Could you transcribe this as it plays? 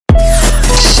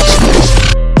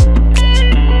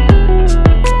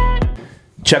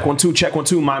Check 1 2, check 1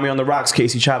 2. Miami on the Rocks,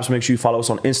 Casey Chops. Make sure you follow us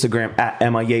on Instagram at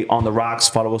MIA on the Rocks.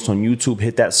 Follow us on YouTube.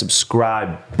 Hit that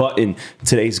subscribe button.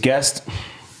 Today's guest,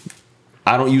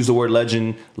 I don't use the word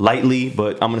legend lightly,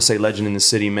 but I'm gonna say legend in the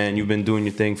city, man. You've been doing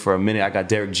your thing for a minute. I got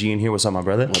Derek G in here. What's up, my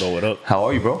brother? What up? What up? How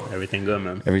are you, bro? Everything good,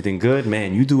 man. Everything good,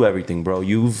 man. You do everything, bro.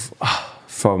 You've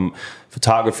from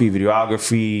photography,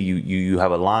 videography. You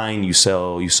have a line. You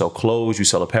sell clothes. You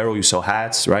sell apparel. You sell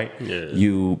hats, right?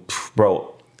 Yeah. Bro.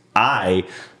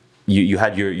 You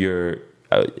had your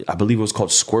I believe it was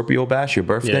called Scorpio Bash, your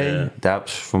birthday. Yeah. That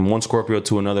from one Scorpio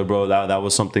to another, bro. That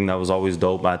was something that was always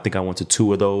dope. I think I went to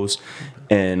 2 of those,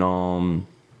 and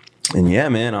yeah,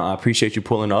 man, I appreciate you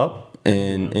pulling up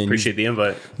and Appreciate the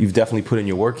invite. You've definitely put in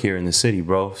your work here in the city,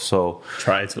 bro. So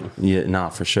Try to. yeah, nah,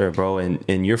 for sure, bro.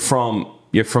 And you're from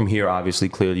here, obviously,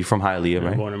 clearly. You're from Hialeah,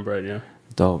 right? Born and bred, yeah.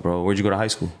 Dope, bro. Where'd you go to high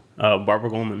school? Barbara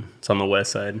Goldman. It's on the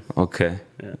west side. Okay.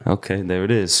 Yeah. Okay, there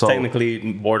it is. So Technically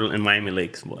border in Miami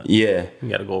Lakes, but yeah. you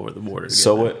got to go over the border. to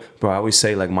So get there. what, bro? I always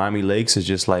say like Miami Lakes is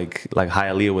just like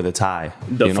Hialeah with a tie.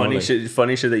 The you know,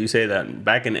 funny shit that you say that.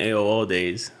 Back in AOL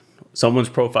days, someone's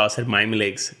profile said Miami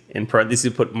Lakes. In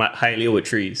parentheses, put Hialeah with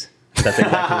trees. That's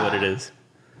exactly what it is.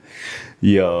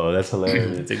 Yo, that's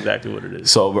hilarious. That's exactly what it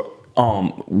is. So,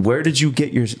 where did you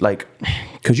get your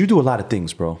because you do a lot of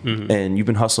things, bro, Mm-hmm. and you've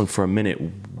been hustling for a minute.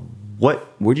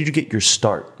 Where did you get your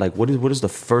start? Like, what is the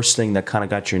first thing that kind of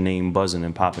got your name buzzing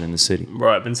and popping in the city?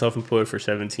 Bro, I've been self-employed for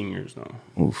 17 years now.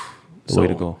 Oof, the way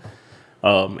to go.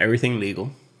 Everything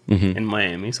legal in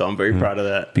Miami, so I'm very proud of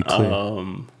that. Be clear.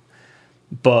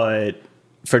 But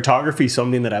photography is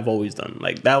something that I've always done.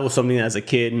 Like that was something as a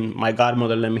kid. My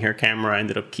godmother lent me her camera. I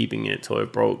ended up keeping it till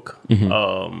it broke.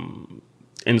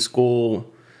 In school,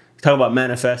 talk about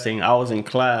manifesting. I was in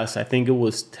class. I think it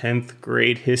was 10th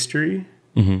grade history.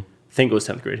 I think it was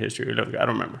 10th grade history. I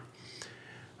don't remember.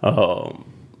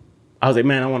 I was like,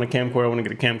 man, I want a camcorder. I want to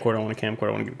get a camcorder. I want a camcorder.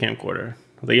 I want to get a camcorder.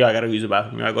 I was like, yo, I got to use the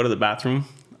bathroom. I go to the bathroom.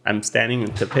 I'm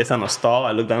standing to piss on a stall.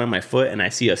 I look down at my foot and I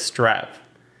see a strap.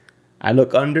 I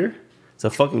look under. It's a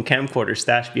fucking camcorder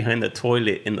stashed behind the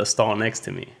toilet in the stall next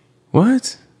to me.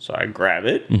 What? So I grab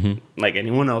it like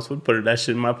anyone else would, put that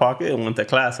shit in my pocket and went to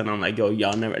class. And I'm like,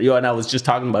 and I was just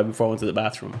talking about it before I went to the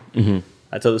bathroom.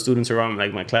 I told the students around,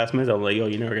 like my classmates, I was like, yo,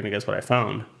 you're never going to guess what I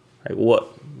found. Like, what?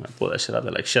 I pulled that shit out.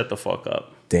 They're like, shut the fuck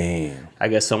up. Damn. I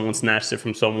guess someone snatched it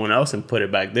from someone else and put it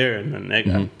back there. And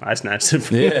then I snatched it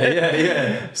from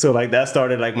Yeah. So, like, that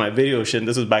started, like, my video shit.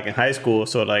 This was back in high school.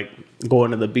 So, like,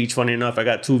 going to the beach, funny enough, I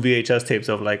got 2 VHS tapes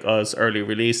of, like, us early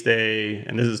release day.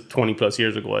 And this is 20 plus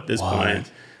years ago at this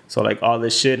point. So, like, all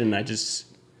this shit. And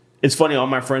it's funny, all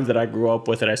my friends that I grew up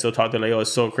with that I still talk to, like, oh,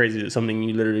 it's so crazy that something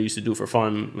you literally used to do for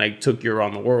fun, like, took you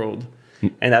around the world.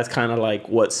 And that's kind of like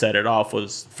what set it off.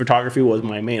 Was photography was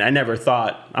my main. I never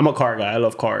thought, I'm a car guy. I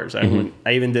love cars. I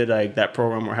even did like that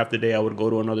program where half the day I would go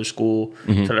to another school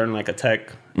to learn like a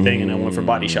tech thing, and I went for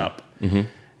body shop.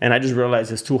 And I just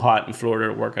realized it's too hot in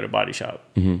Florida to work at a body shop.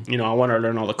 You know, I want to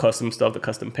learn all the custom stuff, the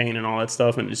custom paint and all that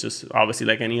stuff. And it's just obviously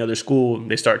like any other school,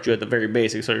 they start you at the very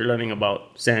basics. So you're learning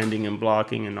about sanding and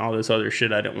blocking and all this other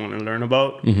shit I didn't want to learn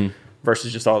about.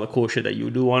 Versus just all the cool shit that you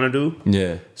do want to do.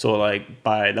 Yeah. So like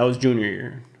that was junior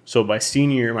year. So by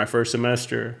senior year, my first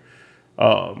semester,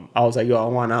 I was like, yo, I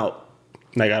want out.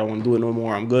 Like I don't want to do it no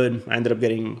more. I'm good. I ended up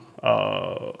getting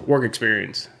work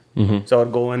experience. So I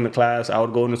would go into class. I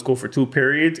would go into school for 2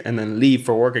 periods and then leave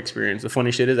for work experience. The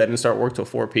funny shit is I didn't start work till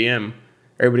 4 p.m.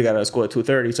 Everybody got out of school at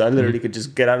 2:30. So I literally could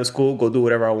just get out of school, go do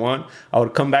whatever I want. I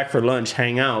would come back for lunch,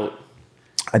 hang out.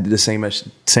 I did the same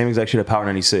exact shit at Power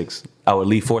 96. I would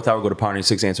leave 4th hour, go to Power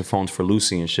 96, answer phones for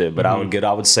Lucy and shit. But I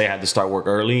would say I had to start work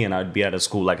early, and I'd be out of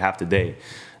school like half the day.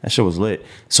 That shit was lit.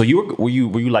 So were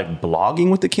you like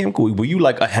blogging with the camcorder? Were you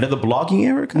like ahead of the blogging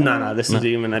era? No. This is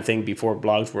even, I think, before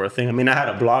blogs were a thing. I mean, I had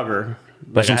a blogger.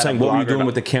 That's what I'm saying. What were you doing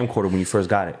with the camcorder when you first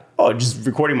got it? Oh, just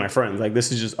recording my friends. Like,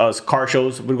 this is just us. Car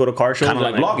shows. We'd go to car shows. Kind of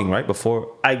like vlogging, right?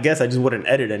 Before. I guess I just wouldn't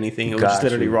edit anything. It was just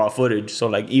literally raw footage. So,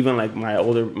 like, even, like, my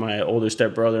older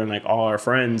stepbrother and, like, all our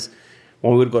friends,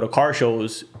 when we would go to car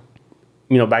shows,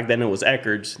 you know, back then it was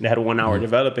Eckerd's. They had 1 hour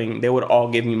developing. They would all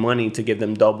give me money to give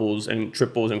them doubles and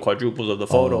triples and quadruples of the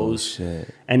photos. Oh,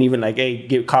 shit. And even like,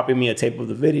 hey, copy me a tape of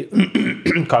the video.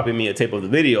 Copy me a tape of the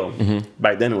video.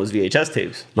 Back then it was VHS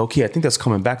tapes. Low key, I think that's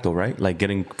coming back though, right? Like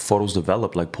getting photos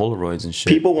developed, like Polaroids and shit.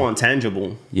 People want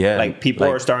tangible. Yeah. Like people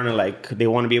are starting to like, they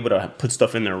want to be able to put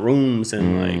stuff in their rooms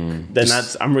and like, then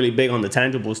I'm really big on the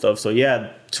tangible stuff. So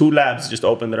yeah, 2 labs just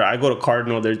opened there. I go to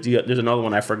Cardinal. There's another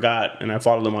one I forgot and I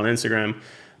follow them on Instagram.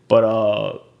 But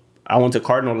I went to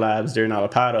Cardinal Labs there in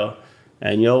Alapata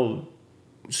and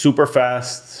super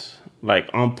fast. like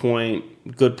on point,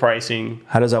 good pricing.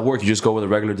 How does that work? You just go with a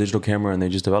regular digital camera and they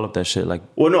just develop that shit? Like,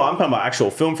 Well, no, I'm talking about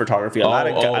actual film photography. A lot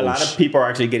of people are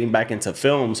actually getting back into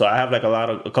film. So I have like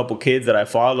a couple kids that I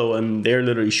follow, and they're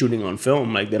literally shooting on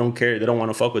film. Like they don't care, they don't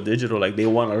want to fuck with digital. Like they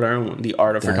want to learn the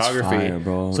art of photography. Fire,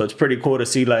 bro. So it's pretty cool to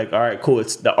see. Like, all right, cool.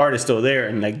 It's the art is still there,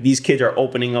 and like these kids are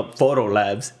opening up photo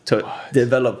labs to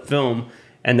develop film.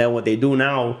 And then what they do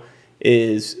now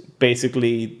is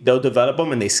basically they'll develop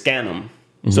them and they scan them.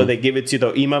 So they give it to you,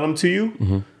 they'll email them to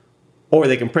you, or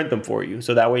they can print them for you.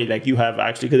 So that way, like you have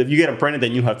actually, because if you get them printed,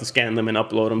 then you have to scan them and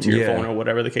upload them to your phone or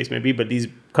whatever the case may be. But these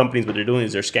companies, what they're doing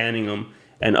is they're scanning them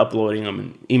and uploading them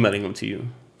and emailing them to you.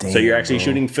 Damn, so you're actually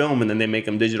shooting film and then they make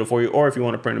them digital for you. Or if you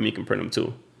want to print them, you can print them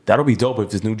too. That'll be dope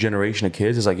if this new generation of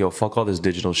kids is like, yo, fuck all this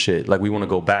digital shit. Like we want to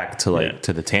go back to like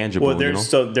to the tangible. Well, there's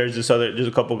there's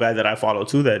a couple guys that I follow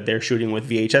too that they're shooting with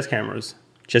VHS cameras.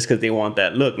 Just because they want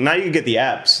that look. Now you can get the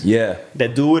apps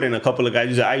that do it, and a couple of guys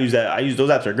use it. I use those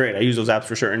apps are great. I use those apps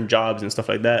for certain jobs and stuff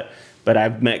like that. But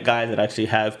I've met guys that actually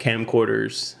have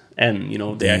camcorders, and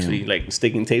they actually like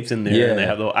sticking tapes in there. And they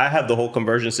have I have the whole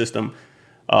conversion system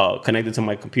connected to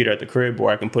my computer at the crib,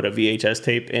 where I can put a VHS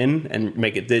tape in and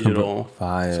make it digital.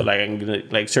 Fire. So like I can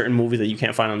get like certain movies that you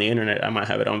can't find on the internet, I might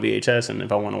have it on VHS, and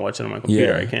if I want to watch it on my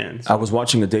computer, I can. So. I was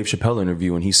watching a Dave Chappelle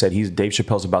interview, and he said Dave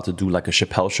Chappelle's about to do like a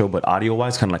Chappelle show, but audio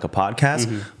wise, kind of like a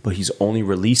podcast, but he's only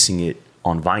releasing it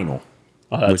on vinyl.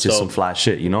 Which is some fly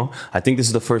shit, I think this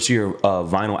is the first year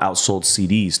vinyl outsold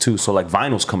CDs too. So like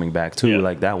vinyl's coming back too,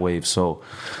 like that wave. So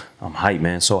I'm hyped,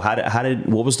 man. So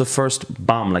what was the first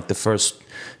bomb, like the first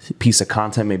piece of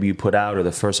content maybe you put out, or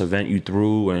the first event you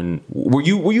threw? And were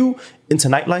you into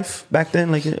nightlife back then?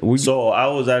 Like, so I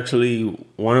was actually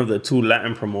one of the 2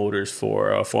 Latin promoters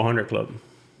for 400 Club.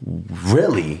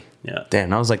 Really? Yeah. Damn,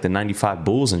 that was like the 95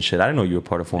 Bulls and shit. I didn't know you were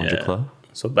part of 400 Club.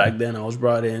 So back then I was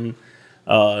brought in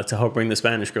to help bring the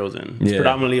Spanish girls in. It's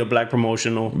predominantly a black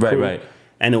promotional crew. Right.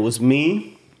 And it was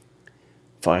me.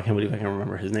 Fuck, I can't believe I can't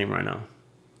remember his name right now.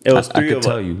 It was three of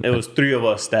us. It was 3 of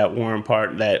us that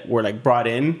were like brought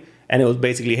in, and it was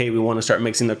basically, hey, we want to start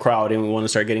mixing the crowd in. We want to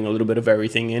start getting a little bit of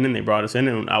everything in, and they brought us in,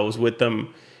 and I was with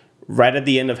them right at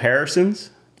the end of Harrison's.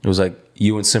 It was like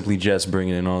you and Simply Jess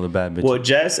bringing in all the bad bitches. Well,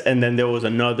 Jess, and then there was I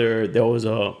can't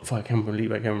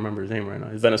remember his name right now.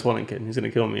 He's a Venezuelan kid. He's gonna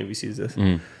kill me if he sees this.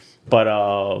 But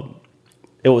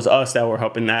it was us that were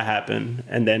helping that happen,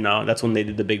 and then that's when they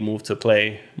did the big move to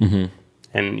play.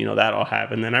 And, that all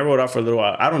happened. Then I rode out for a little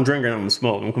while. I don't drink or I don't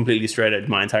smoke. I'm completely straight edge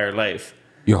my entire life.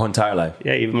 Your whole entire life?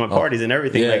 Yeah, even my parties and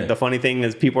everything. Like, the funny thing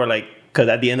is people are like, because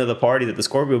at the end of the parties at the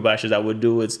Scorpio Bashes, I would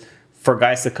do is for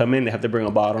guys to come in, they have to bring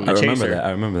a bottle and a chaser.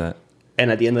 I remember that.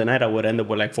 And at the end of the night, I would end up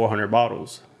with like 400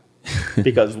 bottles.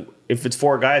 Because if it's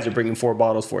 4 guys, they're bringing 4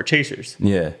 bottles, 4 chasers.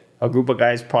 Yeah. A group of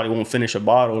guys probably won't finish a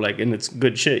bottle, and it's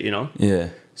good shit, Yeah.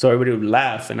 So everybody would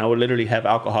laugh, and I would literally have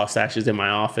alcohol stashes in my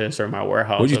office or my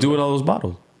warehouse. What'd you do with all those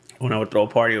bottles? When I would throw a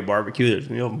party or barbecue,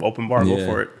 there's open bar, go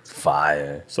for it.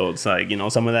 Fire. So it's like,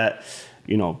 some of that,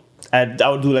 I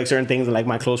would do like certain things, and like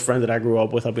my close friends that I grew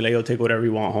up with, I'd be like, yo, take whatever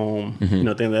you want home.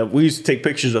 Things that we used to take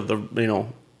pictures of the,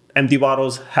 empty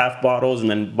bottles, half bottles, and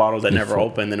then bottles that never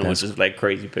opened. And it was just like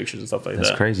crazy pictures and stuff like that.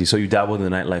 That's crazy. So you dabbled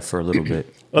in the nightlife for a little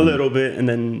bit. A little bit. And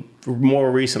then more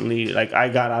recently, like I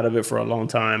got out of it for a long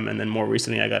time. And then more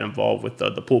recently, I got involved with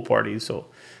the pool parties. So,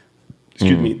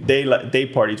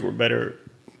 day parties were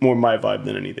more my vibe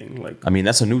than anything. Like, I mean,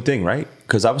 that's a new thing, right?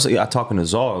 Because I talking to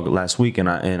Zog last week, and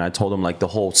I told him like the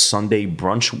whole Sunday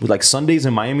brunch, like Sundays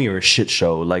in Miami are a shit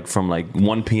show, like from like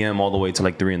 1 p.m. all the way to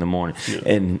like 3 a.m.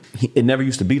 And it never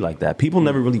used to be like that. People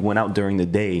never really went out during the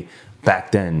day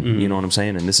back then. You know what I'm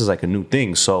saying? And this is like a new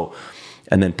thing. So,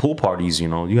 and then pool parties,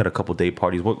 you had a couple day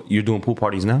parties. What, you're doing pool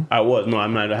parties now? No,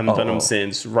 I'm not. I haven't done them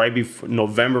since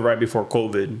November, right before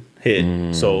COVID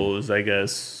hit. So it was, I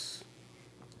guess,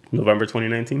 November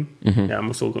 2019. Yeah,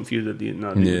 I'm so confused at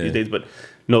these dates, but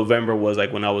November was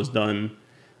like when I was done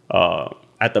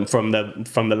at them from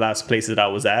the last place that I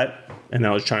was at, and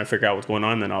I was trying to figure out what's going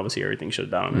on. Then obviously everything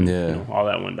shut down, and all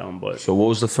that went down. But so, what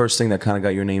was the first thing that kind of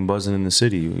got your name buzzing in the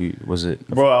city? Was it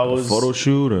I was a photo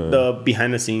shoot or the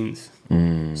behind the scenes?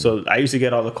 So I used to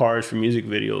get all the cars for music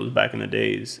videos back in the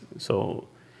days. So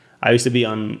I used to be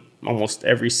on almost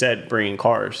every set bringing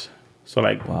cars. So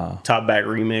like Top Back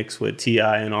Remix with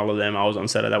T.I. and all of them. I was on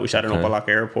set of that. We shot in Opalaka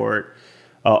Airport.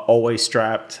 Always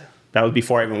Strapped. That was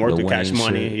before I even worked with Cash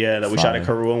Money. Shit. Yeah, that we shot at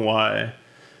Karoo and Y.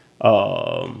 But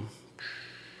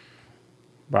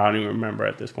I don't even remember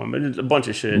at this point. But it's a bunch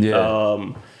of shit.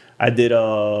 Yeah. I did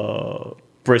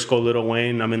Briscoe Lil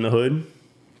Wayne, I'm in the Hood.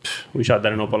 We shot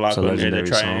that in Opalaka near the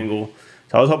Triangle.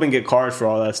 So I was hoping to get cars for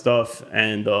all that stuff.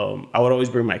 And I would always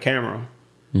bring my camera.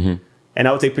 And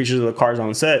I would take pictures of the cars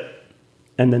on set.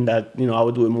 And then that, you know, I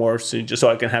would do it more just so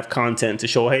I can have content to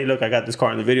show, hey, look, I got this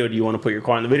car in the video. Do you want to put your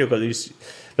car in the video? Because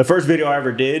the first video I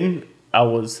ever did, I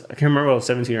can't remember, I was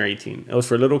 17 or 18. It was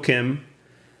for Little Kim.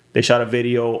 They shot a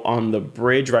video on the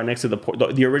bridge right next to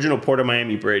the original Port of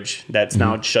Miami bridge that's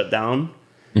now shut down,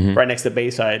 right next to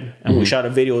Bayside. And we shot a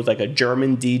video with like a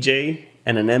German DJ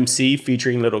and an MC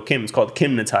featuring Little Kim. It's called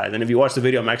Kimnitize. And if you watch the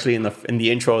video, I'm actually in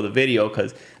the intro of the video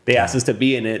because they asked us to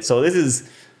be in it. So this is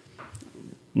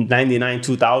 99,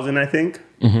 2000, I think.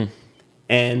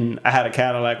 And I had a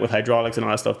Cadillac with hydraulics and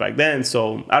all that stuff back then.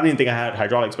 So I don't even think I had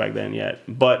hydraulics back then yet.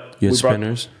 But you had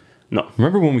spinners? No.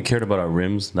 Remember when we cared about our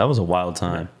rims? That was a wild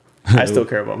time. I still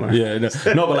care about mine. Yeah,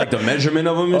 no, but like the measurement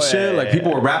of them and shit. Like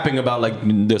people were rapping about like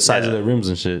the size of their rims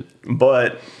and shit.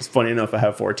 But it's funny enough, I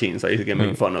have 14, so I used to get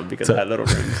made fun of because I had little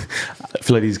rims. I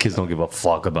feel like these kids don't give a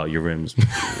fuck about your rims.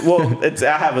 Well,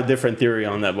 I have a different theory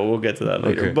on that, but we'll get to that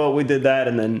later. Okay. But we did that,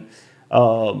 and then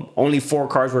only 4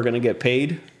 cars were gonna get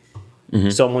paid.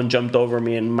 Someone jumped over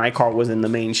me, and my car was in the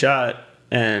main shot.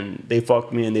 And they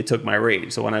fucked me and they took my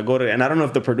rate. So when I go to, and I don't know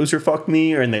if the producer fucked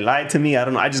me or and they lied to me. I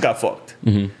don't know. I just got fucked.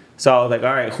 So I was like,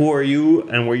 all right, who are you?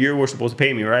 And we're supposed to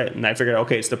pay me, right? And I figured,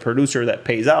 okay, it's the producer that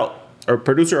pays out, or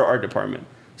producer or art department.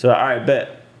 So all right,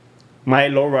 bet. My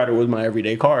lowrider was my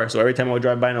everyday car. So every time I would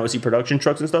drive by and I would see production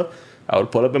trucks and stuff, I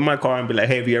would pull up in my car and be like,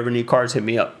 hey, if you ever need cars, hit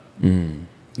me up. You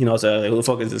know, so like, who the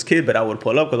fuck is this kid? But I would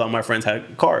pull up because all my friends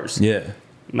had cars. Yeah.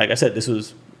 Like I said, this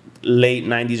was late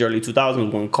 90s, early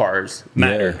 2000s when cars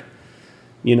mattered. Yeah.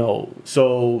 You know,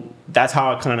 so that's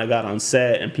how I kind of got on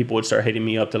set, and people would start hitting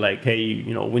me up to like, hey,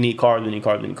 you know, we need cars.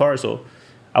 So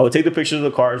I would take the pictures of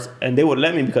the cars, and they would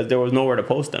let me because there was nowhere to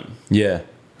post them. Yeah.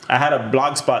 I had a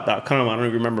blogspot.com. I don't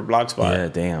even remember Blogspot. Yeah,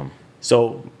 damn.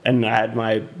 So, and I had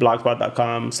my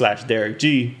blogspot.com/Derek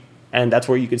G, and that's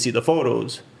where you could see the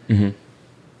photos.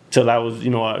 Till I was,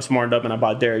 you know, I smartened up and I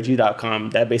bought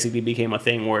DerekG.com. That basically became a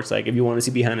thing where it's like, if you want to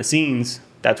see behind the scenes,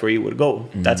 that's where you would go.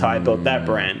 That's how I built that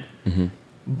brand.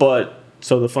 But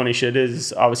so the funny shit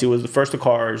is, obviously, it was the first of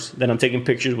cars. Then I'm taking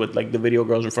pictures with like the video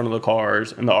girls in front of the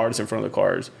cars and the artists in front of the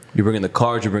cars. You're bringing the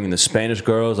cars. You're bringing the Spanish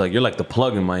girls. Like you're like the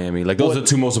plug in Miami. Like those are the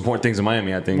 2 most important things in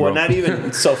Miami, I think. Well, bro. Not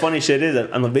even. So funny shit is,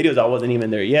 on the videos, I wasn't even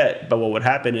there yet. But what would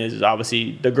happen is,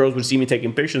 obviously, the girls would see me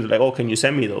taking pictures. Like, oh, can you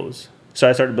send me those? So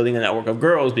I started building a network of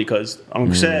girls because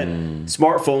on set,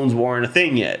 smartphones weren't a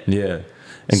thing yet. Yeah.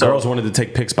 And so, girls wanted to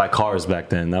take pics by cars back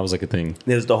then. That was like a thing.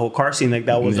 There's the whole car scene. Like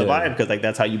that was the vibe because like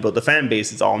that's how you build the fan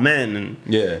base. It's all men, and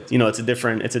you know, it's a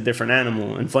different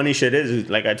animal. And funny shit is,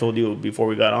 like I told you before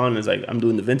we got on, is like I'm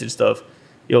doing the vintage stuff.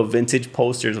 Yo, vintage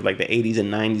posters of like the 80s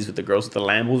and 90s with the girls with the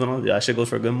Lambos and all that shit goes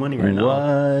for good money right now.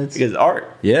 What? Because it's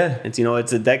art. Yeah. It's, you know,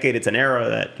 it's a decade. It's an era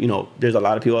that, you know, there's a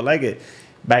lot of people that like it.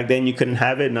 Back then you couldn't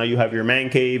have it. Now you have your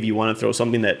man cave. You want to throw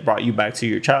something that brought you back to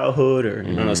your childhood, or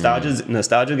you know,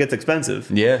 nostalgia gets expensive.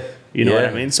 Yeah, you know what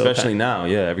I mean. So especially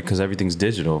now, because everything's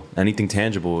digital. Anything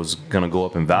tangible is gonna go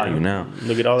up in value now.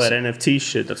 Look at all that NFT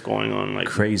shit that's going on. Like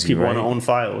crazy, people right? want to own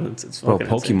files. It's bro,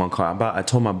 Pokemon card. I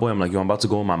told my boy, I'm like, yo, I'm about to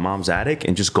go in my mom's attic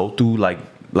and just go through like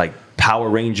Power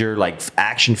Ranger, like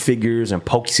action figures, and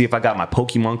see if I got my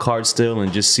Pokemon card still,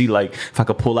 and just see like if I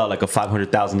could pull out like a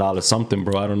 $500,000 something,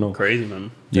 bro. I don't know. Crazy,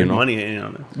 man. There's money hanging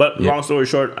on there. But long story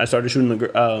short, I started shooting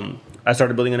I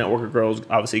started building a network of girls.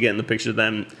 Obviously, getting the pictures of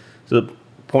them to the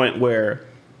point where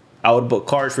I would book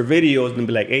cars for videos and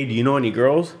be like, "Hey, do you know any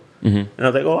girls?" And I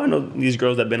was like, "Oh, I know these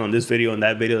girls that've been on this video and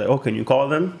that video." Like, "Oh, can you call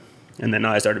them?" And then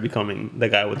now I started becoming the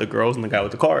guy with the girls and the guy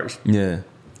with the cars. Yeah.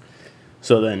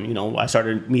 So then, you know, I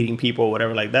started meeting people,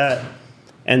 whatever like that.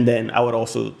 And then I would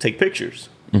also take pictures.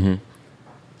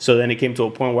 So then it came to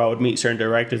a point where I would meet certain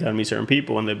directors, I'd meet certain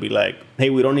people, and they'd be like, hey,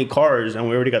 we don't need cars, and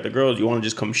we already got the girls. You want to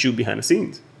just come shoot behind the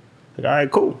scenes? Like, all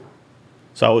right, cool.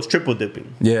 So I was triple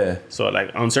dipping. Yeah. So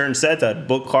like on certain sets, I'd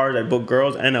book cars, I'd book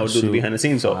girls, and I would do the behind the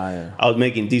scenes. So I was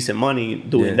making decent money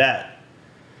doing that.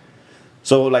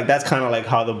 So like that's kind of like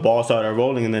how the ball started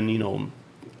rolling. And then, you know,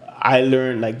 I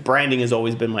learned like branding has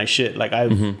always been my shit. Like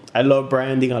I love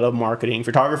branding. I love marketing.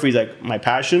 Photography is like my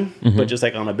passion, but just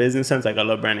like on a business sense, like I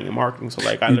love branding and marketing. So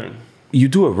like I learned. You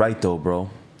do it right though, bro.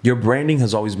 Your branding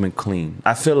has always been clean.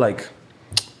 I feel like,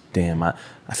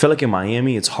 I feel like in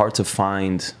Miami, it's hard to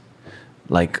find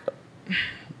like,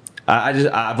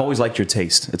 I've always liked your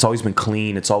taste. It's always been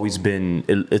clean. It's always been,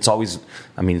 it's always,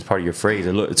 I mean, it's part of your phrase.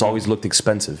 It's always looked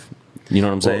expensive. You know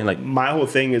what I'm saying? Like my whole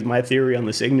thing is my theory on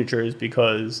the signature is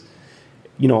because,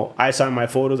 you know, I sign my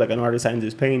photos like an artist signs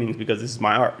his paintings because this is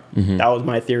my art. That was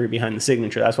my theory behind the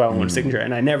signature. That's why I wanted a signature.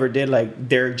 And I never did like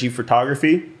Derek G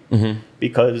photography.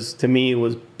 because to me it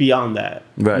was beyond that.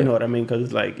 Right. You know what I mean?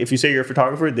 Because like if you say you're a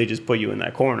photographer, they just put you in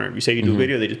that corner. If you say you do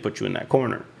video, they just put you in that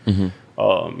corner.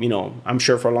 You know, I'm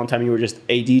sure for a long time you were just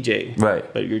a DJ, Right.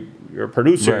 But you're a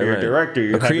producer, you're a director,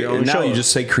 you have your own now show. you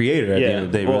just say creator at the end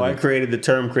of the day. Well, really. I created the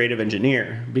term creative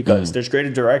engineer because there's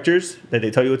creative directors that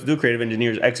they tell you what to do. Creative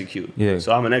engineers execute. Yeah.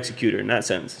 So I'm an executor in that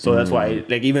sense. So that's why,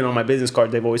 like, even on my business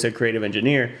card, they've always said creative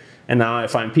engineer. And now I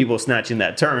find people snatching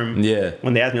that term. Yeah.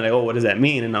 When they ask me like, oh, what does that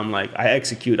mean? And I'm like, I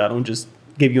execute. I don't just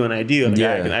give you an idea. Like,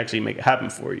 Yeah. I can actually make it happen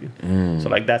for you. So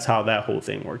like that's how that whole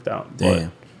thing worked out.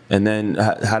 Damn. And then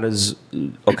how does,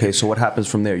 okay, so what happens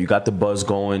from there? You got the buzz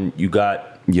going, you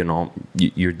got, you know,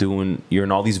 you're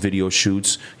in all these video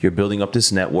shoots, you're building up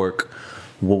this network.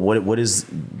 What is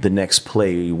the next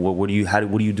play? What do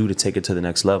you do to take it to the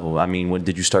next level? I mean, when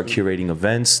did you start curating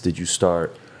events? Did you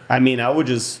start? I mean, I would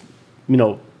just, you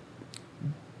know,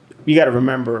 you got to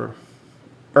remember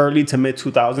early to mid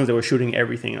 2000s, they were shooting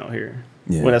everything out here.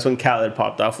 Yeah. That's when Khaled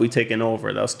popped off. We taken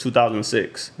over. That was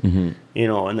 2006. You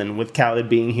know, and then with Khaled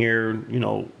being here, you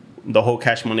know, the whole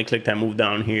Cash Money clique that moved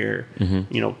down here,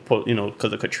 you know,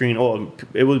 because of Katrina. Oh,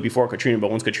 it was before Katrina, but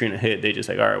once Katrina hit, they just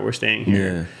like, all right, we're staying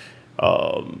here.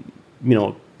 You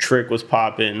know, Trick was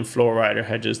popping. Flow Rider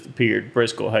had just appeared.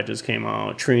 Briscoe had just came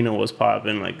out. Trina was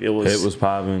popping. Like it was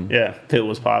popping. Yeah, Pitt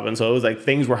was popping. So it was like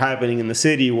things were happening in the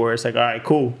city where it's like, all right,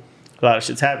 cool. A lot of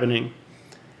shit's happening.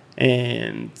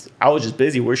 And I was just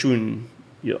busy. We're shooting,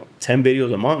 you know, 10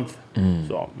 videos a month.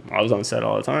 So I was on set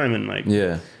all the time. And like,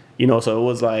 you know, so it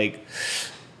was like,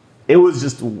 it was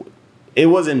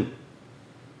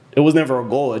never a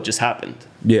goal. It just happened.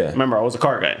 Yeah. Remember, I was a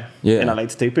car guy. Yeah. And I like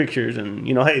to take pictures and,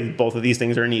 you know, hey, both of these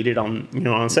things are needed on, you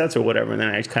know, on sets or whatever. And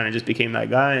then I kind of just became that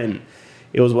guy. And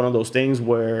it was one of those things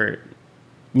where,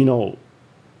 you know,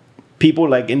 people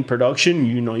like in production,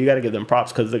 you know, you got to give them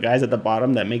props because the guys at the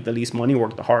bottom that make the least money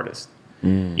work the hardest.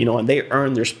 You know, and they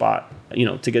earn their spot, you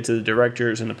know, to get to the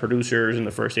directors and the producers and the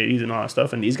first ADs and all that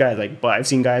stuff. And these guys, like, but I've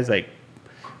seen guys like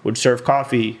would serve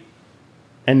coffee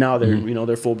and now they're, you know,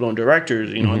 they're full blown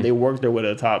directors, you know, and they work their way to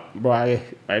the top. Bro,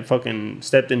 I fucking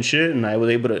stepped in shit and I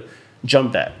was able to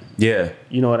jump that. Yeah.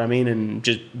 You know what I mean? And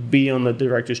just be on the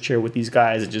director's chair with these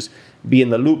guys and just be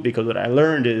in the loop because what I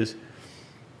learned is,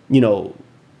 you know,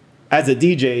 as a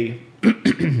DJ,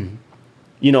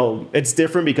 you know, it's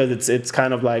different because it's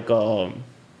kind of like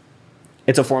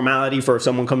it's a formality for if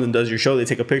someone comes and does your show, they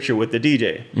take a picture with the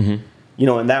DJ. You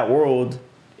know, in that world,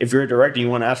 if you're a director, you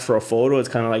want to ask for a photo. It's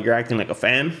kind of like you're acting like a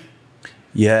fan.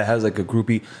 Yeah, it has like a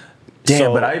groupie. Damn,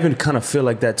 So- but I even kind of feel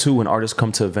like that too when artists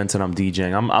come to events and I'm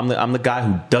DJing. I'm the guy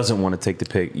who doesn't want to take the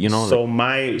pic. You know. So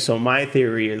my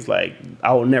theory is like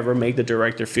I will never make the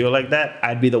director feel like that.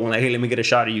 I'd be the one like, hey, let me get a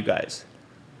shot of you guys.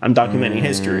 I'm documenting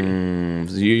history.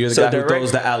 You're the guy who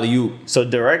throws the alley-oop. So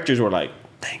directors were like,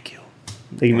 thank you.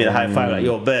 They give me the high five, like,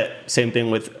 yo, bet. Same thing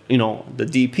with, you know, the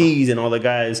DPs and all the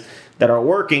guys that are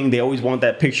working. They always want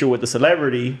that picture with the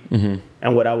celebrity.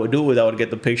 And what I would do is I would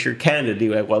get the picture candidly,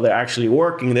 like while they're actually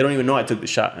working. They don't even know I took the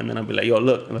shot. And then I'd be like, yo,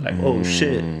 look. And they're like, oh,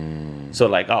 shit. So,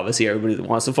 like, obviously everybody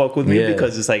wants to fuck with me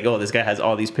because it's like, oh, this guy has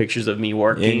all these pictures of me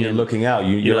working. And you're looking out.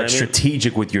 You're know like what I mean?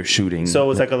 strategic with your shooting.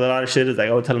 So it's like a lot of shit is like,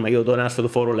 I would tell him like, yo, don't ask for the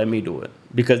photo, let me do it.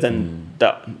 Because then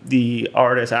the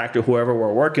artist, actor, whoever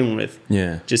we're working with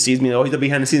just sees me, oh, he's the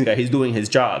behind the scenes guy. He's doing his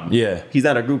job. Yeah. He's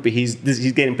not a groupie. He's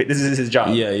getting paid. This is his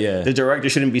job. Yeah. The director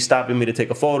shouldn't be stopping me to take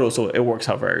a photo, so it works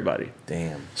out for everybody.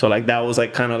 Damn. So like that was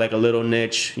like kind of like a little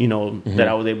niche, you know, that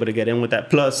I was able to get in with that.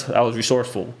 Plus, I was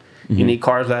resourceful. You need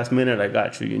cars last minute, I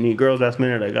got you. You need girls last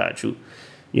minute, I got you.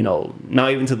 You know, now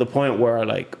even to the point where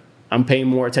like I'm paying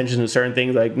more attention to certain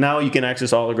things. Like now you can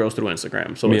access all the girls through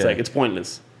Instagram, so it's like it's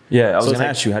pointless. Yeah, I was So gonna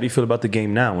it's ask you, how do you feel about the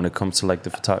game now when it comes to like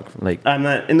the photography? Like, I'm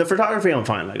not in the photography. I'm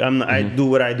fine. Like I do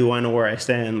what I do. I know where I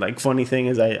stand. Like funny thing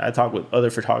is, I talk with other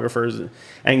photographers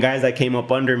and guys that came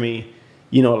up under me.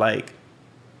 You know, like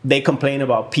they complain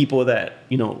about people that,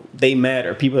 you know, they met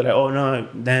or people that are, oh no,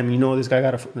 damn, you know, this guy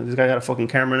got a fucking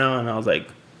camera now. And I was like,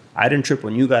 I didn't trip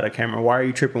when you got a camera. Why are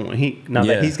you tripping when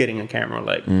that he's getting a camera?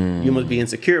 Like you must be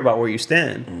insecure about where you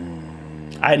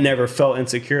stand. I never felt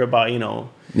insecure about, you know,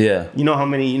 you know how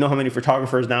many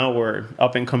photographers now were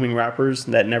up and coming rappers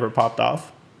that never popped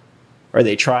off? Or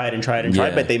they tried,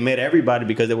 but they met everybody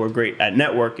because they were great at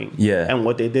networking. Yeah. And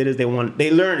what they did is they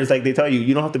learned, it's like they tell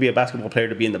you don't have to be a basketball player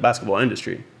to be in the basketball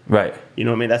industry. Right. You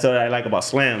know what I mean? That's what I like about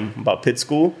Slam, about Pitt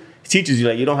School. It teaches you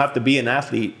like you don't have to be an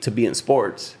athlete to be in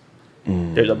sports.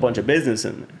 There's a bunch of business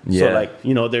in there. Yeah. So like,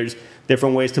 you know, there's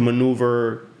different ways to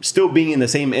maneuver, still being in the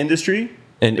same industry.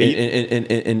 And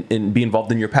be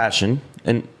involved in your passion.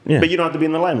 And yeah, But you don't have to be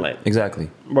in the limelight. exactly.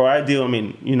 Bro, I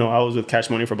mean, I was with Cash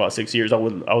Money for about 6 years. I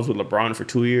was with LeBron for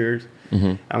 2 years.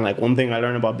 And like one thing I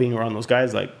learned about being around those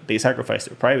guys, like they sacrifice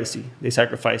their privacy. They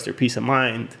sacrifice their peace of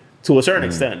mind to a certain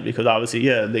extent, because obviously,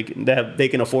 yeah, they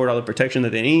can afford all the protection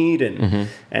that they need, and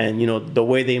the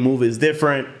way they move is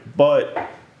different. But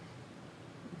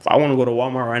if I want to go to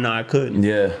Walmart right now, I could.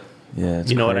 Yeah. Yeah.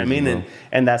 You know what I crazy, mean? bro.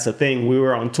 And that's the thing. We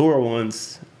were on tour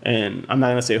once, and I'm not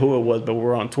gonna say who it was, but we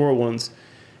were on tour once,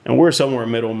 and we're somewhere in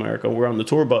Middle America. We're on the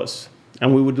tour bus,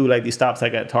 and we would do like these stops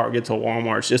like at Targets or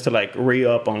Walmarts just to like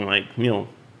re-up on like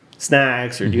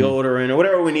snacks or deodorant or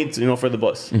whatever we need to, for the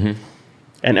bus.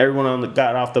 And everyone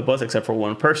got off the bus except for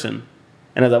one person.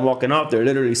 And as I'm walking off, they're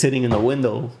literally sitting in the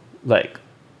window like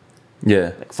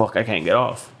fuck, I can't get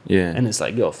off. Yeah. And it's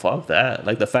like, yo, fuck that.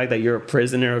 Like the fact that you're a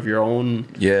prisoner of your own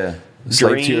Yeah.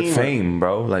 Slave to your dream, fame,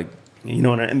 bro. Like,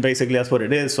 and basically that's what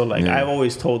it is. So like I've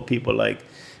always told people like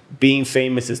being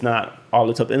famous is not all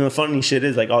it's up. And the funny shit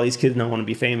is like all these kids now want to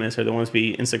be famous, or they want to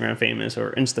be Instagram famous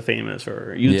or Insta famous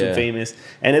or YouTube famous.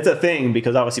 And it's a thing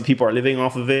because obviously people are living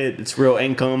off of it. It's real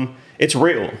income. It's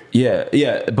real.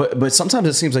 yeah. But sometimes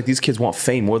it seems like these kids want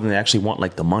fame more than they actually want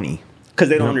like the money. Because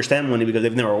they don't understand money because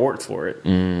they've never worked for it.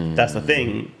 That's the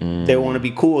thing. They want to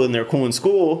be cool, and they're cool in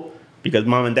school because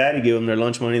mom and daddy give them their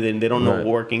lunch money. Then they don't know what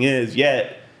working is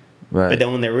yet. Right. But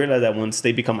then when they realize that once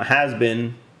they become a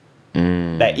has-been,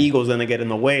 that ego's going to get in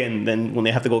the way. And then when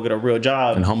they have to go get a real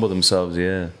job. And humble themselves,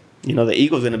 yeah. The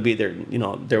ego's going to be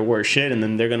their worst shit. And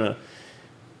then they're going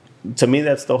to me,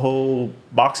 that's the whole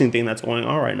boxing thing that's going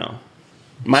on right now.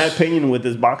 My opinion with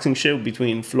this boxing shit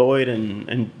between Floyd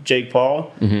and Jake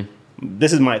Paul,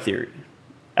 this is my theory.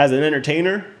 As an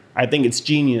entertainer, I think it's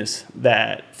genius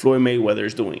that Floyd Mayweather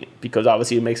is doing it because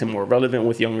obviously it makes him more relevant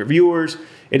with younger viewers.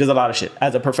 It does a lot of shit.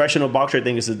 As a professional boxer, I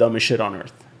think it's the dumbest shit on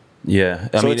earth. Yeah,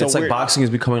 I mean, it's like weird, boxing is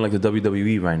becoming like the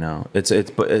WWE right now. It's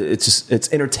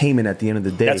entertainment at the end of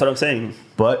the day. That's what I'm saying.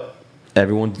 But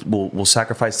everyone will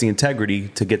sacrifice the integrity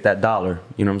to get that dollar.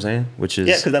 You know what I'm saying? Which is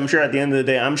because I'm sure at the end of the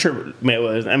day, I'm sure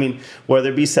Mayweather's. I mean,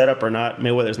 whether it be set up or not,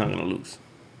 Mayweather's not going to lose.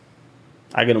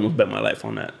 I could almost bet my life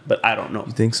on that, but I don't know.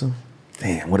 You think so?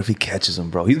 Damn, what if he catches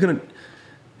him, bro? He's gonna.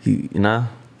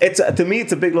 It's to me,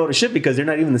 it's a big load of shit because they're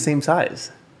not even the same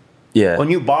size. Yeah. When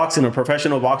you box in a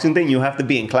professional boxing thing, you have to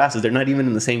be in classes. They're not even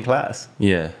in the same class.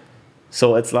 Yeah.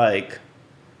 So it's like,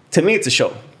 to me, it's a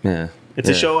show. Yeah. It's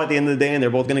a show at the end of the day, and they're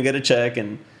both going to get a check,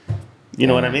 and you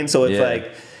know what I mean? So it's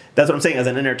like, that's what I'm saying. As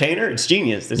an entertainer, it's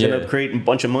genius. It's going to create a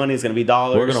bunch of money. It's going to be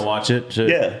dollars. We're going to watch it. Shit.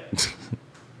 Yeah.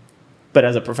 But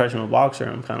as a professional boxer,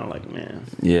 I'm kind of like, man.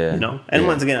 Yeah. And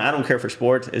once again, I don't care for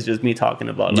sports. It's just me talking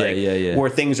about where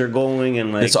things are going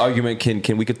and like this argument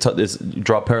we could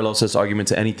draw parallels to this argument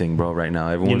to anything, bro. Right now,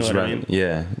 everyone's what I mean?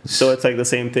 Yeah. So it's like the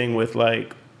same thing with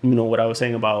like what I was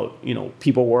saying about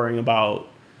people worrying about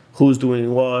who's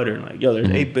doing what, or like there's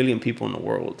 8 billion people in the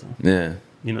world. Yeah.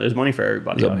 There's money for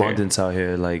everybody. There's abundance out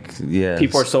here. Like, yeah.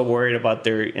 People are so worried about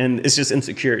and it's just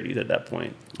insecurities at that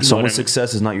point. Someone's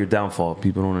success is not your downfall.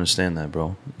 People don't understand that,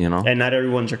 bro. And not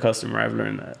everyone's your customer. I've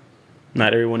learned that.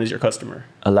 Not everyone is your customer.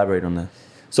 Elaborate on that.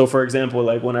 So, for example,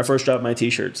 like when I first dropped my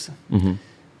T-shirts,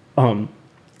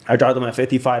 I dropped them at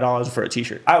 $55 for a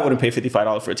T-shirt. I wouldn't pay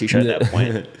 $55 for a T-shirt at that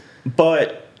point.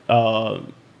 But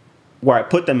where I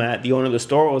put them at, the owner of the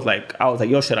store was like, I was like,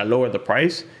 yo, should I lower the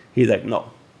price? He's like, no.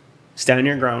 Stand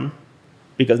your ground,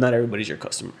 because not everybody's your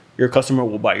customer. Your customer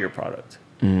will buy your product.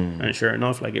 And sure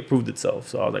enough, like it proved itself.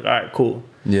 So I was like, all right, cool.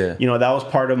 Yeah. That was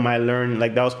part of my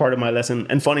that was part of my lesson.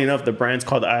 And funny enough, the brand's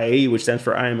called IAE, which stands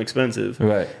for I Am Expensive.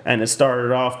 Right. And it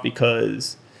started off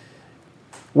because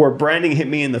where branding hit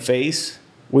me in the face,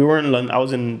 we were in London. I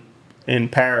was in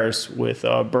Paris with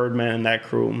Birdman and that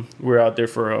crew. We were out there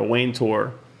for a Wayne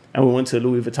tour, and we went to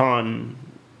Louis Vuitton,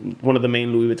 one of the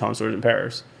main Louis Vuitton stores in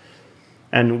Paris.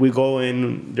 And we go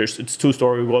in, it's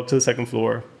 2-story, we go up to the second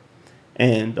floor,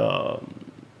 and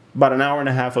about an hour and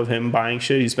a half of him buying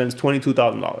shit, he spends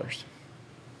 $22,000.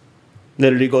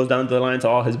 Literally goes down the line to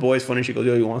all his boys, funny, she goes,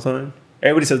 yo, you want something?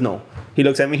 Everybody says no. He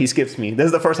looks at me, he skips me. This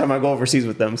is the first time I go overseas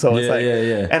with them, so it's like,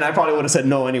 and I probably would have said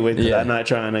no anyway, because I'm not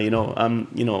trying to, I'm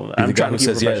trying to keep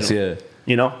professional.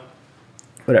 Yes,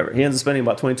 Whatever. He ends up spending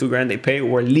about $22,000. They pay,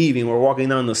 we're leaving, we're walking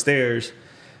down the stairs.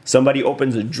 Somebody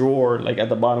opens a drawer like at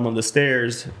the bottom of the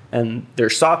stairs, and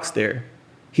there's socks there.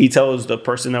 He tells the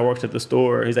person that works at the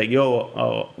store, he's like,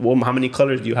 yo, how many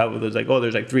colors do you have with those? Like, oh,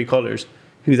 there's like 3 colors.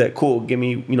 He's like, cool, give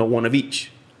me, one of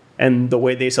each. And the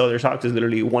way they sell their socks is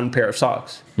literally 1 pair of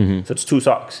socks. So it's 2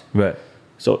 socks. Right.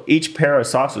 So each pair of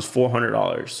socks was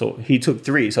 $400. So he took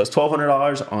 3. So it's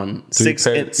 $1,200 on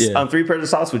 3 pairs of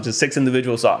socks, which is 6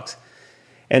 individual socks.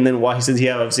 And then while he says he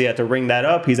obviously had to ring that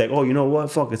up, he's like, oh, you know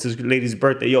what? Fuck, it's this lady's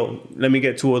birthday. Yo, let me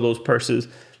get 2 of those purses.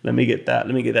 Let me get that.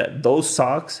 Let me get that. Those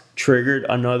socks triggered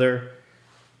another,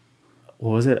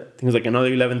 what was it? I think it was like another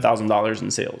 $11,000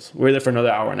 in sales. We were there for another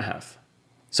hour and a half.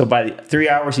 So by the 3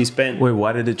 hours he spent. Wait,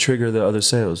 why did it trigger the other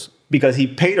sales? Because he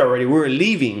paid already. We were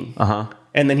leaving.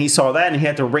 And then he saw that and he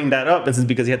had to ring that up. And since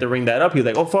because he had to ring that up, he was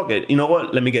like, oh, fuck it. You know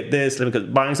what? Let me get this. Because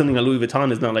buying something at Louis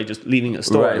Vuitton is not like just leaving a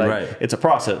store. Right. It's a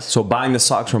process. So buying the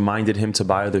socks reminded him to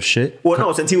buy other shit? Well,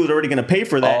 no, since he was already going to pay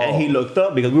for that and he looked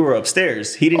up because we were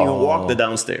upstairs. He didn't even walk the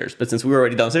downstairs. But since we were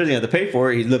already downstairs, he had to pay for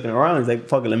it. He's looking around. He's like,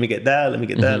 fuck it. Let me get that. Let me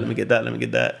get that. Let me get that. Let me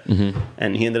get that.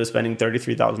 And he ended up spending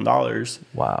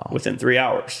 $33,000 within 3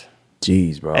 hours.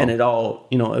 Jeez, bro. And it all,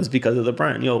 it was because of the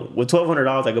brand. With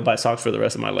 $1,200, I could buy socks for the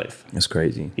rest of my life. That's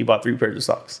crazy. He bought 3 pairs of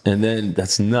socks. And then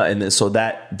that's nuts. And then, so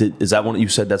is that one you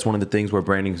said that's one of the things where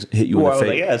branding hit you in the face?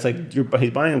 Like, yeah, it's like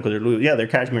he's buying them because they're Louis. Yeah, they're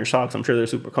cashmere socks. I'm sure they're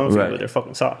super comfy, but they're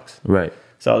fucking socks. Right.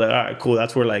 So I was like, all right, cool.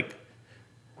 That's where like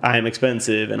I am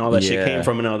expensive and all that shit came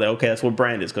from. And I was like, okay, that's what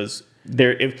brand is. Because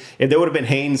if there would have been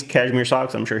Hanes cashmere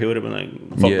socks, I'm sure he would have been like,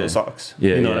 fuck those socks.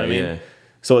 Yeah, you know what I mean? Yeah.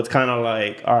 So it's kind of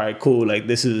like, all right, cool. Like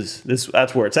that's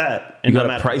where it's at. And you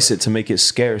gotta price it to make it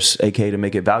scarce, aka to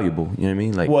make it valuable. You know what I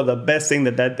mean? Like, well, the best thing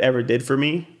that ever did for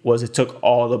me was it took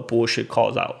all the bullshit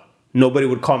calls out. Nobody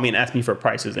would call me and ask me for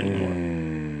prices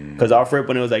anymore. Because off rip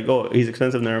when it was like, oh, he's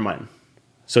expensive, never mind.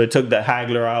 So it took the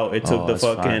haggler out. It took the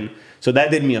fucking. Fine. So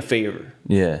that did me a favor.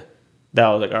 Yeah. That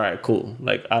I was like, all right, cool.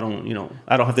 Like I don't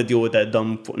have to deal with that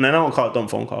dumb. And I don't call it dumb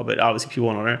phone call, but obviously people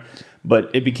on there.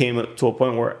 But it became to a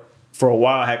point where. For a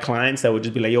while, I had clients that would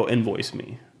just be like, yo, invoice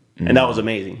me. And that was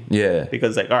amazing. Yeah.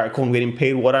 Because like, all right, cool, I'm getting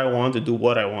paid what I want to do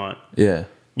what I want. Yeah.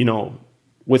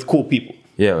 With cool people.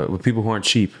 Yeah, with people who aren't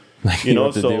cheap. Like,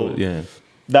 so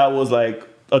that was like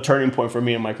a turning point for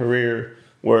me in my career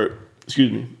where,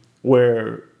 shit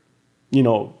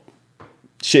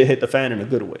hit the fan in a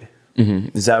good way.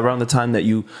 Mm-hmm. Is that around the time that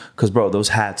because bro, those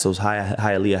hats, those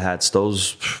Hialeah hats,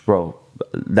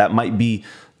 that might be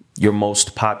your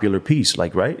most popular piece,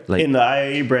 like, right? Like in the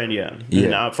IAE brand, yeah.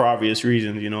 And for obvious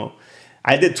reasons,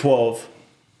 I did 12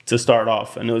 to start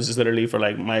off, and it was just literally for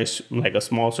like a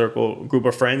small circle group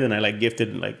of friends, and I like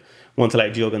gifted like one to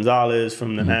like Gio Gonzalez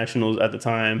from the Nationals at the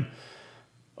time,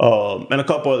 and a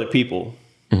couple other people.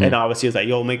 And obviously it's like,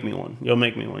 yo, make me one.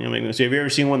 So have you ever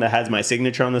seen one that has my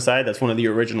signature on the side? That's one of the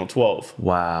original 12.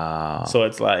 Wow. So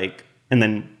it's like, and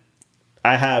then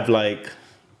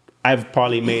I've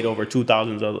probably made over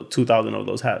 2,000 of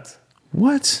those hats.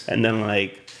 What? And then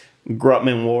like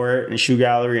Grutman wore it in Shoe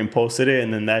Gallery and posted it,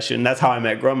 and then and that's how I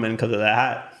met Grutman because of that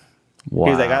hat. Wow.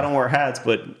 He was like, I don't wear hats,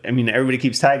 but I mean everybody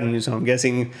keeps tagging you, so I'm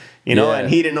guessing, and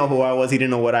he didn't know who I was, he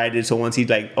didn't know what I did. So once he's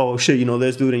like, oh shit,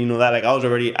 this dude and that, like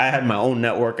I had my own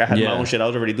network, I had my own shit, I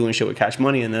was already doing shit with Cash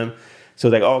Money and them. So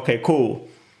like, oh, okay, cool.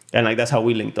 And like that's how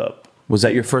we linked up. Was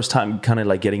that your first time kind of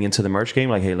like getting into the merch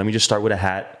game? Like, hey, let me just start with a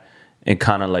hat. And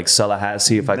kind of like sell a hat,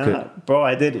 see if I could. Bro,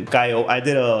 I did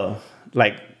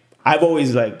I've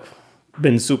always like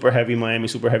been super heavy Miami,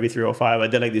 super heavy 305. I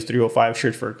did like these 305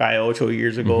 shirts for Calle Ocho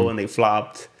years ago and they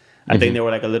flopped. I think they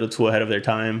were like a little too ahead of their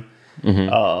time.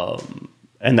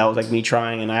 And that was like me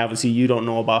trying. And obviously you don't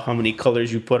know about how many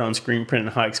colors you put on screen print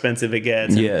and how expensive it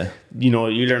gets. And, you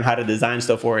learn how to design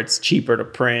stuff where it's cheaper to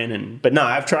print. But no,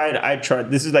 I tried.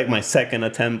 This is like my second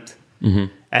attempt and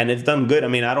it's done good. I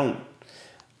mean, I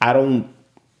don't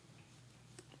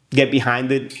get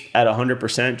behind it at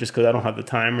 100% just because I don't have the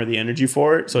time or the energy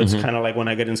for it. So it's kind of like when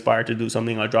I get inspired to do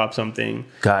something, I'll drop something.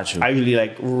 Gotcha. I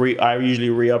usually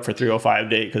re-up for 305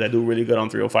 Day because I do really good on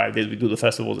 305 Days. We do the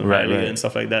festivals in Hialeah and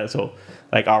stuff like that. So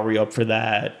like I'll re-up for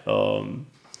that. I'm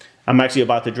actually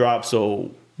about to drop. So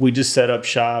we just set up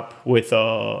shop with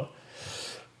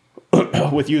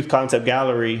Youth Concept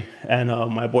Gallery and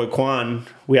my boy Quan.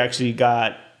 We actually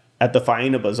got at the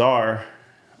Faena Bazaar,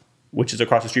 which is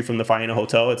across the street from the Faena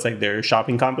Hotel. It's like their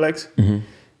shopping complex.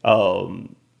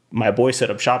 My boy set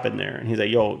up shop in there, and he's like,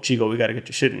 yo, Chico, we got to get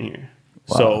your shit in here.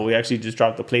 Wow. So we actually just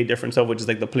dropped the Play Different stuff, which is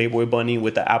like the Playboy bunny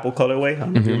with the apple colorway. I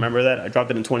don't know if you remember that. I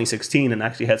dropped it in 2016 and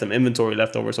actually had some inventory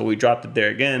left over, so we dropped it there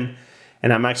again.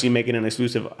 And I'm actually making an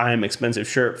exclusive I Am Expensive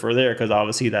shirt for there because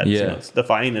obviously that's the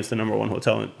Faena is the #1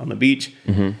 hotel on the beach.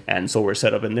 And so we're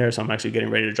set up in there, so I'm actually getting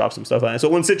ready to drop some stuff on it. So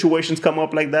when situations come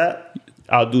up like that,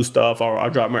 I'll do stuff or I'll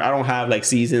drop merch. I don't have like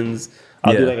seasons.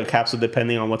 I'll do like a capsule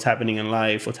depending on what's happening in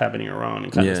life, what's happening around,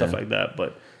 and kind of stuff like that.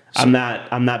 But so, I'm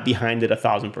not behind it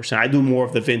 1,000%. I do more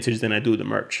of the vintage than I do the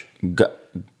merch.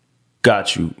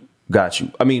 Got you.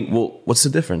 I mean, well, what's the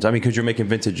difference? I mean, because you're making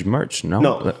vintage merch,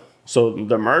 No. So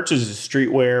the merch is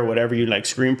streetwear, whatever you like,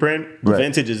 screen print. The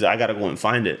vintage is I gotta go and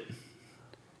find it.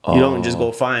 You don't just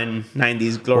go find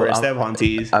 90s Gloria Estefan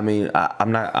tees. I mean,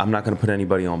 I'm not going to put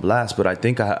anybody on blast, but I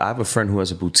think I have a friend who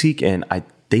has a boutique, and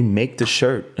they make the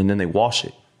shirt and then they wash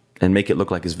it and make it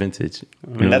look like it's vintage.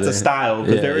 And that's a style,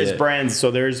 because there is brands.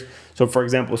 So for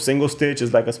example, single stitch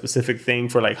is like a specific thing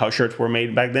for like how shirts were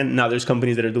made back then. Now there's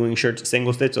companies that are doing shirts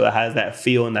single stitch, so it has that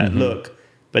feel and that look,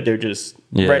 but they're just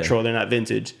retro. They're not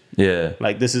vintage. Yeah.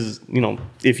 Like this is,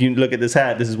 if you look at this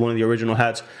hat, this is one of the original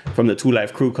hats from the 2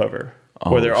 Live Crew cover,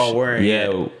 where they're all wearing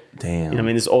it. Damn. You know what I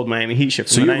mean? This old Miami Heat shit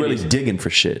from so the you're 90s. really digging for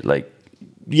shit, like.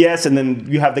 Yes, and then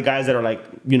you have the guys that are like,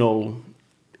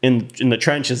 in the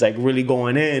trenches, like really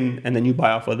going in, and then you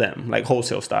buy off of them, like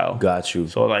wholesale style. Got you.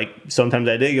 So like sometimes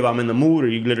I dig if I'm in the mood, or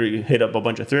you literally hit up a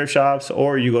bunch of thrift shops,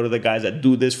 or you go to the guys that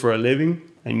do this for a living,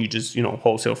 and you just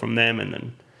wholesale from them, and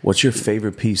then. What's your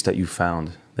favorite piece that you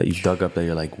found that you dug up that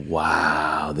you're like,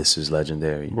 wow, this is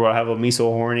legendary? Bro, I have a Me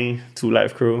So Horny 2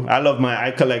 Live Crew.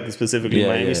 I collect specifically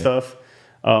Miami stuff.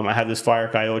 I have this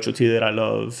Fire Cayocho tee that I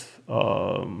love.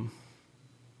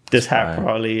 This hat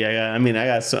probably. I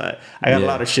got a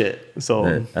lot of shit.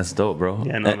 So that's dope, bro.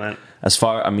 Yeah, no, man.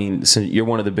 Since you're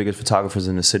one of the biggest photographers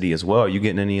in the city as well, are you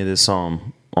getting any of this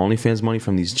OnlyFans money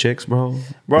from these chicks, bro?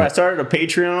 Bro, I started a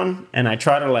Patreon and I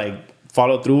try to like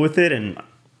follow through with it, and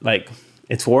like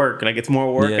it's work. Like it's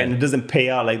more work and it doesn't pay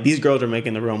out. Like these girls are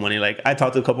making the real money. Like I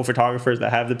talked to a couple photographers that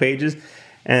have the pages,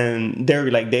 and they're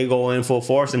like, they go in full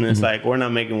force, and it's like, we're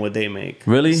not making what they make.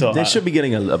 Really? So they should be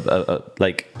getting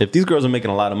like, if these girls are making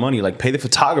a lot of money, like pay the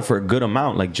photographer a good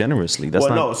amount, like generously.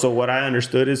 So what I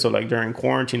understood is, so like during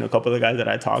quarantine, a couple of the guys that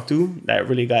I talked to that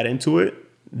really got into it,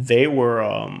 they were,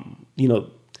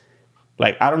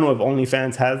 like, I don't know if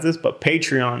OnlyFans has this, but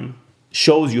Patreon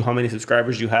shows you how many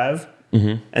subscribers you have.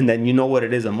 And then you know what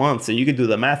it is a month. So you can do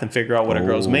the math and figure out what a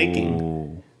girl's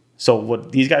making. So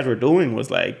what these guys were doing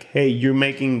was like, hey, you're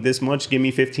making this much, give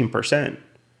me 15%.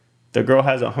 The girl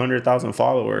has 100,000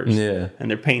 followers. Yeah.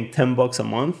 And they're paying $10 a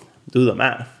month. Do the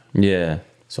math. Yeah.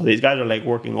 So these guys are like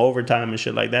working overtime and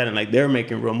shit like that. And like they're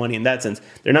making real money in that sense.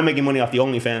 They're not making money off the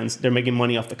OnlyFans. They're making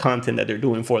money off the content that they're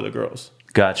doing for the girls.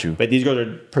 Got you. But these girls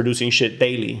are producing shit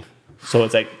daily. So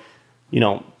it's like,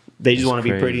 they just want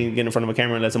to be pretty and get in front of a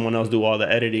camera and let someone else do all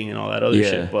the editing and all that other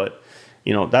shit. But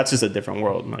that's just a different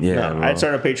world. I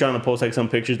started a Patreon to post like some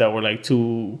pictures that were like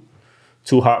too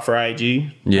hot for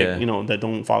IG. Yeah. Like, that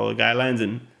don't follow the guidelines,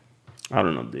 and I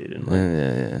don't know, dude.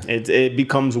 It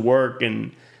becomes work,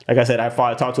 and like I said, I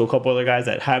talked to a couple other guys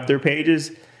that have their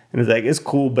pages, and it's like, it's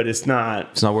cool, but it's not.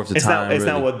 It's not worth the time. It's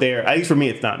not what they're. At least for me,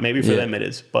 it's not. Maybe for them it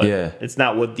is, but it's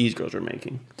not what these girls are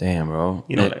making. Damn, bro.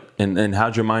 And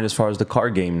how'd your mind as far as the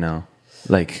card game now?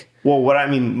 Like, well,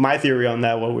 my theory on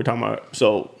that, what we're talking about,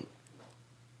 so.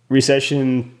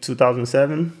 Recession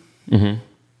 2007.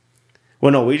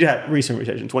 Well, no, we just had recent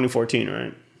recession 2014,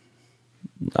 right?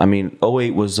 I mean,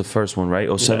 08 was the first one, right?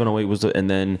 07, 08 was and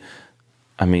then,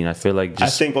 I feel like I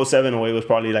think 07, 08 was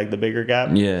probably like the bigger gap.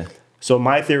 Yeah. So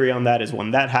my theory on that is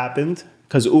when that happened,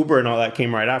 because Uber and all that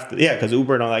came right after. Yeah, because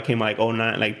Uber and all that came like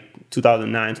 09, like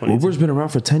 2009, 20. Uber's been around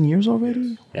for 10 years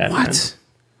already? Yeah. What? Man.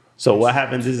 So what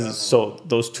happens is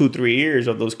those 2-3 years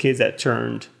of those kids that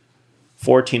turned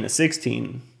 14 to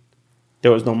 16,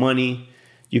 there was no money.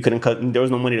 There was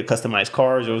no money to customize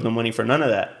cars. There was no money for none of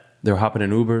that. They were hopping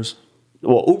in Ubers.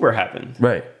 Well, Uber happened.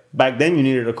 Right. Back then, you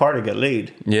needed a car to get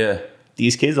laid. Yeah.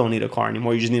 These kids don't need a car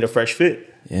anymore. You just need a fresh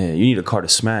fit. Yeah, you need a car to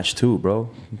smash too, bro.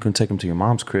 You couldn't take them to your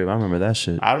mom's crib. I remember that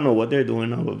shit. I don't know what they're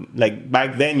doing now, but like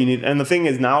back then, you need. And the thing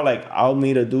is now, like I'll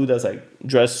meet a dude that's like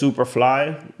dressed super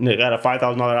fly. And they got a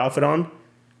 $5,000 outfit on.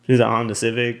 He's a Honda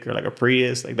Civic or like a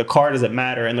Prius. Like the car doesn't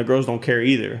matter, and the girls don't care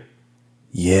either.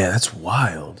 Yeah, that's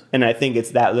wild. And I think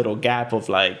it's that little gap of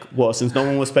like, well, since no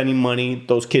one was spending money,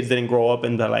 those kids didn't grow up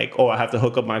into like, oh, I have to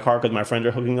hook up my car because my friends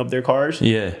are hooking up their cars.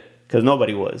 Yeah. Because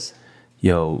nobody was.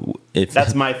 Yo,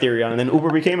 that's my theory on it. And then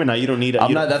Uber became it. Now you don't need it.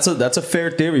 That's a fair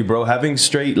theory, bro. Having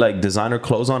straight like designer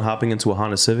clothes on, hopping into a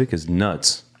Honda Civic is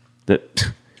nuts.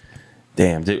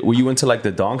 Damn, were you into like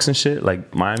the donks and shit,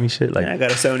 like Miami shit? Like, yeah, I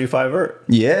got a 75 vert.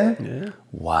 Yeah. Yeah.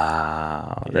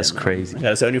 Wow, that's crazy. I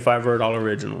got a 75 vert, all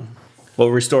original. Well,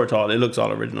 restored to all. It looks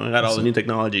all original. I got all the new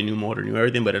technology, new motor, new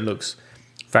everything, but it looks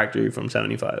factory from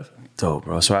 75. Dope,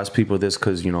 bro. So I ask people this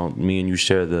because, me and you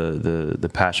share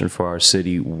the passion for our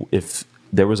city. If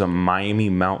there was a Miami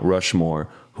Mount Rushmore,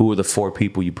 who are the 4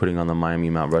 people you putting on the Miami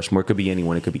Mount Rushmore? It could be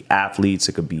anyone. It could be athletes.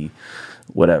 It could be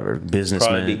whatever,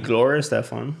 businessmen. Probably be Gloria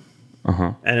Estefan.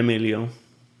 And Emilio.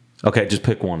 Okay, just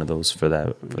pick one of those for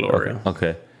that. Gloria.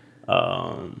 Okay.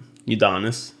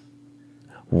 Udonis.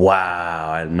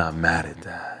 Wow, I'm not mad at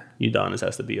that. Udonis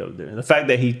has to be up there. The fact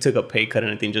that he took a pay cut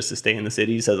and anything just to stay in the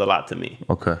city says a lot to me.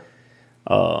 Okay.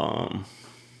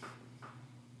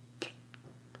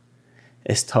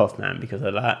 It's tough, man, because a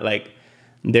lot like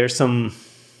there's some,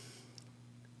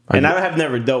 and I have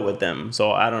never dealt with them,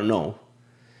 so I don't know.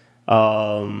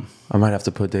 I might have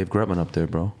to put Dave Grubman up there,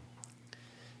 bro.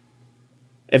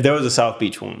 If there was a South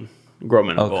Beach one,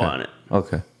 Grubman would go on it.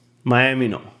 Okay. Miami,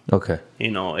 no. Okay.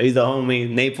 You know, he's the homie.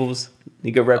 Naples,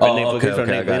 he could rep in Naples.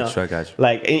 Okay, I got you.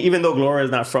 Like, even though Gloria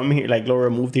is not from here, like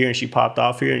Gloria moved here and she popped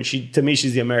off here, and to me,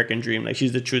 she's the American dream. Like,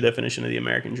 she's the true definition of the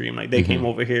American dream. Like, they came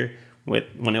over here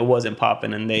when it wasn't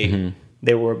popping, and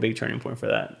they were a big turning point for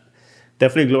that.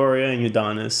 Definitely Gloria and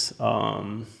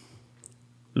Udonis.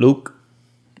 Luke.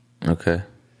 Okay.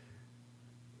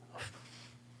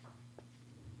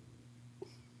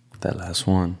 That last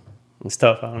one. It's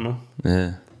tough. I don't know.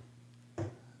 Yeah.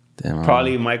 Damn.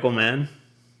 Probably Michael Mann.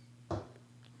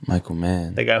 Michael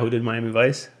Mann. The guy who did Miami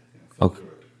Vice.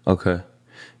 Okay.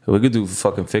 We could do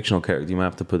fucking fictional character. You might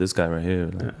have to put this guy right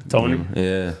here. Like, Tony.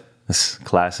 Yeah. That's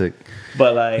classic.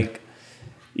 But like,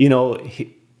 you know,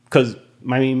 because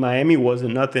Miami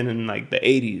wasn't nothing in like the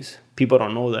 80s. People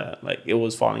don't know that. Like, it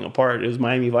was falling apart. It was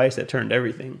Miami Vice that turned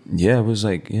everything. Yeah, it was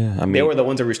like, yeah. I mean, they were the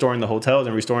ones that were restoring the hotels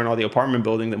and restoring all the apartment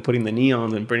buildings and putting the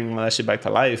neons and bringing all that shit back to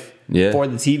life for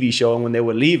the TV show. And when they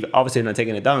would leave, obviously they're not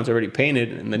taking it down. It's already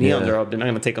painted and the neons are up. They're not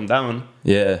going to take them down.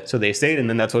 Yeah. So they stayed. And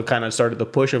then that's what kind of started the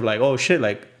push of like, oh shit,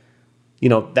 like, you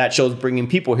know, that show's bringing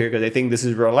people here because they think this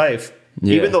is real life.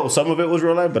 Yeah. Even though some of it was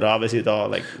real life, but obviously it's all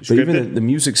like scripted. But even the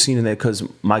music scene in there, because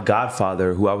my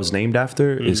godfather, who I was named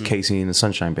after, is Casey and the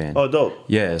Sunshine Band. Oh, dope.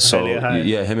 Yeah, so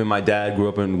yeah, him and my dad grew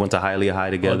up and went to Hialeah High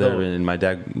together, and my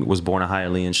dad was born in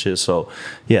Hialeah and shit. So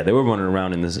yeah, they were running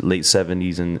around in the late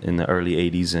 70s and in the early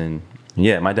 80s, and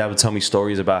yeah, my dad would tell me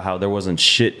stories about how there wasn't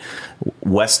shit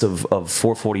west of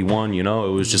 441, you know?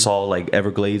 It was just all like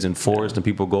Everglades and forest, and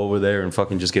people go over there and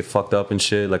fucking just get fucked up and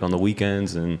shit, like on the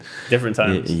weekends and different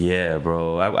times. Yeah,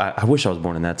 bro. I wish I was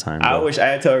born in that time, bro.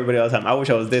 I tell everybody all the time, I wish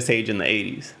I was this age in the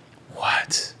 80s.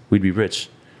 What? We'd be rich.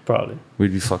 Probably.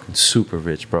 We'd be fucking super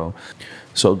rich, bro.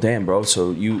 So damn, bro.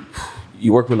 So you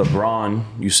worked with LeBron,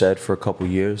 you said, for a couple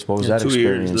years. What was that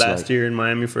experience 2 years. Last year in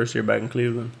Miami, first year back in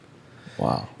Cleveland.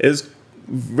 Wow. It was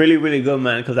really, really good,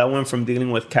 man, because I went from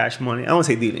dealing with Cash Money. I won't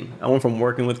say dealing. I went from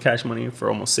working with Cash Money for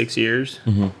almost 6 years,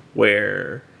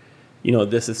 where, you know,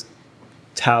 this is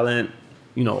talent,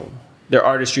 you know, their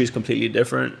artistry is completely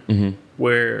different,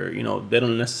 where, you know, they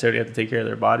don't necessarily have to take care of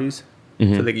their bodies,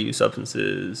 so they can use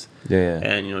substances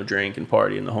and, you know, drink and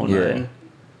party and the whole nine,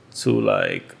 to,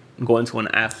 like, go into an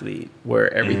athlete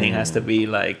where everything has to be,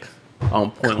 like,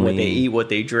 on point. Clean. What they eat, what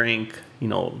they drink, you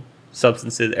know,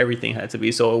 substances, everything had to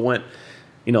be. So it went,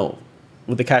 you know,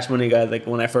 with the Cash Money guys, like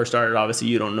when I first started, obviously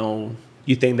you don't know,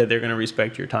 you think that they're going to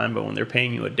respect your time, but when they're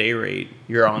paying you a day rate,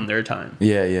 you're on their time.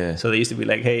 Yeah. So they used to be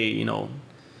like, hey, you know,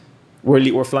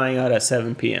 we're flying out at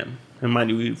 7 p.m. And mind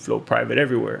you, we float private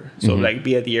everywhere. So like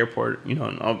be at the airport, you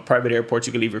know, on private airports,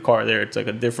 you can leave your car there. It's like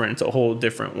it's a whole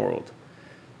different world.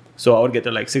 So I would get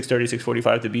there like 6:30,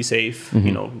 6:45 to be safe,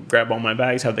 you know, grab all my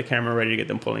bags, have the camera ready to get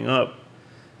them pulling up.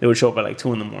 They would show up at like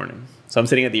 2 a.m. So I'm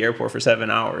sitting at the airport for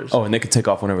 7 hours. Oh, and they could take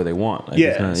off whenever they want.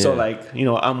 Like, So like, you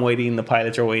know, I'm waiting, the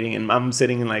pilots are waiting, and I'm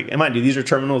sitting in like, and mind you, these are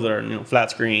terminals that are, you know, flat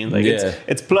screens. Like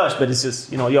it's plush, but it's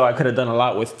just, you know, I could have done a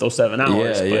lot with those 7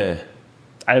 hours. But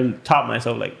I taught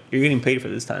myself, like, you're getting paid for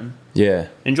this time. Yeah.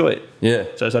 Enjoy it. Yeah.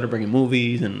 So I started bringing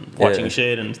movies and watching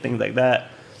shit and things like that.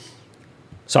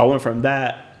 So I went from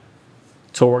that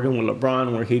to working with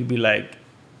LeBron, where he'd be like,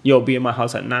 yo, be in my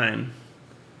house at 9.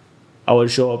 I would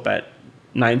show up at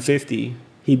 9:50.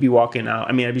 He'd be walking out.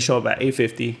 I mean, I'd be showing up at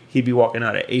 8:50. He'd be walking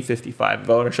out at 8:55. If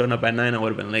I would have shown up at 9, I would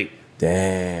have been late.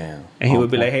 Damn. And he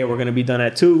would be like, hey, we're going to be done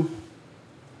at 2.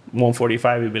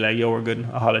 1:45, he'd be like, yo, we're good.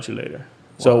 I'll holler at you later.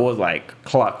 So it was like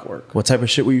clockwork. What type of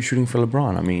shit were you shooting for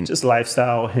LeBron? I mean, just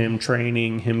lifestyle, him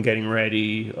training, him getting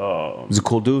ready. He's a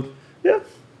cool dude. Yeah.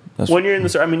 When you're in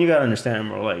the, I mean, you got to understand,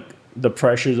 bro, like the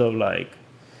pressures of like,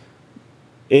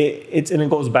 it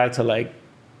goes back to like,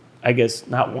 I guess,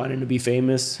 not wanting to be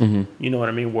famous. You know what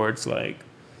I mean? Where it's like,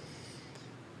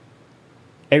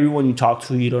 everyone you talk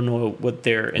to, you don't know what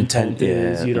their intent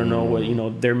is. You don't know what, you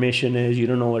know, their mission is. You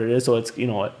don't know what it is. So it's, you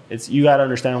know, you got to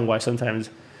understand why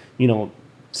sometimes, you know,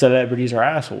 celebrities are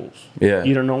assholes. Yeah.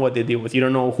 You don't know what they deal with. You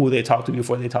don't know who they talk to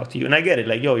before they talk to you. And I get it.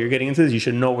 Like, yo, you're getting into this. You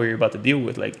should know what you're about to deal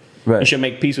with. Like, you should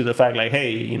make peace with the fact, like,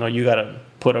 hey, you know, you got to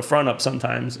put a front up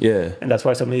sometimes. Yeah. And that's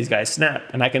why some of these guys snap.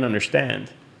 And I can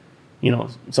understand. You know,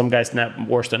 some guys snap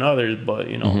worse than others, but,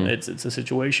 you know, it's a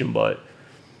situation. But,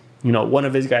 you know, one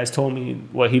of his guys told me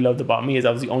what he loved about me is I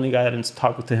was the only guy that didn't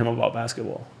talk to him about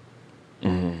basketball.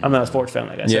 I'm not a sports fan,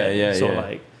 like I said. So,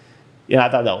 like, Yeah, I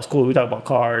thought that was cool. We talked about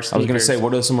cars. Sneakers. I was gonna say,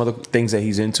 what are some other things that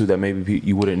he's into that maybe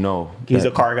you wouldn't know? He's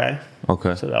a car guy.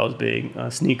 Okay. So that was big.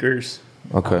 Sneakers.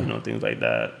 Okay. Things like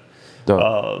that.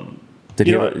 Did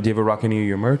you ever rock any of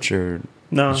your merch or?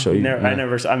 No, show you? never. No. I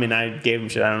never. I mean, I gave him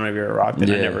shit. I don't know if you ever rocked it.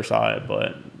 I never saw it,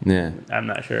 but yeah, I'm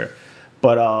not sure.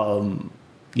 But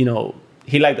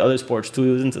he liked other sports too.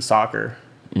 He was into soccer.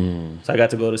 So I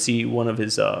got to go to see one of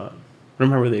his. I don't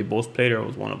remember whether they both played or it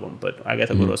was one of them, but I got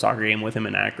to go to a soccer game with him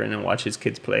in Akron and watch his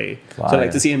kids play. Wow. So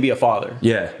like to see him be a father,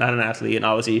 not an athlete, and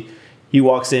obviously he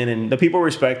walks in and the people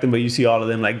respect him, but you see all of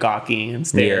them like gawking and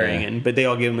staring, but they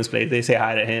all give him his place. They say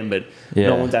hi to him, but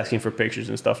no one's asking for pictures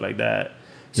and stuff like that.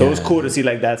 So it was cool to see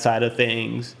like that side of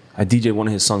things. I DJ one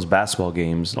of his son's basketball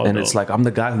games, and it's like I'm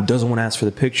the guy who doesn't want to ask for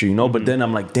the picture, But then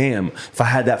I'm like, damn, if I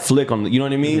had that flick on, you know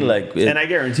what I mean? Like, and I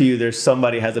guarantee you, there's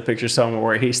somebody has a picture somewhere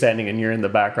where he's standing and you're in the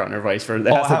background, or vice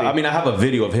versa. I have a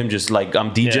video of him just like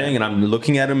I'm DJing and I'm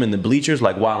looking at him in the bleachers,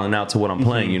 like wilding out to what I'm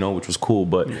playing, which was cool.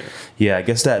 But yeah, I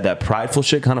guess that prideful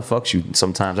shit kind of fucks you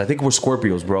sometimes. I think we're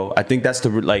Scorpios, bro. I think that's the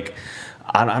like,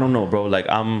 I don't know, bro. Like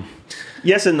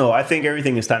yes and no. I think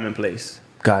everything is time and place.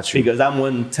 Got you. Because I'm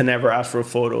one to never ask for a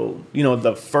photo.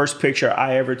 The first picture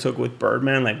I ever took with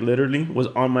Birdman, like literally, was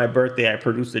on my birthday. I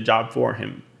produced a job for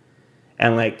him.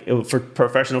 And like it was for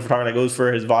professional photography, like it was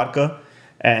for his vodka.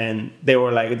 And they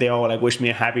all like wished me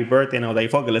a happy birthday. And I was like,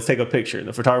 fuck it, let's take a picture.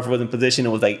 The photographer was in position. It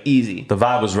was like easy. The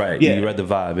vibe was right. Yeah. You read the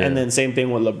vibe. Yeah. And then same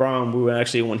thing with LeBron. We were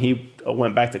actually, when he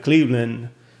went back to Cleveland,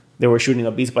 they were shooting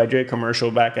a Beats by Dre commercial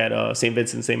back at St.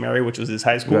 Vincent St. Mary, which was his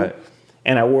high school. Right.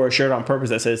 And I wore a shirt on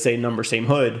purpose that said same number, same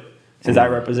hood, since I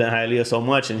represent Hialeah so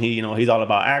much. And he, he's all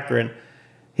about Akron.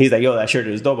 He's like, yo, that shirt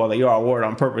is dope. I was like, yo, I wore it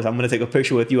on purpose. I'm going to take a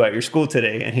picture with you at your school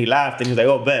today. And he laughed and he was like,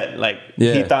 oh, bet. Like,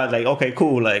 he thought like, okay,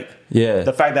 cool. Like,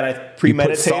 the fact that I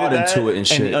premeditated that into it and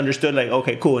shit. And understood like,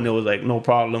 okay, cool. And it was like, no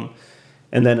problem.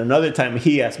 And then another time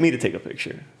he asked me to take a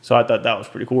picture. So I thought that was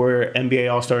pretty cool. We're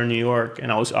NBA All-Star in New York.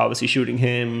 And I was obviously shooting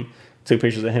him. Took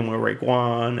pictures of him with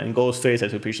Raekwon and Ghostface. I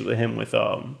took pictures of him with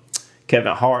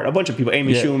Kevin Hart, a bunch of people,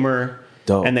 Amy Schumer.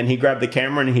 Dope. And then he grabbed the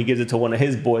camera and he gives it to one of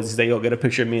his boys. He's like, yo, get a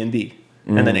picture of me and D.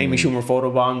 And then Amy Schumer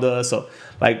photobombed us. So,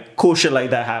 like, cool shit like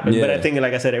that happened. But I think,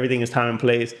 like I said, everything is time and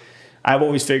place. I've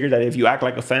always figured that if you act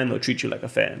like a fan, they'll treat you like a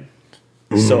fan.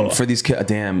 So for these kids,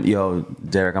 damn, yo,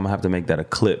 Derek, I'm gonna have to make that a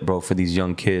clip, bro, for these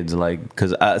young kids, like,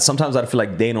 because sometimes I feel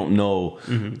like they don't know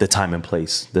the time and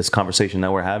place. This conversation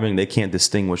that we're having, they can't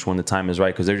distinguish when the time is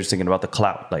right because they're just thinking about the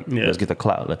clout. Like, let's get the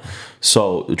clout. Like,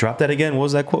 so drop that again. What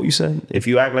was that quote you said? If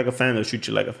you act like a fan, they'll treat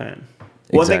you like a fan.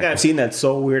 One thing I've seen that's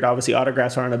so weird, obviously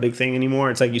autographs aren't a big thing anymore.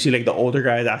 It's like you see like the older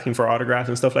guys asking for autographs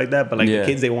and stuff like that, but like the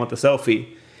kids, they want the selfie.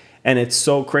 And it's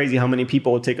so crazy how many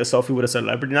people will take a selfie with a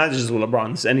celebrity, not just with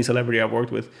LeBron, just any celebrity I've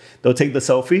worked with. They'll take the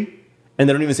selfie and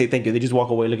they don't even say thank you. They just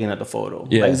walk away looking at the photo.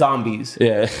 Like zombies.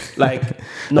 Yeah. Like,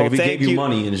 no like if he thank gave you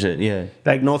money and shit. Yeah.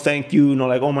 Like, no thank you. No,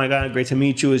 like, oh my God, great to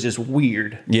meet you. It's just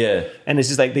weird. Yeah. And it's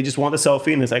just like, they just want the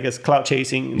selfie and it's like, it's clout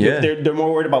chasing. Yeah. They're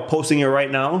more worried about posting it right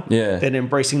now than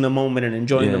embracing the moment and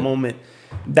enjoying the moment.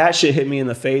 That shit hit me in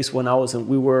the face when I was with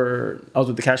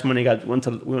the Cash Money guys. We went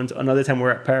to another time we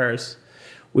were at Paris.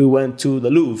 We went to the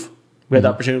Louvre. We had the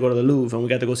opportunity to go to the Louvre and we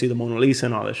got to go see the Mona Lisa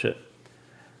and all that shit.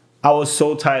 I was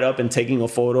so tied up in taking a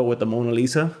photo with the Mona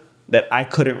Lisa that I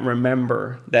couldn't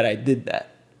remember that I did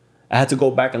that. I had to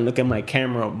go back and look at my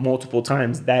camera multiple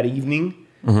times that evening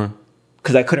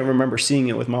because I couldn't remember seeing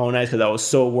it with my own eyes because I was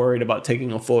so worried about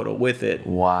taking a photo with it.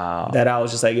 Wow. That I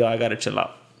was just like, yo, I got to chill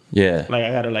out. Yeah. Like,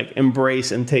 I got to like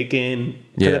embrace and take in.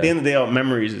 Because at the end of the day, all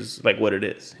memories is like what it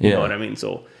is. You know what I mean?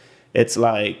 So it's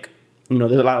like,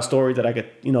 there's a lot of stories that I could,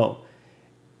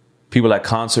 people at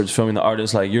concerts filming the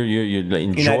artists, like you're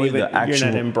enjoying the actual.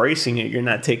 You're not embracing it. You're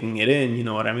not taking it in. You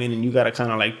know what I mean? And you got to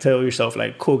kind of like tell yourself,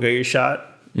 like, cool, get your shot,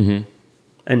 and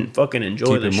fucking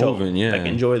enjoy the show. Moving, like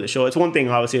enjoy the show. It's one thing,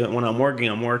 obviously, when I'm working,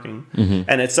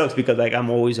 and it sucks because like I'm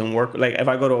always in work. Like if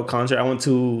I go to a concert, I went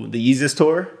to the Yeezus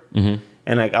tour.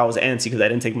 And like I was antsy because I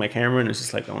didn't take my camera, and it's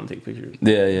just like I want to take pictures.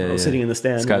 I was sitting in the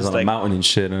stand. This guy's on like, a mountain and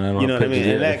shit, and I don't. You know what I mean?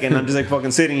 And I'm just like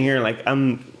fucking sitting here, like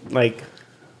I'm like,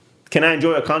 can I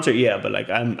enjoy a concert? Yeah, but like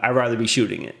I'd rather be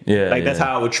shooting it. That's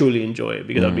how I would truly enjoy it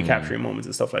because I'd be capturing moments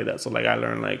and stuff like that. So like I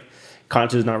learned like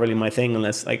concert's not really my thing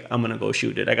unless like I'm gonna go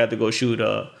shoot it. I got to go shoot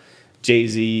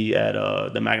Jay-Z at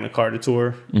the Magna Carta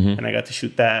tour, and I got to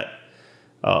shoot that.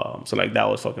 So like that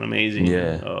was fucking amazing.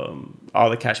 All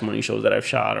the Cash Money shows that I've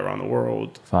shot around the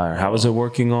world. Fire. How was it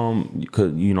working on?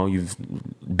 Cause you've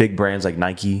big brands like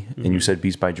Nike, and you said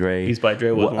Beats by Dre. Beats by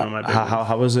Dre was one of my big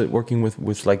how was it working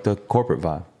with like the corporate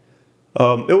vibe?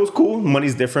 It was cool.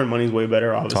 Money's different. Money's way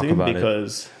better, obviously,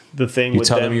 because the thing You with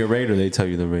tell them, them your rate, or they tell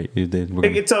you the rate.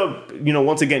 it's a,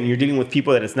 once again, you're dealing with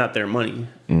people that it's not their money,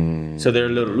 so they're a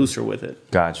little looser with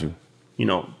it. Got you.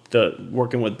 The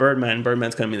working with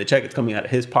Birdman's coming in the check, it's coming out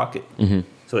of his pocket,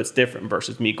 so it's different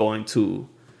versus me going to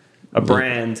a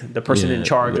brand, the person in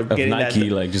charge of getting Nike,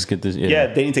 that. like just get this. Yeah,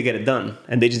 they need to get it done,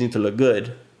 and they just need to look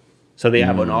good. So they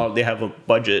have they have a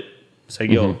budget. It's like,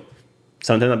 yo,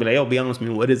 sometimes I'll be like, yo, be honest with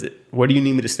me, what is it? Where do you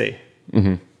need me to stay?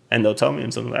 And they'll tell me,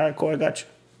 and so I'm like, all right, cool, I got you.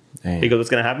 Damn. Because what's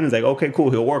gonna happen is like, okay,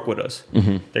 cool, he'll work with us.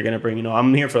 They're gonna bring,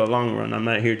 I'm here for the long run. I'm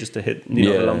not here just to hit,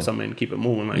 the lump sum and keep it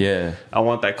moving. Like, I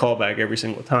want that callback every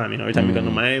single time. Every time you go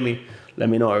to Miami, let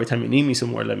me know. Every time you need me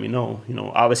somewhere, let me know.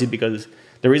 Obviously because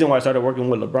the reason why I started working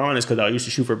with LeBron is because I used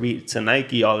to shoot for Beats and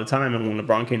Nike all the time, and when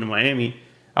LeBron came to Miami,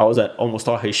 I was at almost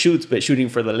all his shoots, but shooting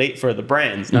for the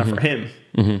brands, not for him.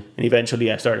 And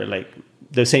eventually I started like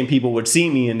the same people would see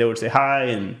me and they would say hi,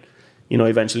 and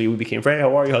eventually we became friends. Hey,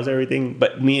 how are you? How's everything?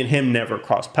 But me and him never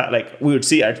crossed paths. Like we would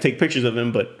see, I'd take pictures of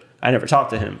him, but I never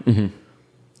talked to him.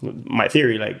 My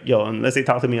theory, like, yo, unless they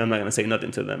talk to me, I'm not gonna say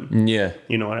nothing to them. Yeah,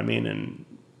 you know what I mean. And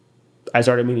I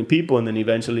started meeting people, and then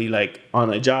eventually, like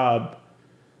on a job,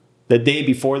 the day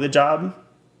before the job,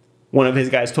 one of his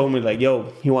guys told me like,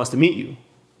 yo, he wants to meet you.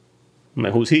 I'm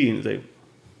like, who's he? And he's like,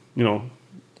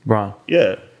 Bron.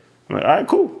 Yeah. I'm like, all right,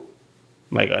 cool.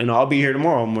 Like, I'll be here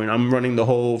tomorrow. I'm running the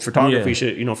whole photography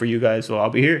shit, for you guys, so I'll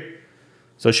be here.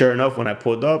 So sure enough, when I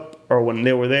pulled up, or when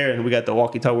they were there, and we got the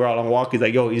walkie-talkie, we're all on walkies,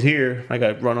 like, yo, he's here. Like,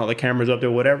 I run all the cameras up there,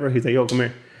 whatever. He's like, yo, come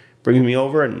here. Brings me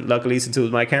over, and luckily, since it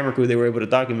was my camera crew, they were able to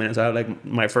document it. So I had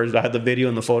I had the video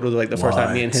and the photos, like the first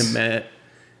time me and him met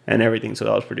and everything. So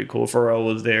that was pretty cool. Pharrell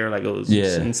was there. Like, it was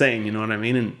insane, you know what I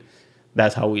mean? And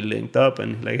that's how we linked up,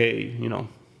 and like, hey,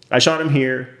 I shot him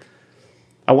here.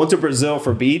 I went to Brazil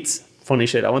for Beats. Funny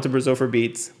shit. I went to Brazil for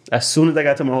Beats. As soon as I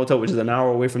got to my hotel, which is an hour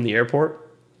away from the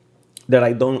airport, they're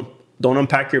like, don't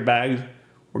unpack your bags.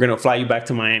 We're going to fly you back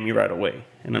to Miami right away.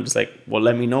 And I'm just like, well,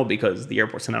 let me know because the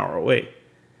airport's an hour away.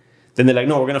 Then they're like,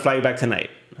 no, we're going to fly you back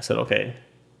tonight. I said, okay.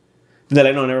 Then they're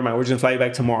like, no, never mind. We're just going to fly you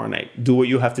back tomorrow night. Do what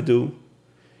you have to do.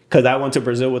 Because I went to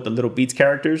Brazil with the little Beats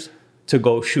characters to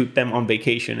go shoot them on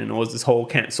vacation. And it was this whole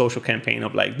social campaign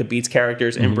of like the Beats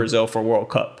characters in Brazil for World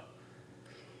Cup.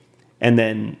 And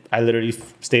then I literally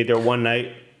stayed there one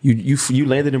night. You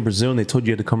landed in Brazil and they told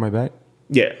you had to come right back?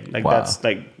 Yeah, like wow.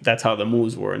 That's how the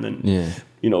moves were. And then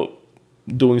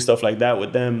doing stuff like that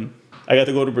with them. I got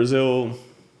to go to Brazil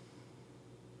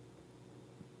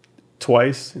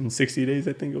twice in 60 days,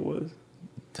 I think it was.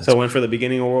 So I went for the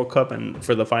beginning of World Cup and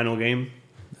for the final game.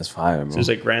 That's fire, bro. So it's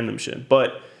like random shit.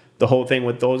 But the whole thing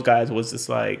with those guys was just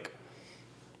like,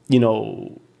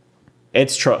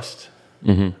 it's trust.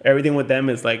 Everything with them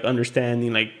is like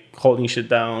understanding, like holding shit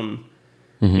down.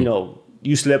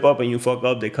 You slip up and you fuck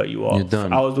up, they cut you off. You're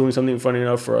done. I was doing something funny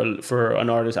enough for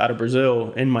an artist out of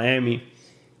Brazil in Miami,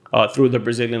 through the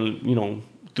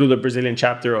Brazilian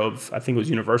chapter of, I think it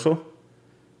was Universal.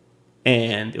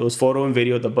 And it was photo and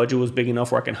video. The budget was big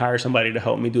enough where I can hire somebody to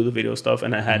help me do the video stuff,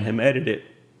 and I had him edit it.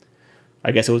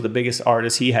 I guess it was the biggest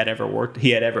artist he had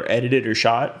ever edited or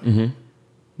shot.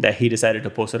 That he decided to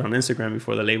post it on Instagram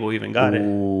before the label even got it.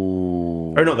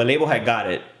 Or no, the label had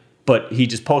got it, but he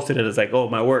just posted it as like, oh,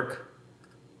 my work.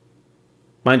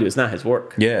 Mind you, it's not his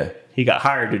work. Yeah. He got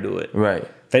hired to do it. Right.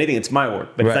 If anything, it's my work,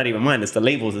 but it's not even mine. It's the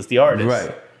labels. It's the artist.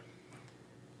 Right.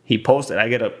 He posted. I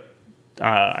get a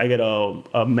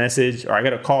message, or I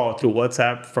get a call through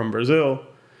WhatsApp from Brazil,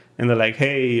 and they're like,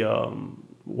 hey,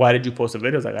 why did you post a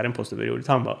video? I was like, I didn't post a video. What are you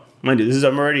talking about? Mind you,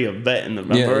 I'm already a vet, and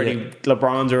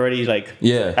LeBron's already like,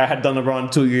 I had done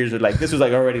LeBron 2 years, but like this was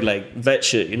like already like vet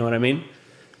shit, you know what I mean?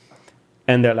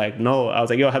 And they're like, no. I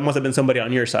was like, yo, it must have been somebody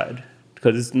on your side,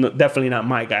 because it's definitely not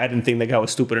my guy. I didn't think the guy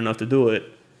was stupid enough to do it.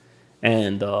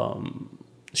 And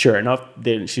sure enough,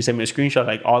 then she sent me a screenshot,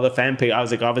 like all the fan page. I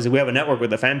was like, obviously we have a network with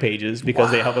the fan pages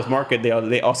because they help us market.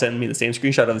 They all send me the same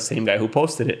screenshot of the same guy who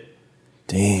posted it.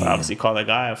 Damn. So obviously call that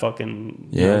guy. I fucking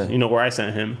where I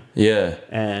sent him. Yeah.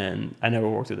 And I never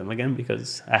worked with him again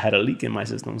because I had a leak in my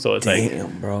system. So it's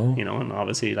like, bro. And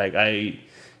obviously like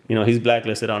he's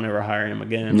blacklisted. I'll never hire him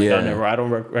again. Like, I don't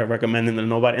recommend him to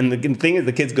nobody. And the thing is,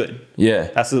 the kid's good. Yeah.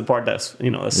 That's the part that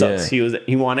sucks. Yeah.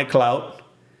 He wanted clout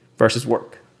versus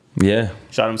work. Yeah.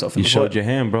 Shot himself in the foot. You showed your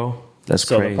hand, bro. That's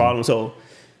crazy. The problem,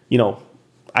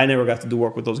 I never got to do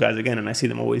work with those guys again, and I see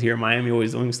them always here in Miami,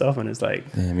 always doing stuff, and it's like,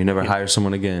 damn, you never hire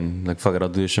someone again. Like, fuck it, I'll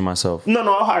do this shit myself. No,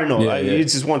 I'll hire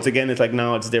It's just, once again, it's like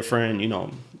now it's different.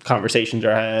 Conversations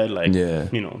are had. Like, I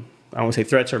won't say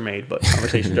threats are made, but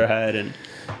conversations are had, and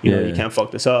you can't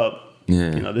fuck this up.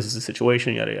 Yeah. This is the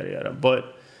situation. Yada yada yada.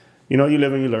 But You know, you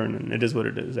live and you learn, and it is what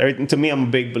it is. Everything, to me, I'm a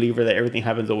big believer that everything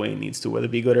happens the way it needs to, whether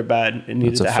it be good or bad. It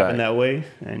needs to happen that way,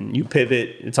 and you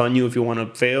pivot. It's on you if you want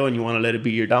to fail and you want to let it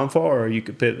be your downfall, or you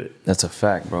could pivot. That's a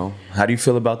fact, bro. How do you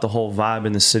feel about the whole vibe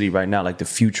in the city right now, like the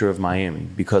future of Miami?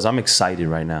 Because I'm excited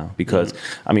right now. Because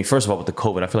I mean, first of all, with the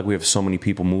COVID, I feel like we have so many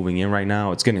people moving in right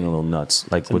now. It's getting a little nuts.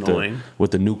 Like with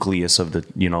the nucleus of the,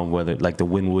 you know, whether like the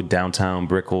Wynwood, downtown,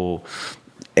 Brickell,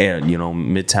 and, you know,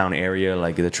 Midtown area,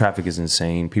 like the traffic is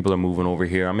insane. People are moving over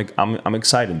here. I'm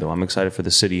excited though. I'm excited for the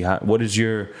city. What is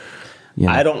your? You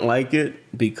know? I don't like it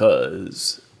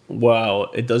because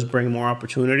while it does bring more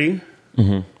opportunity,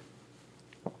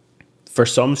 for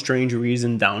some strange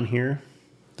reason down here,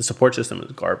 the support system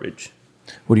is garbage.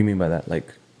 What do you mean by that?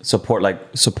 Like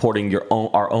supporting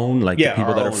our own, like the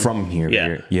people that are from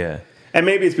here. Yeah. And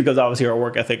maybe it's because obviously our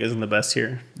work ethic isn't the best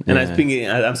here. And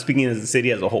I'm speaking as the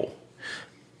city as a whole.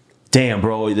 Damn,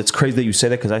 bro, it's crazy that you say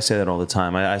that because I say that all the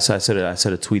time. I said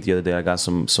a tweet the other day. I got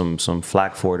some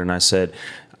flack for it, and I said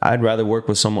I'd rather work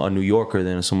with a New Yorker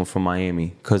than someone from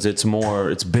Miami because it's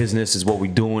business, is what we're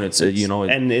doing.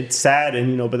 And it's sad,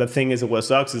 and but the thing is, what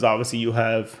sucks is obviously you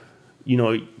have,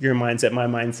 your mindset, my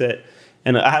mindset,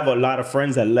 and I have a lot of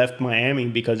friends that left Miami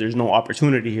because there's no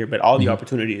opportunity here, but all the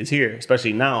opportunity is here,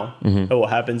 especially now. But what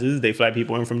happens is they fly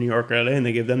people in from New York or LA, and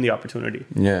they give them the opportunity.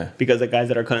 Yeah, because the guys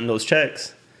that are cutting those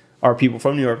checks are people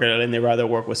from New York, and they rather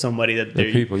work with somebody that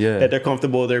they're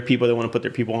comfortable. They're people that want to put their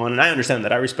people on, and I understand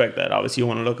that. I respect that. Obviously, you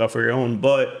want to look out for your own,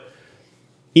 but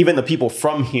even the people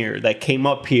from here that came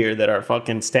up here that are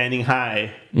fucking standing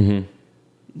high,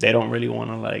 they don't really want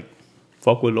to like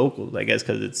fuck with locals, I guess,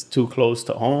 because it's too close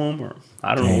to home, or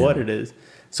I don't know what it is.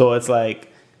 So it's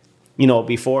like,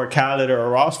 before Khaled or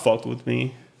Ross fucked with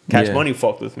me, Cash Money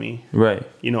fucked with me, right?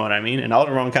 You know what I mean? And I was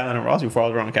around Khaled and Ross before I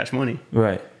was around Cash Money,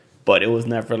 right? But it was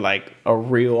never like a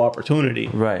real opportunity.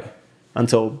 Right.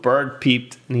 Until Bird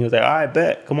peeped and he was like, I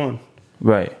bet, come on.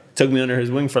 Right. Took me under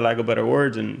his wing for lack of better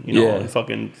words. And,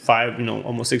 fucking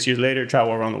almost 6 years later,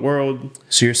 travel around the world.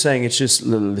 So you're saying it's just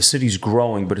the city's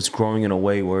growing, but it's growing in a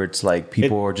way where it's like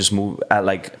people are just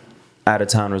out of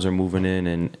towners are moving in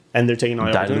and they're taking all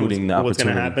the diluting the opportunity. What's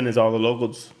going to happen is all the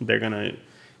locals, they're going to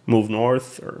move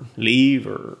north or leave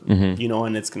or,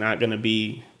 and it's not going to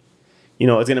be,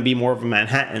 it's going to be more of a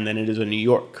Manhattan than it is a New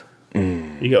York.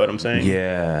 You get what I'm saying?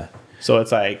 Yeah. So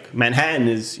it's like Manhattan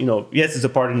is, yes, it's a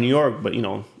part of New York, but,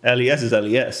 LES is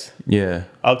LES. Yeah.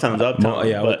 Uptown's uptown.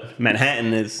 But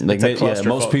Manhattan is like,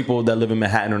 most people that live in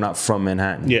Manhattan are not from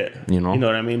Manhattan. Yeah. You know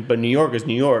what I mean? But New York is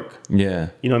New York. Yeah.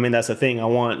 You know what I mean? That's the thing. I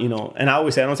want, and I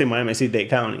always say, I don't say Miami, I say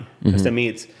Dade County. Because to me,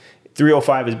 it's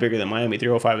 305 is bigger than Miami.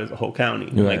 305 is the whole county.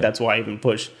 Right. Like, that's why I even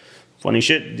push. Funny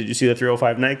shit. Did you see the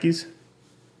 305 Nikes?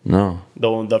 No.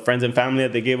 The friends and family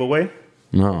that they gave away?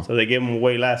 No. So they gave them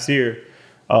away last year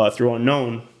through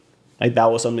Unknown. Like,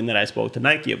 that was something that I spoke to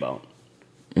Nike about.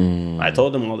 I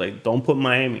told them, I was like, don't put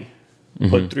Miami.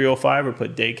 Put 305 or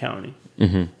put Dade County.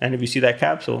 And if you see that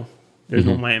capsule, there's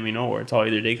no Miami nowhere. It's all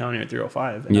either Dade County or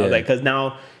 305. And I was like, because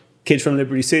now kids from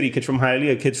Liberty City, kids from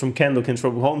Hialeah, kids from Kendall, kids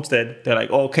from Homestead, they're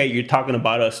like, okay, you're talking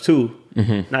about us too,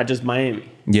 not just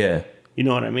Miami. Yeah. You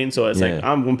know what I mean? So it's like,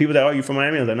 when people say, oh, you from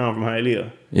Miami? I was like, no, I'm from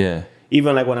Hialeah. Yeah.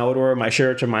 Even like when I would wear my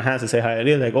shirts or my hats and say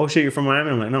Hialeah, like, oh shit, you're from Miami?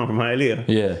 I'm like, no, I'm from Hialeah.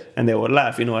 Yeah. And they would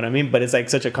laugh, you know what I mean? But it's like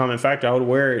such a common factor. I would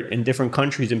wear it in different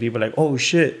countries and people are like, oh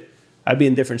shit. I'd be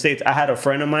in different states. I had a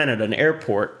friend of mine at an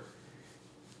airport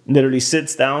literally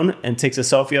sits down and takes a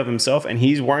selfie of himself and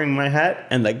he's wearing my hat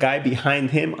and the guy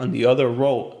behind him on the other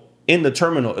row in the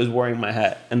terminal is wearing my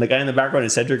hat. And the guy in the background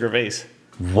is Cedric Gervais.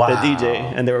 Wow. The DJ.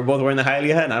 And they were both wearing the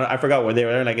Hialeah hat. And I forgot where they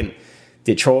were. They're like in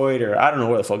Detroit or I don't know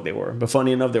where the fuck they were. But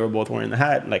funny enough, they were both wearing the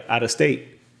hat, like out of state.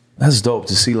 That's dope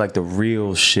to see like the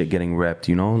real shit getting repped,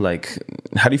 Like,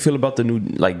 how do you feel about the new,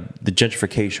 like the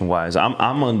gentrification wise?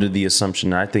 I'm under the assumption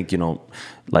that I think,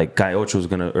 like Guy Ocho is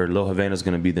or Lil Havana is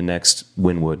gonna be the next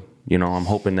Wynwood. I'm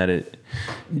hoping that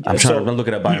I'm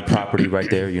looking at buying property right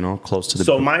there, close to the.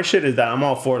 So my shit is that I'm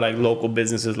all for like local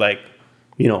businesses, like,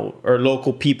 or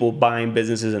local people buying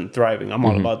businesses and thriving. I'm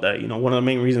all about that. One of the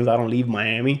main reasons I don't leave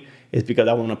Miami is because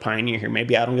I want to pioneer here.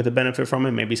 Maybe I don't get the benefit from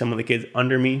it. Maybe some of the kids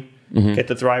under me get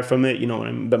to thrive from it.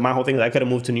 But my whole thing is I could have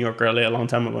moved to New York or LA a long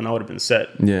time ago and I would have been set.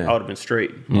 Yeah. I would have been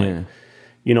straight.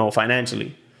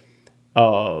 Financially.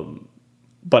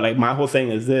 But like my whole thing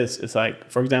is this. It's like,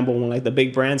 for example, when like the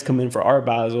big brands come in for Art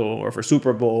Basel or for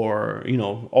Super Bowl or,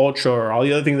 Ultra or all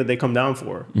the other things that they come down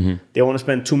for, they want to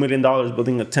spend $2 million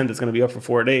building a tent that's going to be up for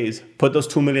 4 days. Put those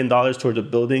 $2 million towards a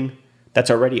building that's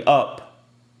already up.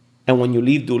 And when you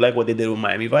leave, do like what they did with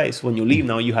Miami Vice. When you leave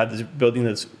now, you have this building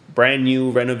that's brand new,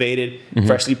 renovated,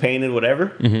 freshly painted,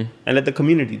 whatever, and let the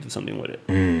community do something with it.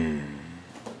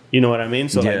 You know what I mean?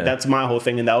 So Yeah. like that's my whole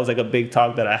thing, and that was like a big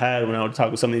talk that I had when I would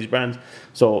talk with some of these brands.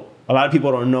 So a lot of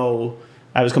people don't know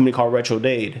I have this company called Retro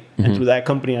Dade, and through that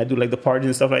company I do like the parties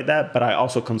and stuff like that. But I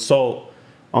also consult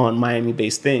on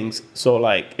Miami-based things. So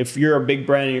like if you're a big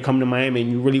brand and you're coming to Miami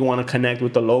and you really want to connect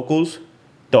with the locals,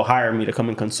 they'll hire me to come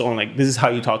and consult. Like, this is how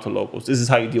you talk to locals. This is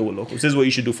how you deal with locals. This is what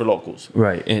you should do for locals.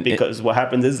 Right. Because what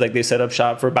happens is like they set up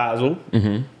shop for Basel.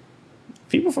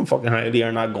 People from fucking Hialeah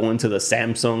are not going to the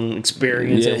Samsung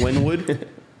experience in Wynwood.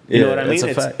 You know what I mean?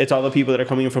 It's all the people that are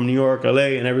coming in from New York,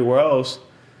 LA, and everywhere else.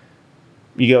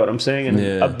 You get what I'm saying?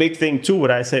 And a big thing too,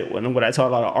 what I say what I tell a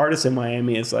lot of artists in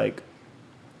Miami is like,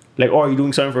 oh, are you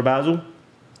doing something for Basel?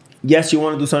 Yes, you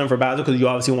want to do something for Basel because you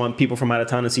obviously want people from out of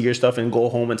town to see your stuff and go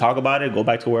home and talk about it, go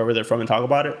back to wherever they're from and talk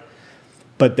about it.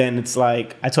 But then it's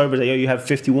like, I tell everybody, you have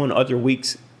 51 other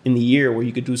weeks in the year where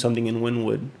you could do something in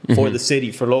Wynwood for the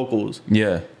city, for locals.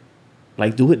 Yeah.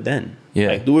 Like, do it then. Yeah.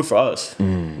 Like, do it for us.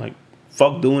 Like,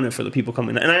 fuck doing it for the people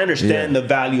coming. And I understand the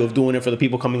value of doing it for the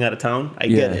people coming out of town. I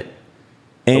get it.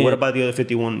 But what about the other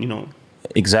 51, you know?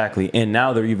 Exactly. And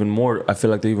now they're even more, I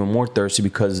feel like they're even more thirsty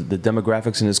because the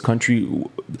demographics in this country,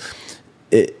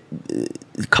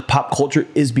 pop culture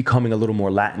is becoming a little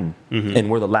more Latin, and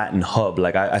we're the Latin hub.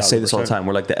 Like I say this all the time.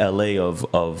 We're like the LA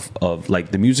of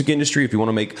like the music industry. If you want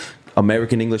to make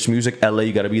American English music, LA,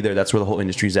 you got to be there. That's where the whole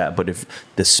industry's at. But if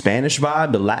the Spanish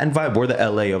vibe, the Latin vibe, we're the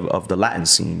LA of the Latin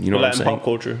scene. You know what I'm saying? Latin pop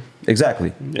culture.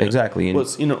 Exactly. Yeah. Exactly. And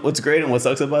what's great and what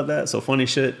sucks about that? So funny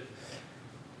shit.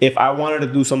 If I wanted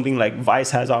to do something like Vice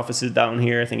has offices down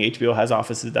here, I think HBO has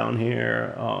offices down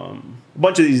here. A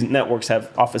bunch of these networks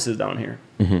have offices down here.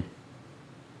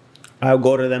 I'll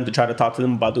go to them to try to talk to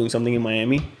them about doing something in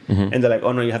Miami, and they're like,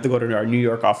 "Oh no, you have to go to our New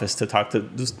York office to talk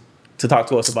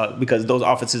to us about because those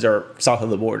offices are south of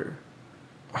the border."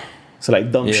 So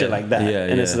like dumb shit like that,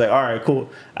 it's like, all right, cool.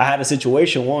 I had a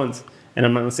situation once, and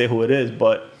I'm not gonna say who it is,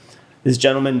 but this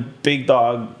gentleman, big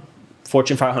dog,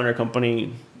 Fortune 500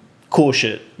 company. Cool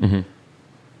shit.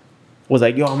 Was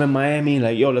like, yo, I'm in Miami.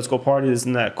 Like, yo, let's go party, this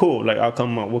and that. Cool. Like, I'll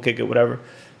come, we'll kick it, whatever.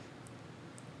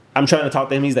 I'm trying to talk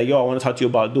to him. He's like, yo, I want to talk to you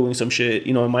about doing some shit,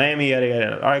 you know, in Miami. Yada,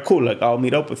 yada. All right, cool. Like, I'll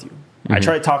meet up with you. I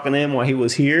tried talking to him while he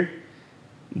was here.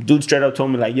 Dude straight up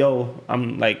told me, like, yo,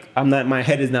 my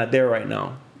head is not there right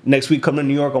now. Next week, come to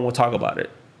New York and we'll talk about it.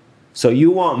 So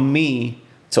you want me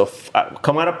to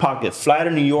come out of pocket, fly to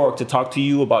New York to talk to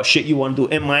you about shit you want to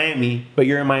do in Miami, but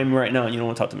you're in Miami right now and you don't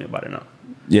want to talk to me about it now.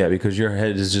 Yeah, because your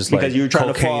head is just because like you're trying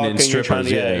cocaine to and strippers.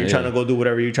 You're trying to go do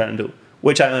whatever you're trying to do,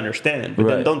 which I understand. But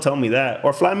then don't tell me that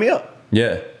or fly me up.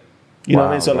 Yeah. You know what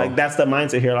I mean? So like that's the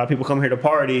mindset here. A lot of people come here to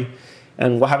party.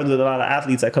 And what happens with a lot of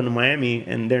athletes that come to Miami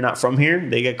and they're not from here,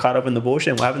 they get caught up in the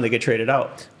bullshit. And what happens? They get traded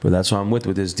out. But that's what I'm with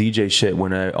this DJ shit.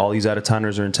 When all these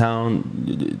out-of-towners are in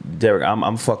town, Derek,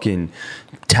 I'm fucking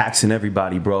taxing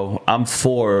everybody, bro. I'm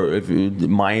for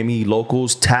Miami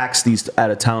locals tax these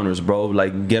out-of-towners, bro.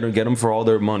 Like get them for all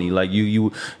their money. Like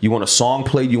you want a song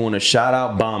played, you want a shout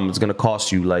out, bomb. It's gonna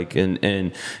cost you. Like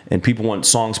and people want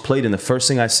songs played. And the first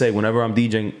thing I say whenever I'm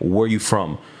DJing, where you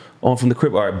from? Oh, I'm from the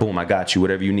crib. All right, boom, I got you,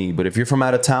 whatever you need. But if you're from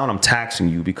out of town, I'm taxing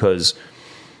you because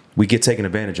we get taken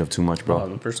advantage of too much, bro.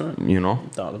 1,000%. You know?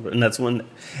 And that's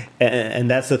and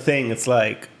that's the thing. It's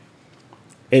like,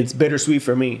 it's bittersweet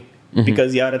for me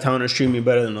because the out of towners treat me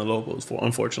better than the locals,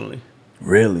 unfortunately.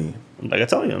 Really? Like I'm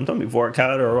telling you, before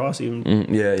Khaled or Ross even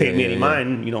paid me any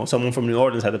mind, you know, someone from New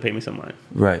Orleans had to pay me some mind.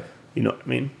 Right. You know what I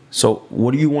mean? So,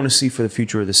 what do you want to see for the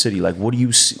future of the city? Like, what do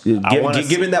you see?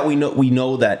 Given that we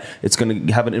know that it's going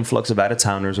to have an influx of out of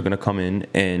towners are going to come in,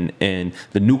 and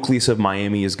the nucleus of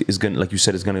Miami is going, like you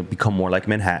said, is going to become more like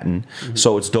Manhattan.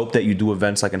 So it's dope that you do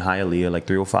events like in Hialeah, like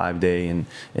 305 Day, and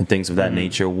things of that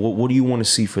nature. What do you want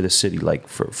to see for the city, like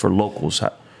for locals?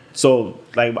 So,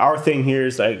 like, our thing here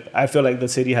is, like, I feel like the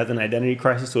city has an identity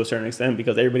crisis to a certain extent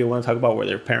because everybody wants to talk about where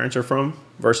their parents are from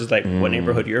versus, like, what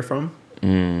neighborhood you're from.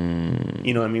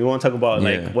 You know what I mean? We want to talk about,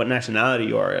 like, what nationality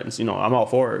you are. And, you know, I'm all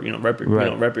for it. You know, rep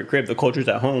your crib. The culture's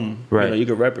at home. Right. You know, you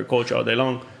can rep your culture all day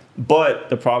long. But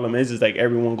the problem is like,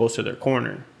 everyone goes to their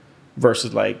corner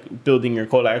versus, like, building your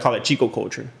culture. Like, I call it Chico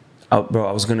culture. Bro,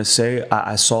 I was gonna say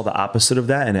I saw the opposite of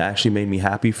that, and it actually made me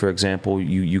happy. For example,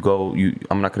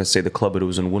 I'm not gonna say the club, but it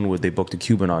was in Wynwood. They booked a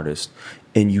Cuban artist,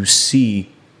 and you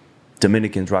see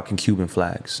Dominicans rocking Cuban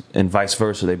flags, and vice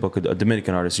versa. They book a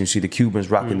Dominican artist, and you see the Cubans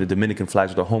rocking the Dominican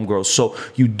flags with their homegirls. So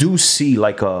you do see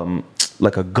like a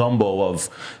gumbo of,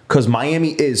 because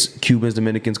Miami is Cubans,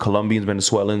 Dominicans, Colombians,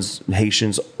 Venezuelans,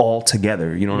 Haitians all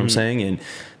together. You know what I'm saying? And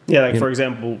yeah, like for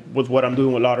example, with what I'm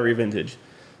doing with Lottery Vintage.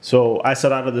 So I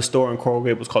set out of the store in Coral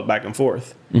Gables called Back and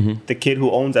Forth. The kid who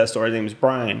owns that store, his name is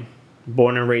Brian,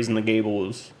 born and raised in the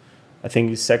Gables. I think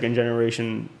he's second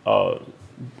generation,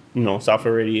 South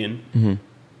Floridian,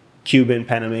 Cuban,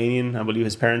 Panamanian. I believe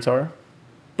his parents are.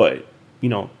 But,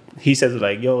 he says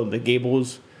like, yo, the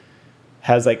Gables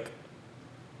has like,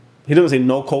 he doesn't say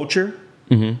no culture,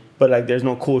 but like there's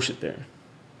no cool shit there.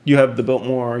 You have the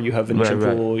Biltmore, you have Venetian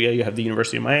Pool, yeah, you have the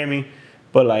University of Miami.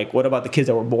 But like, what about the kids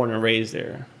that were born and raised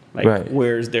there? Like,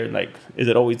 where's their, like, is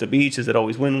it always the beach? Is it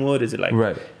always Wynwood? Is it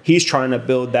like, he's trying to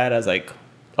build that as like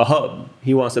a hub.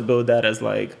 He wants to build that as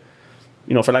like,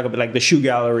 for like the shoe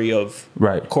gallery of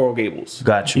Coral Gables.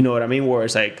 Gotcha. You know what I mean? Where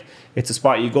it's like, it's a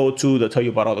spot you go to. They'll tell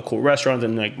you about all the cool restaurants.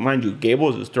 And like, mind you,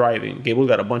 Gables is thriving. Gables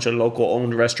got a bunch of local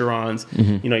owned restaurants.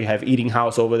 You have Eating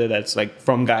House over there that's like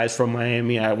from guys from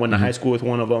Miami. I went to high school with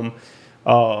one of them.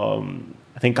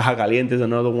 I think Caja Caliente is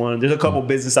another one. There's a couple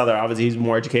businesses out there. Obviously, he's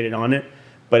more educated on it.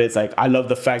 But it's like, I love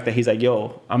the fact that he's like,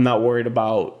 yo, I'm not worried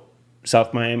about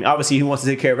South Miami. Obviously, he wants to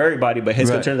take care of everybody, but his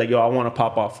concern is like, yo, I want to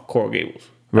pop off Coral Gables.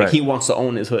 Like, he wants to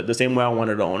own his hood the same way I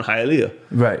wanted to own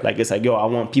Hialeah. Like, it's like, yo, I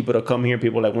want people to come here.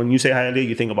 People, like, when you say Hialeah,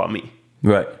 you think about me.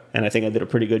 And I think I did a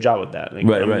pretty good job with that. Like,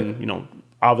 I mean,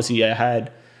 obviously, I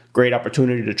had great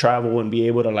opportunity to travel and be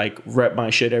able to, like, rep my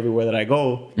shit everywhere that I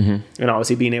go. And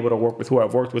obviously, being able to work with who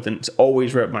I've worked with and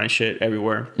always rep my shit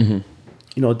everywhere,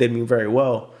 did me very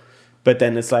well. But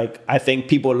then it's like, I think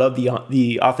people love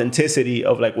the authenticity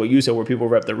of like what you said, where people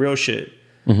rep the real shit.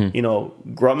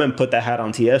 Grumman put that hat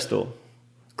on Tiesto.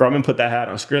 Grumman put that hat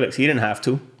on Skrillex. He didn't have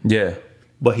to. Yeah.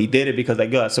 But he did it because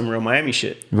like, yo, that's some real Miami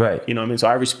shit. You know what I mean? So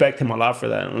I respect him a lot for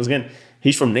that. And again,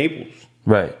 he's from Naples.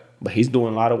 But he's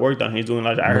doing a lot of work down here. He's doing a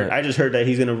lot. I just heard that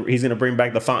he's gonna bring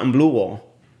back the Fontainebleau wall.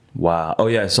 Wow. Oh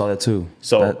yeah, I saw that too.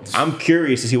 So I'm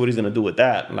curious to see what he's gonna do with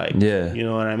that. Like, you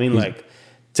know what I mean? Like,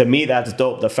 to me, that's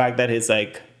dope. The fact that it's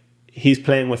like he's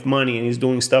playing with money and he's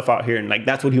doing stuff out here, and like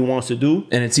that's what he wants to do.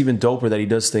 And it's even doper that he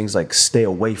does things like stay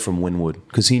away from Wynwood,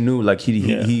 because he knew, like he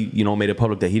made it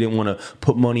public that he didn't want to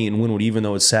put money in Wynwood, even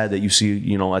though it's sad that you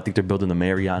see, I think they're building the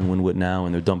Marriott in Wynwood now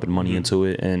and they're dumping money into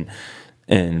it,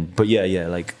 but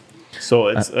like. So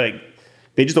it's like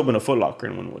they just opened a Foot Locker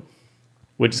in Wynwood,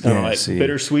 which is kind of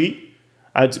bittersweet.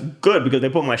 It's good because they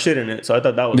put my shit in it, so I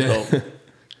thought that was dope.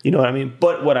 You know what I mean?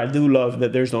 But what I do love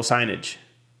that there's no signage.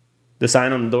 The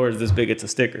sign on the door is this big. It's a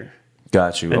sticker.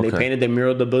 Got you. And they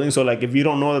muraled the building. So like, if you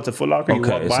don't know that's a Foot Locker, you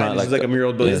walk by. It's like a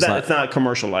muraled building. It's not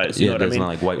commercialized. You know what I mean? It's not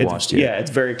like whitewashed.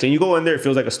 It's very clean. You go in there, it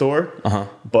feels like a store.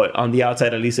 But on the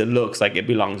outside, at least it looks like it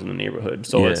belongs in the neighborhood.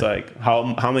 So it's like,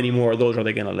 how many more of those are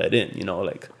they gonna let in?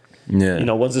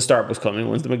 When's the Starbucks coming?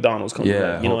 When's the McDonald's coming?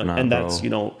 That's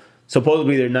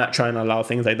supposedly they're not trying to allow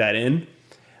things like that in,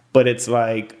 but it's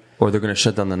like. Or they're going to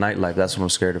shut down the nightlife. That's what I'm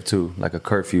scared of too. Like a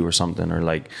curfew or something, or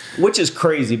like. Which is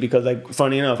crazy because, like,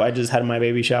 funny enough, I just had my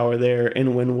baby shower there in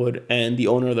Wynwood, and the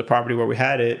owner of the property where we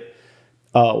had it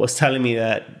was telling me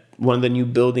that one of the new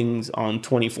buildings on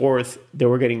 24th, they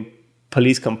were getting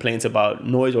police complaints about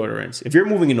noise ordinance. If you're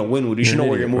moving into Wynwood, you should know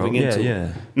where you're moving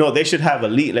into. No, they should have a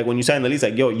lease. Like when you sign the lease,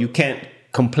 like, yo, you can't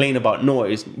complain about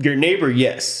noise. Your neighbor,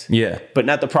 yes. But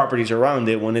not the properties around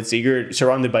it when you're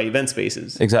surrounded by event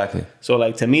spaces. Exactly. So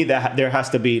like to me, that there has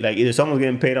to be like either someone's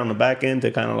getting paid on the back end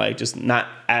to kind of like just not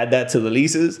add that to the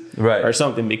leases. Or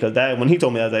something, because that when he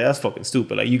told me that, I was like, that's fucking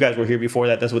stupid. Like you guys were here before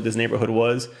that. That's what this neighborhood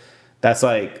was. That's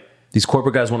like. These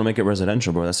corporate guys want to make it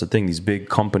residential, bro. That's the thing. These big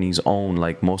companies own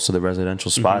like most of the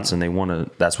residential spots, and they want to.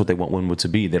 That's what they want Wynwood to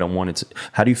be. They don't want it to.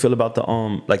 How do you feel about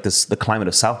the climate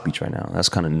of South Beach right now? That's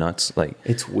kind of nuts. Like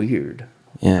it's weird.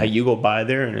 Yeah, like you go by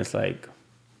there and it's like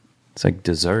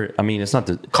dessert. I mean, it's not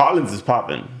the Collins is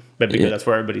popping, but because that's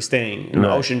where everybody's staying. And the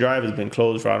Ocean Drive has been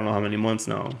closed for I don't know how many months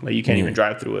now. Like you can't even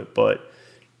drive through it. But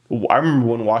I remember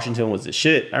when Washington was the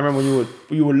shit. I remember when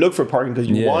you would look for parking because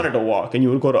you wanted to walk, and you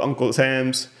would go to Uncle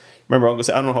Sam's. Remember Uncle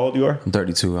Sam? I don't know how old you are. I'm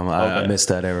 32. I missed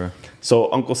that era. So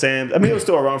Uncle Sam's, I mean, it was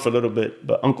still around for a little bit,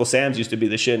 but Uncle Sam's used to be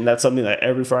the shit. And that's something that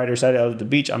every Friday or Saturday I was at the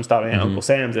beach, I'm stopping at Uncle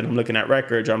Sam's and I'm looking at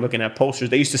records or I'm looking at posters.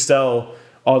 They used to sell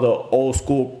all the old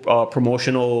school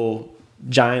promotional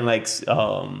giant like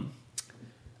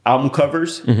album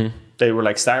covers. They were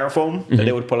like styrofoam that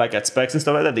they would put like at Specs and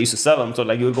stuff like that. They used to sell them. So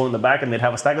like you would go in the back and they'd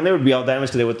have a stack and they would be all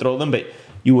damaged because they would throw them. But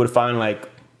you would find like,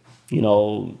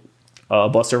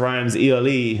 Busta Rhymes,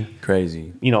 ELE.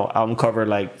 Crazy. Album cover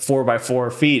like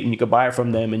 4x4 feet, and you could buy it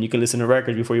from them, and you could listen to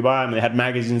records before you buy them. And they had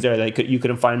magazines there that you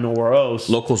couldn't find nowhere else.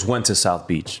 Locals went to South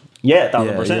Beach. Yeah,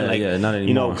 1,000%. Not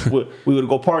anymore. We would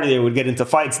go party there. We'd get into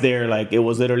fights there. Like it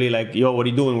was literally like, yo, what are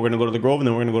you doing? We're gonna go to the Grove, and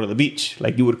then we're gonna go to the beach.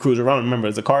 Like you would cruise around. Remember,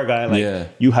 as a car guy, like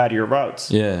you had your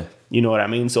routes. Yeah. You know what I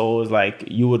mean? So it was like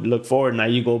you would look forward. Now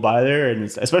you go by there, and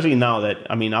especially now that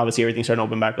obviously everything's starting to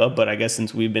open back up. But I guess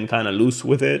since we've been kind of loose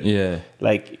with it,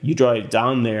 like you drive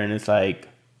down there, and it's like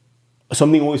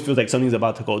something always feels like something's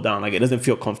about to go down. Like it doesn't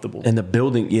feel comfortable. And the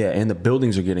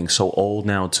buildings are getting so old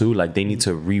now too. Like they need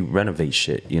to renovate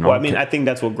shit. You know. Well, I mean, I think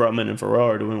that's what Grumman and Pharrell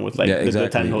are doing with like the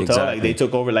Good Time Hotel. Exactly. Like they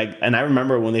took over. Like, and I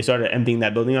remember when they started emptying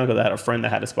that building out because I had a friend that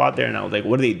had a spot there, and I was like,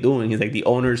 "What are they doing?" He's like, "The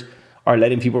owners are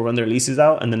letting people run their leases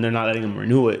out, and then they're not letting them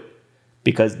renew it."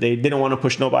 Because they didn't want to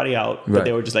push nobody out, but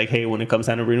they were just like, "Hey, when it comes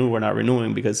time to renew, we're not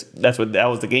renewing," because that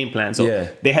was the game plan. So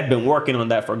they had been working on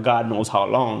that for God knows how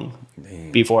long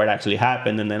before it actually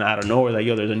happened, and then out of nowhere, like,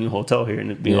 "Yo, there's a new hotel here,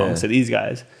 and it belongs to these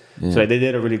guys." So like, they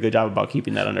did a really good job about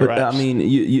keeping that under wraps. I mean,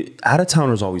 you out of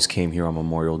towners always came here on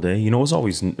Memorial Day. You know, it was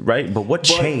always right. But what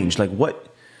changed? Like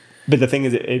what? But the thing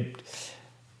is,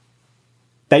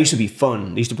 that used to be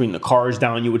fun. They used to bring the cars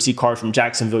down. You would see cars from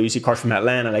Jacksonville. You see cars from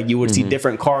Atlanta. Like you would see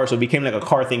different cars. So it became like a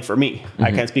car thing for me.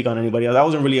 I can't speak on anybody else. I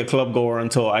wasn't really a club goer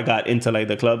until I got into like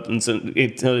the club, and so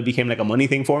it became like a money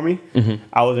thing for me.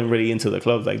 I wasn't really into the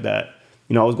clubs like that.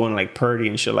 You know, I was going to like Purdy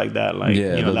and shit like that. Like,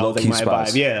 you know, that was like my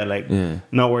spots. Vibe. Yeah, like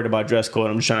not worried about dress code.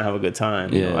 I'm just trying to have a good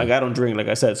time. You know? Like I don't drink, like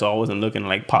I said, so I wasn't looking to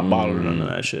like pop bottle or none of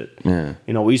that shit. You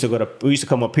know, we used to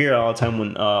come up here all the time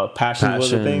when Passion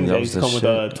was a thing. They used to come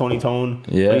with Tony Tone.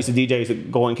 I used to DJ, used to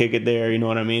go and kick it there. You know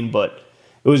what I mean? But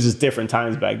it was just different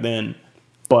times back then.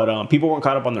 But people weren't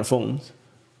caught up on their phones.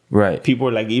 Right. People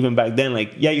were like, even back then,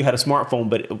 like, yeah, you had a smartphone,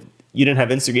 but you didn't have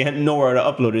Instagram. You had nowhere to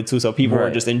upload it to, so people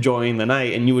were just enjoying the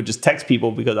night, and you would just text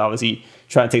people because obviously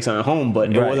trying to take something home,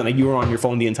 but it wasn't like you were on your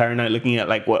phone the entire night looking at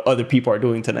like what other people are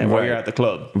doing tonight while you're at the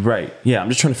club. Right. Yeah, I'm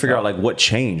just trying to figure out like what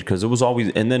changed, because it was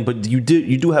always, and then but you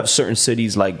do have certain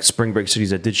cities like spring break cities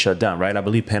that did shut down, right? I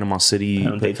believe Panama City,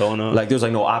 Daytona. Like there's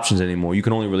like no options anymore. You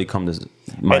can only really come to.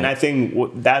 And I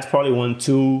think that's probably one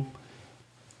too.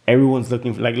 Everyone's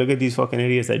looking for, like, look at these fucking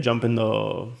idiots that jump in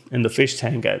the fish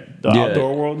tank at the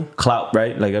Outdoor World. Clout,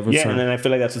 right? Like everyone's and then I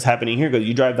feel like that's what's happening here, because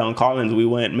you drive down Collins. We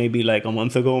went maybe like a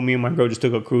month ago. Me and my girl just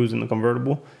took a cruise in the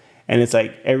convertible, and it's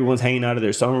like everyone's hanging out of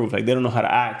their sunroof. Like they don't know how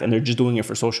to act, and they're just doing it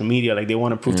for social media. Like they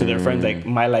want to prove to their friends like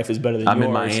my life is better than yours. I'm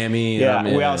in Miami. Yeah,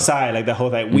 we outside. Like the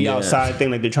whole like we outside thing.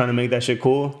 Like they're trying to make that shit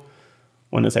cool.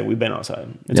 When it's like we've been outside,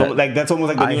 it's almost like that's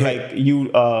almost like the new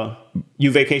like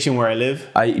you vacation where I live.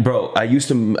 I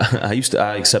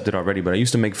accept it already, but I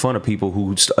used to make fun of people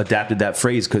who adapted that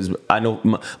phrase, because I know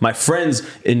my friends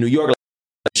in New York.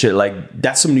 Shit, like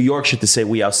that's some New York shit to say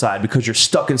we outside, because you're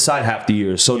stuck inside half the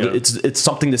year. So it's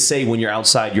something to say when you're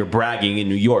outside, you're bragging in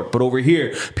New York. But over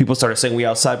here, people started saying we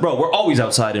outside. Bro, we're always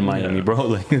outside in Miami, bro.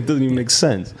 Like it doesn't even make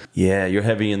sense. Yeah, you're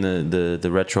heavy in the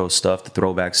retro stuff, the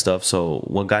throwback stuff. So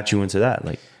what got you into that?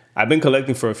 Like I've been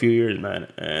collecting for a few years,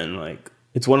 man. And like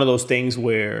it's one of those things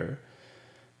where,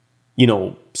 you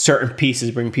know, certain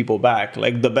pieces bring people back.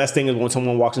 Like the best thing is when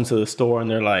someone walks into the store and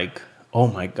they're like, oh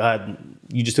my God,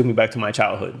 you just took me back to my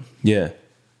childhood. Yeah.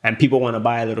 And people want to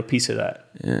buy a little piece of that.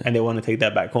 Yeah. And they want to take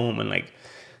that back home. And like,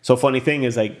 so funny thing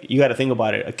is like, you got to think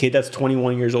about it. A kid that's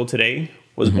 21 years old today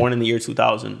was born in the year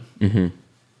 2000.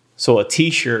 So a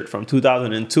t-shirt from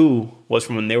 2002 was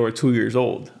from when they were 2 years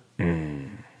old.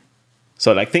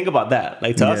 So like, think about that.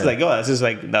 Like to us, it's like, oh, that's just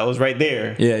like, that was right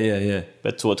there. Yeah.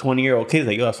 But to a 20-year-old kid, it's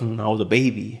like, yo, that's when I was a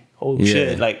baby. Holy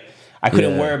shit. Like, I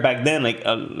couldn't wear it back then,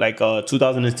 like a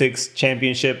 2006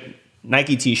 championship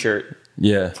Nike T-shirt.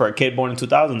 Yeah. For a kid born in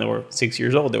 2000, they were 6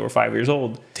 years old. They were 5 years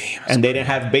old. Damn. And they didn't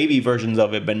have baby versions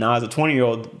of it. But now as a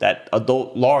 20-year-old, that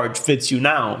adult large fits you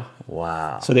now.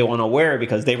 Wow. So they want to wear it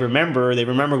because they remember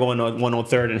going to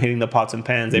 103rd and hitting the pots and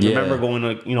pans. They remember going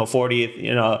to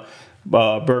 40th,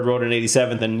 Bird Road and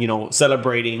 87th, and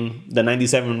celebrating the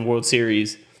 97 World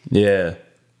Series. Yeah.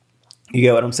 You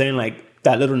get what I'm saying? Like,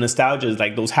 that little nostalgia is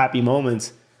like those happy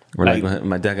moments. Or like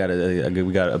my dad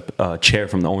we got a chair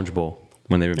from the Orange Bowl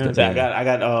when they were. I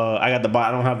got the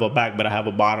bottom. I don't have a back, but I have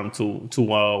a bottom to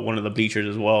one of the bleachers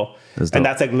as well. And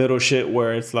that's like little shit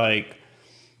where it's like,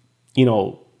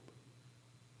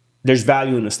 there's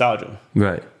value in nostalgia.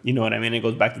 Right. You know what I mean? It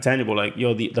goes back to tangible. Like,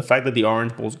 the fact that the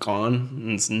Orange Bowl's gone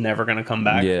and it's never gonna come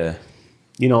back. Yeah.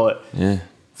 You know what? Yeah.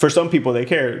 For some people, they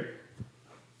care.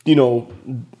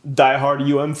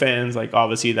 Diehard UM fans, like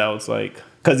obviously that was like,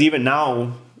 because even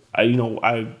now, I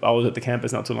was at the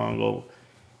campus not too long ago,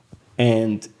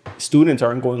 and students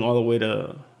aren't going all the way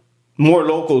to. More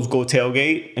locals go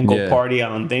tailgate and go party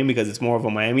on thing because it's more of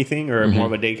a Miami thing or more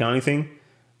of a Dade County thing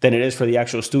than it is for the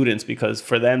actual students, because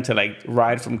for them to like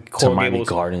ride from Coral Gables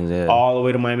Gardens, all the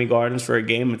way to Miami Gardens for a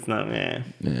game, it's not,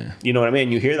 you know what I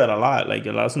mean? You hear that a lot. Like,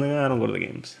 a lot of something, I don't go to the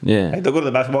games. Yeah. Like, they'll go to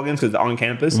the basketball games because they're on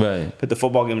campus, right? But the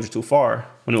football games are too far.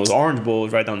 When it was Orange Bowl, it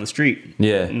was right down the street.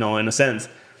 Yeah. In a sense.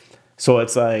 So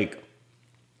it's like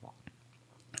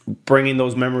bringing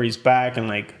those memories back and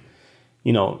like,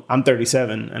 you know, I'm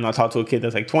 37 and I'll talk to a kid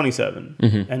that's like 27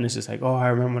 and it's just like, oh, I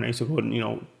remember when I used to go,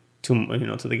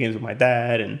 to the games with my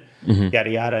dad and yada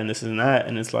yada and this and that.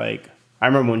 And it's like, I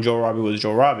remember when Joe Robbie was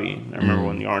Joe Robbie. I remember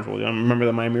when the Orange Bowl. I remember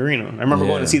the Miami Arena. I remember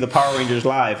going to see the Power Rangers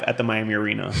live at the Miami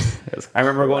Arena. I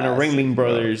remember going to Ringling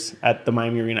Brothers at the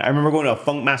Miami Arena. I remember going to a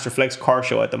Funkmaster Flex car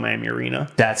show at the Miami Arena.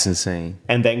 That's insane.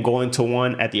 And then going to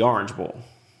one at the Orange Bowl.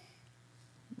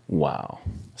 Wow.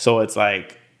 So it's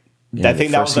like, I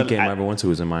think that was the first game I ever went to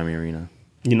was in Miami Arena.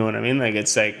 You know what I mean? Like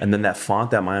it's like, and then that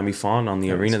font, that Miami font on the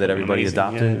arena that everybody amazing,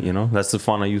 adopted. You know, that's the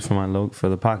font I use for my logo for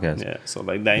the podcast. Yeah. So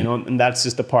like that, and that's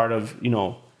just a part of,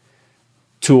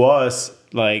 to us,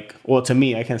 like, well, to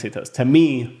me, I can't say to us. To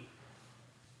me,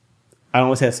 I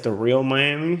don't say it's the real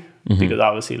Miami because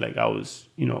obviously, like, I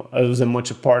wasn't much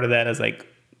a part of that as like,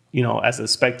 as a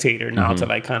spectator now to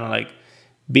like kind of like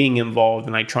being involved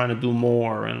and like trying to do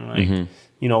more and like.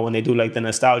 When they do like the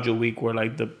nostalgia week where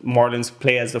like the Marlins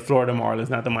play as the Florida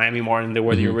Marlins, not the Miami Marlins, they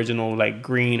wear the original like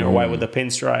green or white with the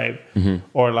pinstripe,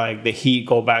 or like the Heat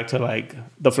go back to like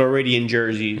the Floridian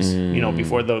jerseys.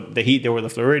 Before the Heat they were the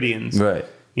Floridians, right?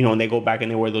 And they go back and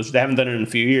they wear those. They haven't done it in a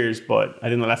few years, but I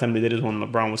think the last time they did is when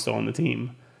LeBron was still on the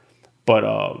team. But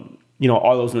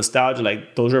all those nostalgia,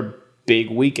 like those are big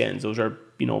weekends. Those are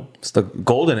it's the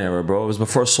golden era, bro. It was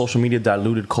before social media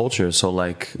diluted culture. So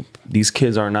like these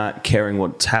kids are not caring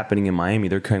what's happening in Miami.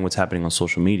 They're caring what's happening on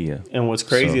social media. And what's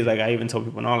crazy is like I even tell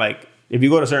people now, like if you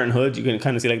go to certain hoods, you can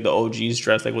kind of see like the OGs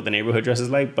dressed like what the neighborhood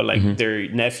dresses like, but like their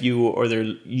nephew or their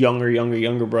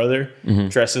younger brother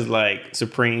dresses like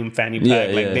Supreme, Fanny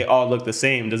Pack. They all look the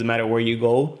same. Doesn't matter where you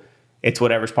go. It's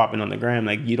whatever's popping on the gram.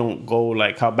 Like you don't go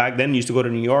like how back then you used to go to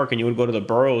New York and you would go to the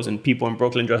boroughs and people in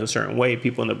Brooklyn dress a certain way,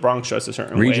 people in the Bronx dress a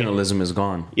certain way. Regionalism is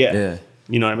gone. Yeah.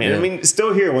 You know what I mean? Yeah. I mean,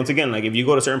 still here once again. Like if you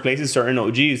go to certain places, certain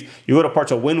OGs, you go to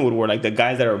parts of Wynwood where like the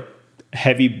guys that are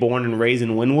heavy born and raised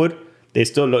in Wynwood, they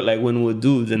still look like Wynwood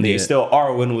dudes and they still are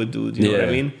Wynwood dudes. You know what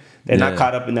I mean? They're not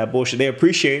caught up in that bullshit. They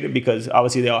appreciate it because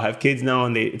obviously they all have kids now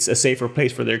and it's a safer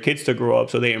place for their kids to grow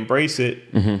up, so they embrace it.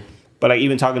 But like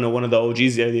even talking to one of the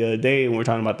OGs there the other day, and we were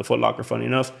talking about the Foot Locker, funny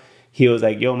enough, he was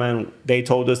like, yo, man, they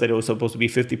told us that it was supposed to be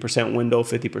 50% window,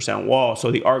 50% wall.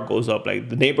 So the art goes up. Like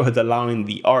the neighborhood's allowing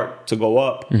the art to go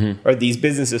up or these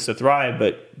businesses to thrive,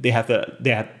 but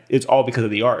it's all because of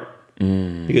the art.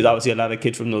 Because obviously a lot of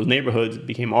kids from those neighborhoods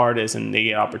became artists and they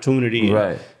get opportunity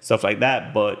and stuff like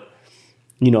that. But,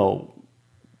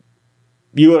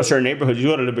 you go to certain neighborhoods, you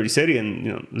go to Liberty City,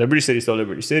 and Liberty City is still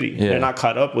Liberty City. They're not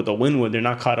caught up with the Wynwood. They're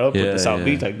not caught up with the South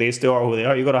Beach. Like they still are who they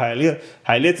are. You go to Hialeah.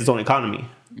 Hialeah's its own economy.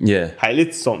 Yeah,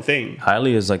 Hialeah's its own thing.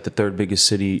 Hialeah is like the third biggest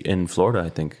city in Florida, I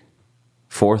think.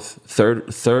 Fourth, or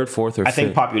fifth. I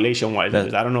think population wise,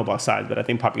 I don't know about size, but I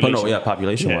think population.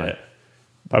 Population wise.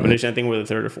 Population, I think we're the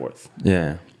third or fourth.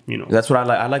 Yeah, that's what I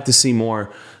like. I like to see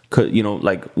more.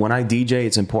 Like when I DJ,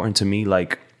 it's important to me.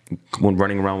 Like when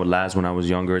running around with lads when I was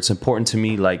younger, it's important to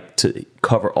me like to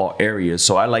cover all areas.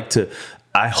 So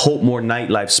I hope more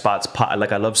nightlife spots pop.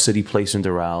 Like I love City Place in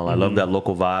Doral. I love that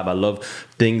local vibe. I love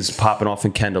things popping off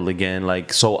in Kendall again.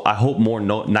 Like so, I hope more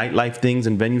nightlife things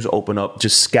and venues open up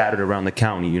just scattered around the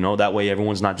county. That way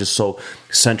everyone's not just so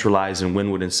centralized in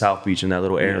Wynwood and South Beach in that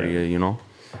little area.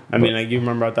 I mean, like you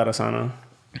remember Atarasana,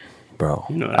 bro?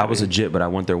 I was legit, but I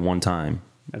went there one time.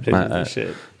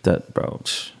 Shit. That bro.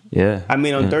 Yeah. I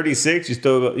mean, on 36, you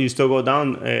still go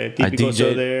down. Típico's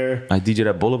still there. I DJ'd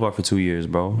at Boulevard for 2 years,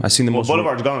 bro. I seen the most.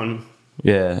 Boulevard's gone.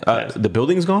 Yeah. The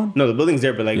building's gone? No, the building's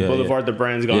there, but like Boulevard, the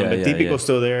brand's gone. But Típico's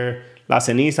still there. Las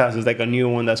Cenizas is like a new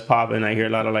one that's popping. I hear a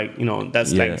lot of like,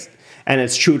 that's like, and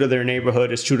it's true to their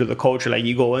neighborhood. It's true to the culture. Like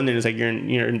you go in there, it's like you're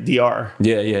in DR.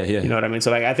 Yeah. You know what I mean?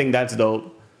 So like, I think that's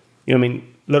dope. You know what I mean?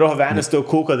 Little Havana's still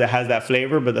cool because it has that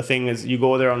flavor, but the thing is, you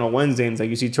go there on a Wednesday and it's like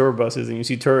you see tour buses and you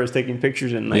see tourists taking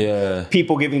pictures and like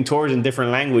people giving tours in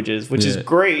different languages, which is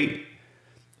great.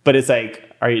 But it's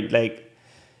like, are you like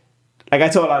I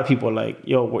tell a lot of people like,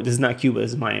 yo, this is not Cuba,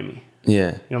 this is Miami.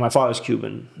 Yeah, my father's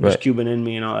Cuban, there's Cuban in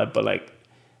me and all that, but like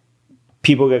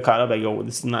people get caught up like, yo,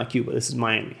 this is not Cuba, this is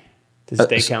Miami, this is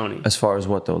Dade County. As far as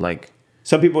what though, like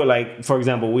some people like, for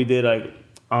example, we did like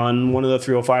on one of the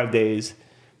 305 days.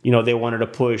 They wanted to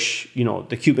push,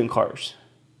 the Cuban cars.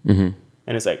 And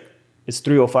it's like, it's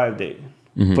 305 day.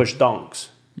 Push donks.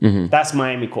 That's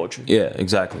Miami culture. Yeah,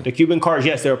 exactly. The Cuban cars,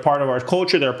 yes, they're a part of our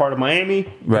culture. They're a part of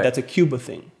Miami. But that's a Cuba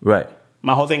thing. Right.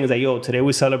 My whole thing is like, today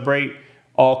we celebrate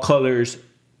all colors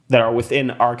that are within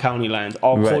our county lines.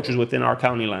 All cultures within our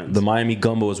county lines. The Miami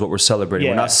gumbo is what we're celebrating.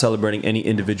 Yeah. We're not celebrating any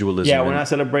individualism. Yeah, we're not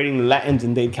celebrating Latins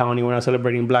in Dade County. We're not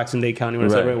celebrating blacks in Dade County.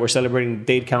 We're celebrating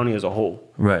Dade County as a whole.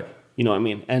 Right. You know what I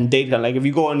mean? And Dade, like if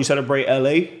you go and you celebrate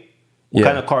LA, What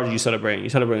kind of cars are you celebrating? You're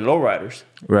celebrating lowriders.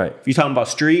 Right. If you're talking about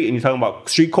street and you're talking about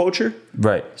street culture,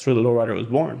 Right. that's where the lowrider was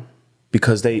born.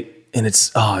 Because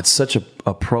it's such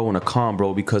a pro and a con,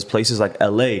 bro, because places like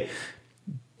LA,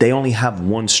 they only have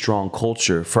one strong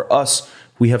culture. For us,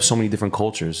 we have so many different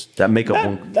cultures that make up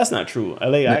one. That's not true.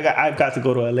 LA, I've got to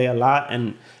go to LA a lot,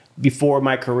 and before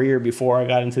my career, before I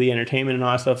got into the entertainment and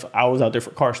all that stuff, I was out there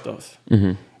for car stuff.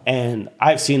 Mm-hmm. And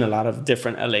I've seen a lot of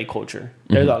different LA culture.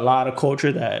 There's a lot of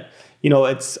culture that,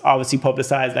 it's obviously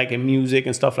publicized like in music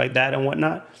and stuff like that and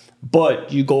whatnot.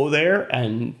 But you go there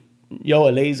and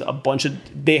LA's a bunch of,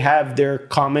 they have their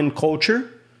common culture.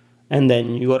 And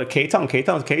then you go to K-Town,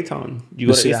 K-Town's K-Town. You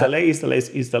go to East LA, East LA,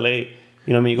 East LA. You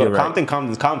know what I mean? You go to Compton,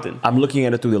 Compton's Compton. I'm looking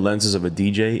at it through the lenses of a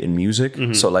DJ in music.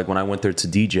 Mm-hmm. So like when I went there to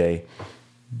DJ,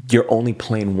 you're only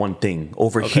playing one thing.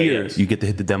 Over here, you get to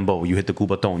hit the dembow, you hit the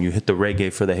cubaton, you hit the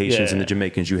reggae for the Haitians and the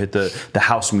Jamaicans, you hit the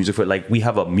house music for, like, we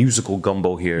have a musical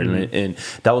gumbo here. Mm-hmm. And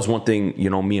that was one thing,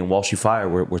 me and Walshy Fire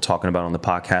were talking about on the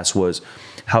podcast, was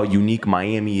how unique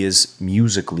Miami is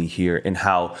musically here, and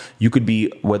how you could be,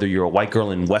 whether you're a white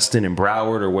girl in Weston and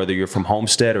Broward, or whether you're from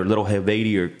Homestead or Little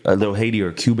Haiti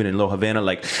or Cuban in Little Havana,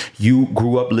 like, you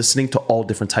grew up listening to all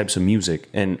different types of music.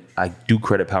 And I do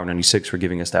credit Power 96 for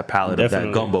giving us that palette of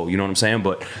that gumbo, you know what I'm saying?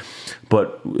 But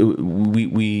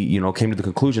we came to the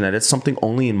conclusion that it's something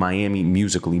only in Miami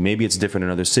musically. Maybe it's different in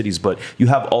other cities, but you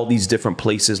have all these different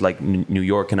places like New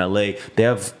York and LA. They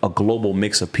have a global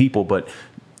mix of people, but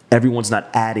everyone's not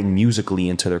adding musically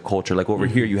into their culture. Like over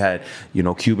here, you had,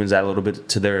 Cubans add a little bit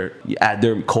to add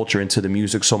their culture into the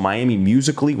music. So Miami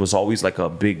musically was always like a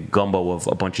big gumbo of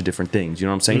a bunch of different things. You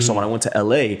know what I'm saying? Mm-hmm. So when I went to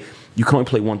LA, you can only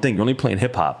play one thing. You're only playing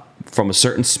hip hop from a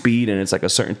certain speed, and it's like a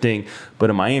certain thing. But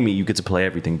in Miami, you get to play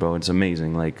everything, bro. It's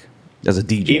amazing. Like, as a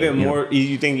DJ. Even more,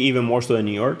 you think even more so than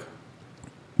New York?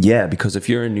 Yeah, because if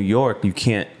you're in New York, you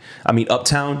can't,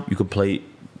 Uptown, you could play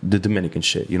the Dominican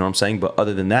shit. You know what I'm saying? But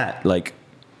other than that, like,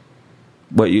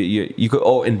 but you could,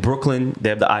 in Brooklyn they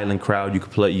have the island crowd. You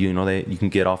could play, you can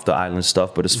get off the island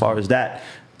stuff. But as far as that,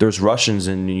 there's Russians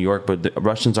in New York, but the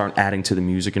Russians aren't adding to the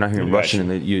music. You're not hearing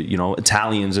Russian, and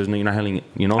Italians. You're not hearing,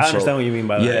 I understand what you mean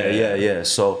by that. Yeah.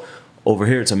 So over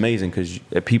here, it's amazing because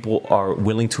people are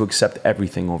willing to accept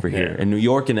everything over here. In New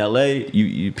York and LA,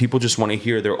 people just want to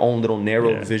hear their own little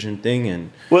narrow vision thing.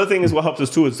 And well, the thing is, what helps us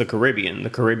too is the Caribbean.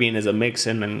 The Caribbean is a mix,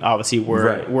 and then obviously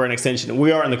we're an extension.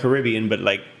 We are in the Caribbean, but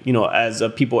as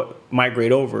people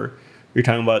migrate over, you're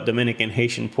talking about Dominican,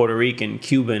 Haitian, Puerto Rican,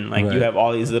 Cuban. Like you have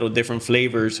all these little different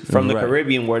flavors from the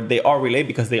Caribbean where they all relate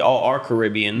because they all are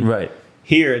Caribbean. Right.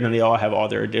 Here, and then they all have all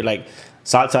they're like.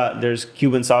 Salsa, there's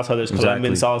Cuban salsa, there's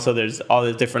Colombian salsa, there's all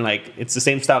these different, like, it's the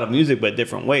same style of music, but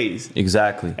different ways.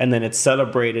 Exactly. And then it's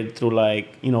celebrated through,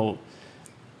 like, you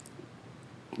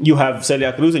have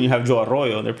Celia Cruz and you have Joe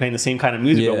Arroyo. They're playing the same kind of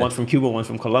music, but one's from Cuba, one's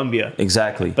from Colombia.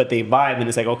 Exactly. But they vibe, and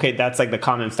it's like, okay, that's like the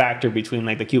common factor between,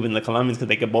 like, the Cuban and the Colombians, because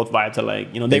they can both vibe to,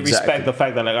 like, they respect the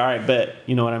fact that, like, all right, bet,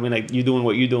 you know what I mean? Like, you're doing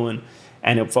what you're doing,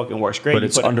 and it fucking works great. But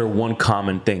it's under one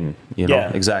common thing,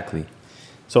 Yeah. Exactly.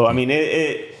 So, I mean,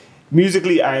 it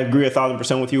musically, I agree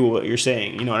 1,000% with you with what you're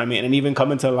saying. You know what I mean? And even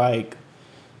coming to, like,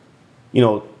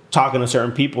 talking to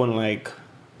certain people, and, like,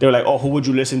 they're like, oh, who would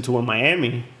you listen to in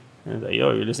Miami? And it's like,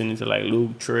 yo, you're listening to, like,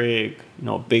 Luke Trigg,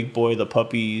 Big Boy, The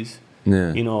Puppies,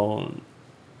 fucking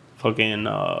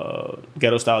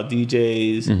ghetto style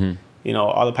DJs,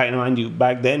 all the pack. Mind you,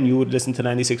 back then you would listen to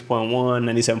 96.1,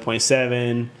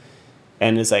 97.7,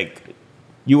 and it's like,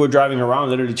 you were driving around,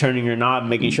 literally turning your knob,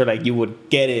 making sure, like, you would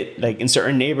get it. Like, in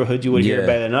certain neighborhoods, you would hear it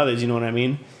better than others. You know what I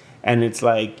mean? And it's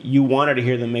like, you wanted to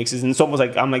hear the mixes. And it's almost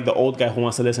like I'm like the old guy who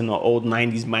wants to listen to old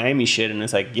 90s Miami shit. And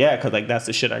it's like, yeah, because, like, that's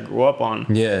the shit I grew up on.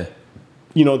 Yeah.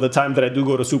 The time that I do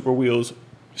go to Super Wheels,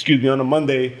 on a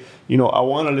Monday, I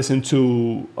want to listen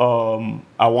to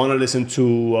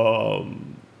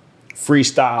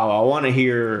freestyle. I want to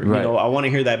hear, I want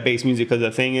to hear that bass music. Because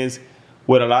the thing is,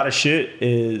 with a lot of shit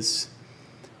is,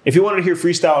 if you wanted to hear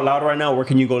freestyle loud right now, where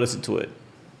can you go listen to it?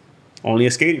 Only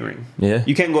a skating ring. Yeah.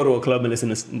 You can't go to a club and listen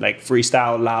to, like,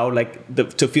 freestyle loud, like,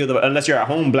 to feel unless you're at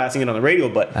home blasting it on the radio.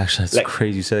 But actually, that's, like,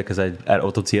 crazy you said it, because at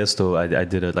Otto Tiesto, I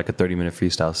did a 30-minute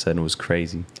freestyle set, and it was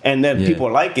crazy. And then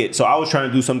people like it. So I was trying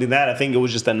to do something I think it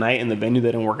was just the night and the venue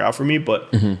that didn't work out for me.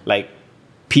 But like,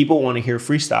 people want to hear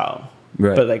freestyle.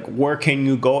 Right. But, like, where can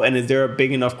you go? And is there a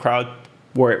big enough crowd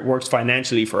where it works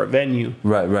financially for a venue?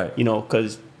 Right.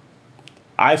 Because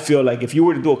I feel like if you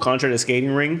were to do a concert at a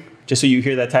skating ring, just so you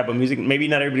hear that type of music, maybe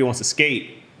not everybody wants to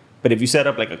skate, but if you set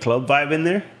up, like, a club vibe in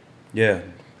there,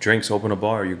 drinks, open a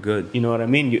bar, you're good. You know what I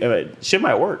mean? Shit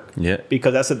might work. Yeah,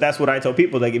 because that's what I tell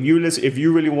people. Like, if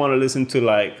you really want to listen to,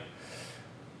 like,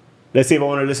 let's say if I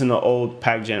want to listen to old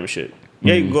Pac Jam shit,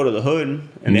 Yeah, you can go to the hood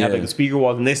and they have like the speaker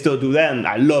walls, and they still do that, and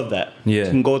I love that. Yeah, you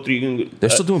can go through. You can. They're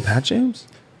still doing Pat Jams.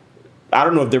 I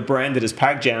don't know if they're branded as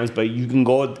pack jams, but you can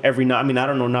go every night. I mean, I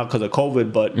don't know now because of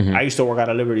COVID, but I used to work out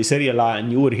of Liberty City a lot,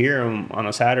 and you would hear them on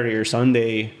a Saturday or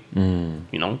Sunday,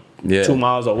 you know, 2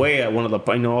 miles away at one of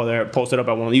the, you know, they're posted up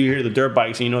at one of the, you hear the dirt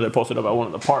bikes, and you know they're posted up at one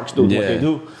of the parks doing what they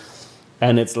do.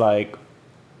 And it's like,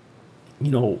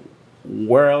 you know,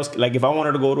 where else, like if I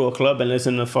wanted to go to a club and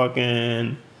listen to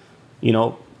fucking, you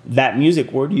know, that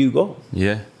music, where do you go?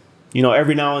 Yeah. You know,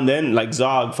 every now and then, like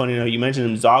Zog, funny enough, you mentioned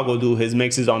him, Zog will do his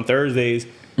mixes on Thursdays.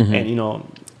 And, you know,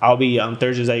 I'll be on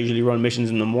Thursdays, I usually run missions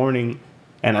in the morning.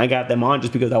 And I got them on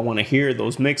just because I want to hear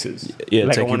those mixes. Yeah,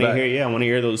 like I want to hear, I want to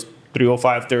hear those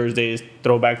 305 Thursdays,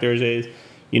 Throwback Thursdays,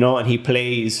 you know, and he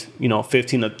plays, you know,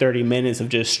 15 to 30 minutes of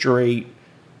just straight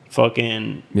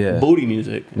fucking booty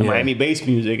music, and Miami bass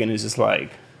music. And it's just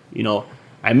like, you know,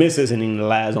 I miss listening to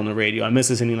Laz on the radio. I miss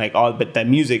listening like all, but that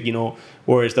music, you know,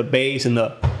 where it's the bass and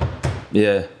the.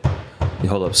 Yeah.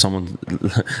 Hold up. Someone,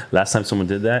 last time someone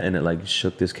did that and it like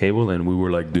shook this cable and we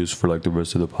were like this for like the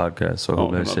rest of the podcast. So I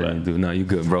hope that shit ain't do. No, you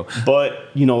good, bro. But,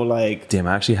 you know, like. Damn,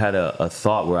 I actually had a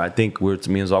thought where I think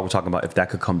me and Zog were talking about if that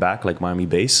could come back, like Miami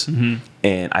bass.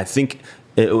 And I think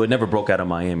it never broke out of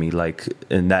Miami like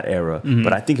in that era.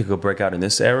 But I think it could break out in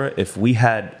this era if we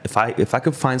had, if I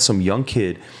could find some young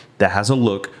kid that has a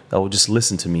look that will just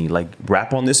listen to me, like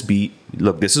rap on this beat.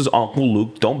 Look, this is Uncle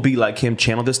Luke. Don't be like him.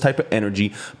 Channel this type of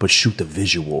energy, but shoot the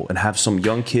visual and have some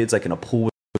young kids like in a pool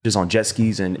with bitches on jet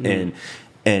skis and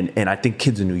I think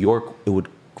kids in New York, it would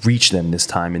reach them this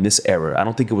time in this era. I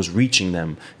don't think it was reaching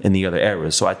them in the other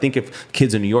eras. So I think if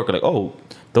kids in New York are like, oh,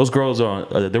 those girls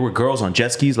are, there were girls on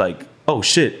jet skis, like, oh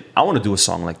shit, I want to do a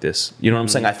song like this. You know what I'm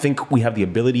saying? I think we have the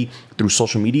ability through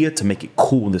social media to make it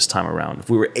cool this time around. If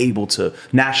we were able to,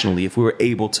 nationally, if we were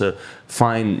able to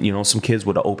find, you know, some kids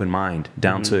with an open mind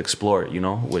down to explore it, you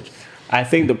know, which. I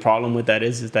think the problem with that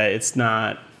is that it's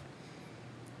not,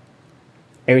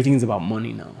 everything's about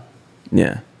money now.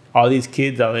 Yeah. All these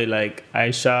kids are like,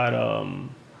 I shot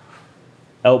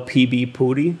LPB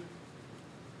Pooty.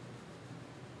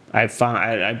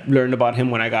 I learned about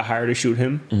him when I got hired to shoot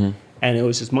him, and it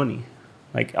was just money.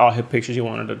 Like all his pictures, he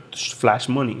wanted to flash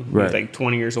money. He was like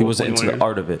 20 years old. He was into the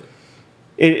art of it.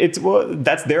 It's well,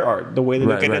 that's their art. The way they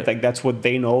look at it, like that's what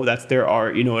they know. That's their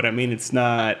art. You know what I mean? It's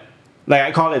not like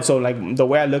I call it. So like the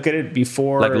way I look at it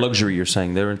before, like luxury. You're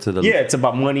saying they're into the it's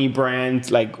about money, brand.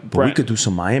 Like but we could do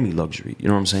some Miami luxury. You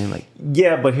know what I'm saying? Like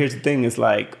but here's the thing: is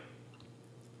like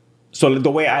so the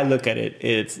way I look at it,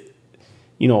 it's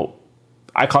you know.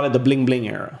 I call it the bling bling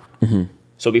era.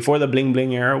 So before the bling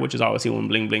bling era, which is obviously when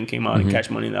bling bling came out and Cash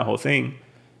Money and that whole thing.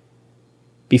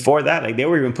 Before that, like they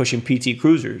were even pushing PT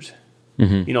Cruisers.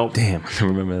 You know, damn, I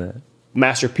remember that.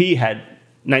 Master P had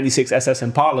 96 SS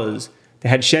Impalas. They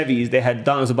had Chevys. They had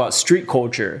Don. It was about street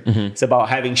culture. It's about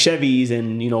having Chevys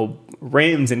and you know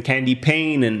rims and candy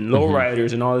paint and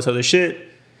lowriders and all this other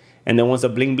shit. And then once the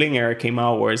bling bling era came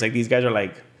out, where it's like these guys are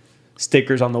like.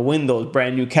 Stickers on the windows,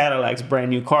 brand new Cadillacs,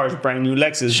 brand new cars, brand new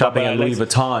Lexus. Shopping at Louis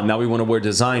Vuitton. Now we want to wear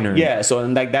designer. Yeah, so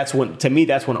and like that's when, to me,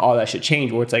 that's when all that shit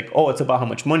changed. Where it's like, oh, it's about how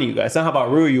much money you got. It's not how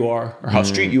real you are or how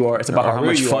street you are. It's about how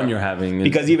much fun you're having.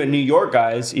 Because even New York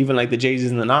guys, even like the Jay-Z's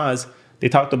and the Nas, they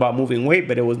talked about moving weight,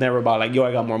 but it was never about like, yo,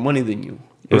 I got more money than you.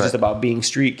 It was just about being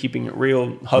street, keeping it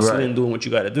real, hustling, doing what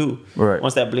you got to do.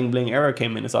 Once that bling bling era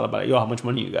came in, it's all about, yo, how much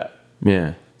money you got.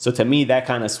 Yeah. So to me, that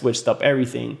kind of switched up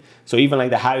everything. So even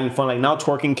like the having fun, like now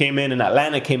twerking came in and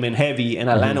Atlanta came in heavy and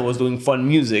Atlanta was doing fun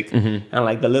music. And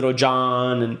like the Little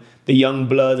John and the Young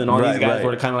Bloods and all these guys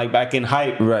were kind of like back in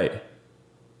hype.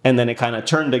 And then it kind of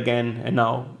turned again. And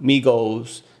now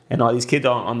Migos and all these kids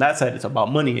on that side, it's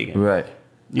about money again.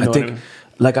 You know I think, what I mean?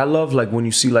 like I love like when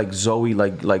you see like Zoe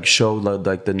like show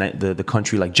like the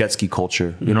country like jet ski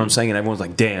culture. You know what I'm saying? And everyone's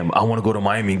like, damn, I want to go to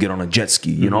Miami and get on a jet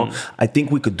ski. You know, I think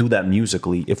we could do that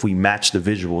musically if we match the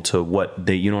visual to what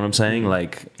they. You know what I'm saying?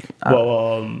 Like,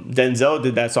 Denzel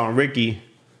did that song Ricky.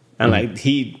 And like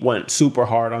he went super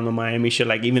hard on the Miami shit.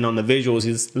 Like even on the visuals,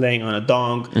 he's laying on a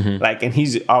dong. Like, and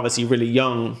he's obviously really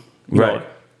young. You know?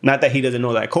 Not that he doesn't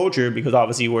know that culture, because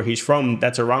obviously where he's from,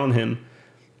 that's around him.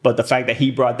 But the fact that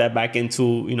he brought that back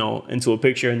into a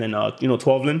picture, and then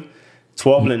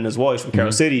 12lin as well, he's from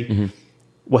Carol City.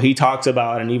 What he talks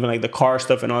about, and even like the car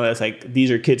stuff and all that, it's like these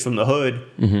are kids from the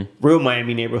hood, real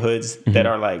Miami neighborhoods that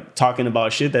are like talking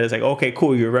about shit that is like, okay,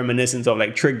 cool, you're reminiscent of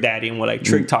like Trick Daddy and what like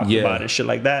Trick talked about and shit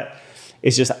like that.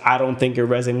 It's just I don't think it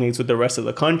resonates with the rest of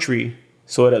the country,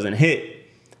 so it doesn't hit.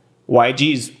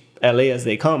 YG's LA as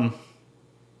they come,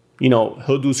 you know,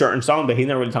 he'll do certain songs, but he's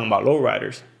not really talking about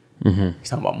lowriders. He's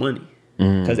talking about money,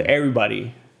 because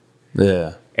everybody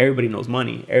Yeah. Everybody knows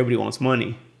money. Everybody wants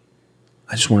money.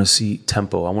 I just want to see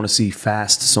tempo. I want to see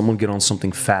fast. Someone get on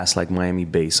something fast like Miami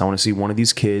Bass. I want to see one of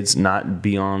these kids not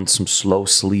be on some slow,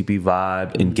 sleepy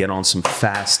vibe and get on some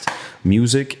fast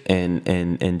music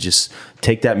and just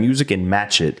take that music and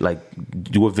match it. Like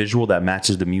do a visual that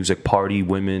matches the music, party,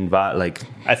 women vibe. Like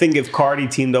I think if Cardi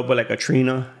teamed up with like a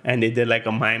Trina and they did like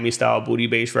a Miami style booty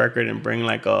bass record and bring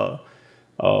like a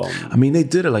I mean, they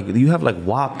did it. Like you have like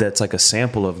WAP that's like a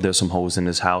sample of There's Some Hoes in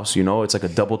This House. You know, it's like a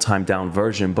double time down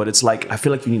version. But it's like I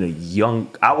feel like you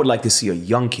need I would like to see a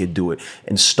young kid do it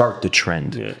and start the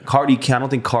trend. Yeah. I don't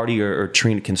think Cardi or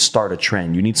Trina can start a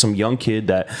trend. You need some young kid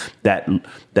that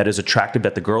is attractive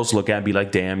that the girls look at and be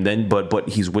like, damn. Then but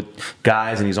he's with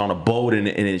guys and he's on a boat and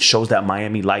it shows that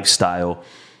Miami lifestyle.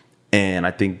 And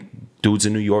I think dudes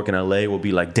in New York and LA will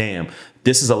be like, damn,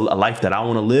 this is a life that I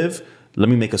want to live. Let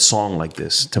me make a song like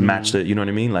this to match the, you know what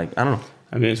I mean? Like, I don't know.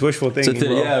 I mean, it's wishful thinking,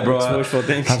 bro. Yeah, bro. It's wishful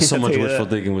thinking. I have so much wishful that.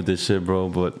 thinking with this shit, bro.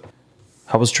 But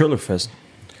how was Triller Fest?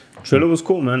 Triller was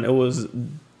cool, man. It was,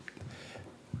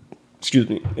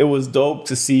 it was dope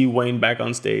to see Wayne back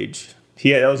on stage.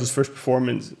 That was his first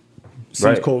performance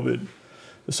since COVID.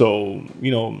 So,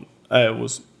 you know, I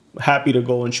was happy to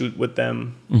go and shoot with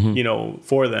them, you know,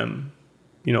 for them,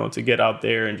 you know, to get out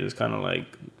there and just kind of like,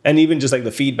 and even just like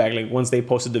the feedback, like once they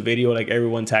posted the video, like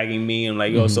everyone tagging me and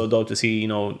like, yo, so dope to see, you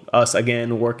know, us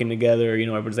again working together. You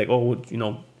know, everybody's like, oh, you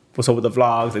know, what's up with the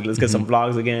vlogs? Like, let's get some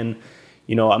vlogs again.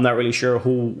 You know, I'm not really sure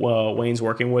who Wayne's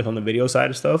working with on the video side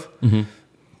of stuff.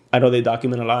 I know they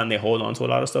document a lot and they hold on to a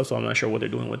lot of stuff, so I'm not sure what they're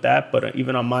doing with that. But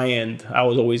even on my end, I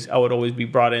would always be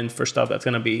brought in for stuff that's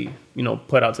gonna be, you know,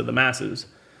 put out to the masses.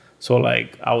 So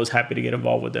like I was happy to get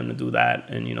involved with them to do that,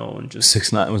 and you know, and just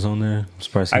 6ix9ine was on there. I'm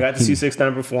surprised I got to see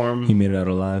 6ix9ine perform. He made it out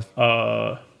alive.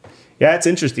 Yeah, it's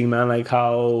interesting, man. Like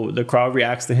how the crowd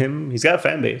reacts to him. He's got a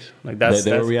fan base. Like that's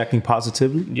they were reacting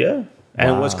positively. Yeah.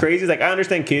 And what's crazy is like I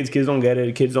understand kids don't get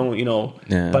it. Kids don't, you know.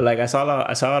 Yeah. But like I saw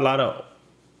a lot of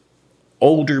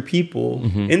older people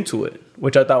into it,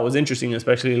 which I thought was interesting,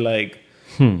 especially like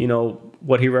you know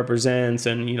what he represents,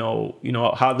 and you know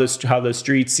how the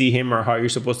streets see him, or how you're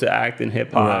supposed to act in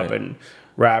hip hop and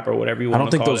rap or whatever you want to call it.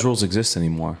 I don't think those rules exist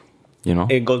anymore. You know,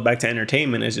 it goes back to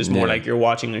entertainment. It's just more like you're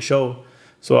watching a show.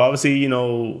 So obviously, you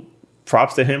know,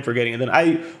 props to him for getting it. Then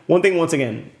one thing, once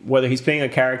again, whether he's playing a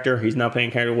character, he's not playing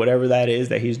a character, whatever that is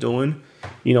that he's doing,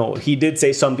 you know, he did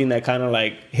say something that kind of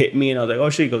like hit me, and I was like, oh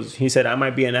shit. He said, I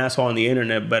might be an asshole on the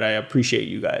internet, but I appreciate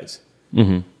you guys.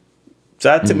 So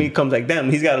that to me comes like,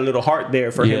 damn, he's got a little heart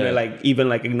there for him to like even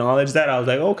like acknowledge that. I was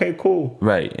like, okay, cool.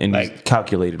 Right. And like, he's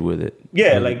calculated with it.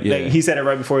 Yeah, like he said it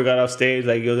right before he got off stage.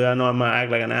 Like, I know I might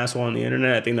act like an asshole on the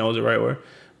internet. I think that was the right word.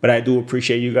 But I do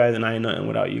appreciate you guys, and I ain't nothing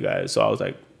without you guys. So I was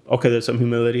like, okay, there's some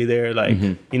humility there. Like,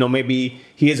 you know, maybe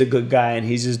he is a good guy and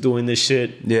he's just doing this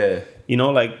shit. Yeah. You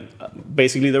know, like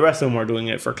basically the rest of them are doing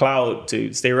it for clout,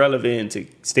 to stay relevant, to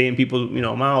stay in people's, you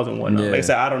know, mouths and whatnot. Like I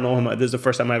said, I don't know him. This is the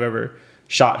first time I've ever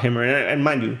shot him. And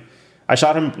mind you, I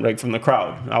shot him like from the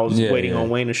crowd. I was waiting on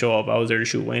Wayne to show up. I was there to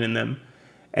shoot Wayne and them.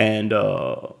 And,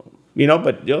 you know,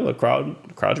 but the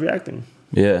crowd's reacting.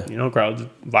 Yeah. You know, crowd's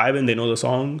vibing. They know the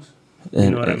songs.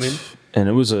 You know what I mean? And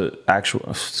it was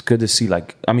it's good to see,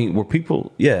 like, I mean, were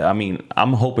people, I mean,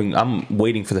 I'm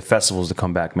waiting for the festivals to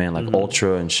come back, man, like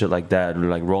Ultra and shit like that, or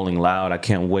like Rolling Loud. I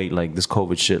can't wait. Like, this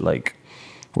COVID shit, like,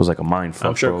 was like a mind fuck.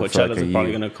 I'm sure Coachella's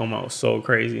probably going to come out so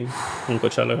crazy. When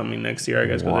Coachella coming next year, I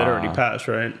guess, because it already passed,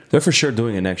 right? They're for sure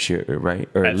doing it next year, right?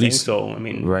 Or at least, think so. I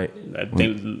mean, right. I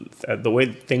think the way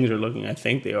things are looking, I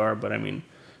think they are, but I mean,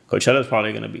 Coachella's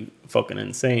probably going to be fucking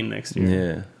insane next year.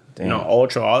 Yeah. Damn. You know,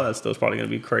 Ultra, all that stuff's probably gonna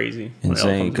be crazy.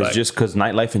 Insane, because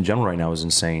nightlife in general right now is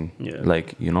insane. Yeah,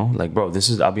 like, you know, like, bro,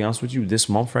 I'll be honest with you, this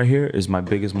month right here is my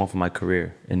biggest month of my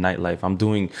career in nightlife. I'm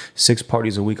doing 6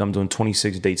 parties a week. I'm doing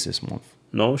 26 dates this month.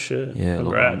 No shit. Yeah,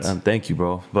 congrats. Thank you,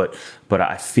 bro. But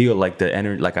I feel like the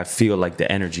energy. Like, I feel like the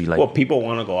energy. Like, well, people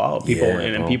want to go out. People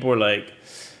and people are like,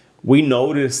 we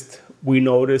noticed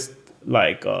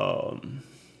like, you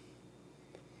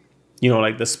know,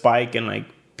 like the spike and like.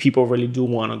 People really do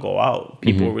want to go out.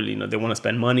 People really, you know, they want to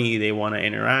spend money. They want to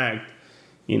interact,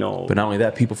 you know. But not only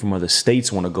that, people from other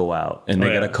states want to go out. And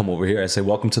they got to come over here. I say,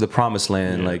 welcome to the promised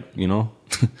land. Like, you know,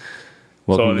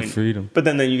 welcome to freedom. But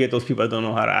then you get those people that don't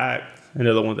know how to act. And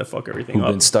they're the ones that fuck everything up.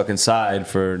 Who've been stuck inside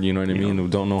for, you know what I mean? Who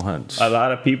don't know how. A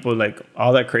lot of people, like,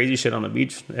 all that crazy shit on the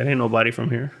beach, it ain't nobody from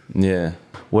here. Yeah.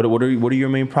 What are your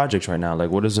main projects right now?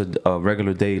 Like, what does a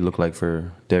regular day look like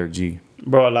for Derek G?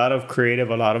 Bro, a lot of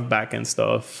creative, a lot of back end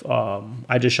stuff.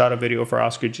 I just shot a video for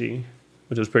Oscar G,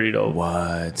 which was pretty dope.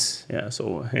 What? Yeah,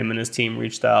 so him and his team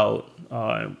reached out.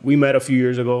 We met a few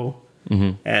years ago.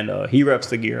 and he reps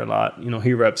the gear a lot. You know,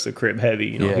 he reps the crib heavy.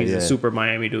 You know, he's a super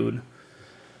Miami dude.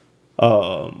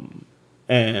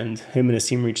 And him and his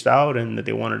team reached out and that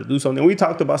they wanted to do something. We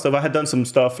talked about stuff. I had done some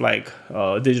stuff like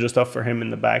digital stuff for him in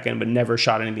the back end, but never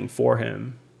shot anything for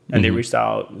him. And they reached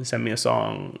out and sent me a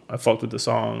song. I fucked with the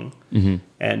song.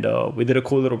 And we did a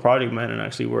cool little project, man. And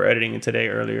actually, we're editing it today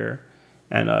earlier.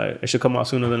 And it should come out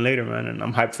sooner than later, man. And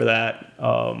I'm hyped for that.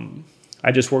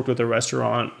 I just worked with a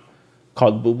restaurant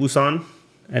called Bubusan.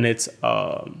 And it's,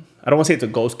 I don't want to say it's a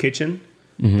ghost kitchen,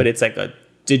 but it's like a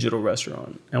digital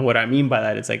restaurant. And what I mean by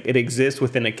that, it's like it exists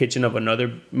within a kitchen of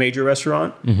another major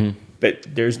restaurant, but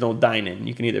there's no dine-in.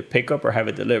 You can either pick up or have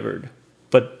it delivered.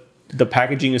 But the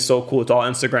packaging is so cool. It's all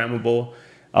Instagrammable.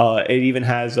 It even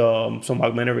has some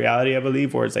augmented reality, I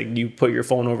believe, where it's like you put your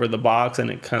phone over the box and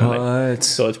it kind of like,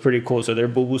 so it's pretty cool. So they're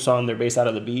Bubusan. They're based out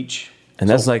of the beach. And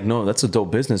that's like, no, that's a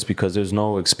dope business because there's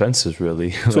no expenses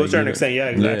really. To a certain extent, yeah,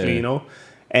 exactly, you know?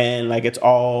 And like it's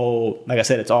all, like I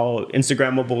said, it's all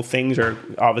Instagrammable. Things are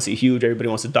obviously huge. Everybody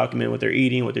wants to document what they're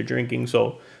eating, what they're drinking.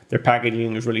 So their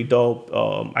packaging is really dope.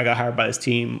 I got hired by this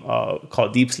team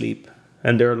called Deep Sleep,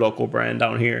 and they're a local brand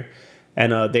down here.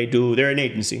 And they're an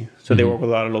agency. So they work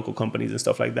with a lot of local companies and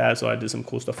stuff like that. So I did some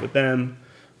cool stuff with them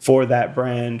for that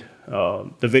brand.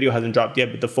 The video hasn't dropped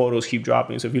yet, but the photos keep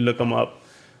dropping. So if you look them up,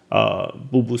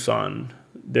 Bubusan,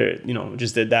 they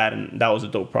just did that, and that was a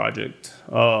dope project.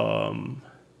 How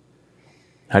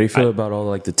do you feel about all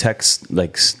like the techs,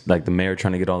 like the mayor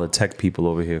trying to get all the tech people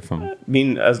over here from? I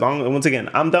mean, once again,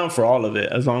 I'm down for all of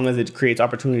it as long as it creates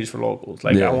opportunities for locals.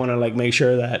 Like I want to like make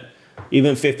sure that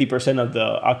even 50% of the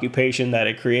occupation that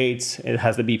it creates, it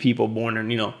has to be people born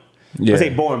and I say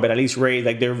born, but at least raised.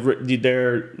 Like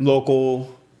they're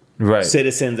local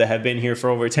citizens that have been here for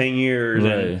over 10 years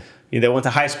and. They went to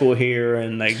high school here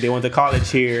and like they went to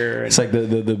college here. It's like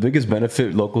the biggest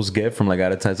benefit locals get from like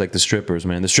out of town is like the strippers,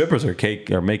 man. The strippers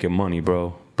are making money,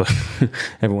 bro, but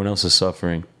everyone else is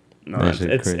suffering. No,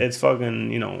 it's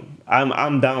fucking.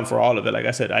 I'm down for all of it. Like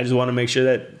I said, I just want to make sure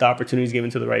that the opportunity is given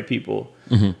to the right people.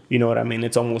 You know what I mean?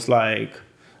 It's almost like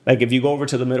if you go over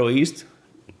to the Middle East,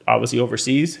 obviously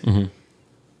overseas,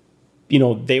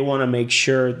 they want to make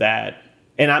sure that,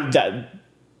 and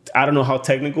I don't know how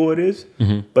technical it is,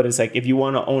 but it's like if you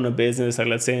want to own a business, like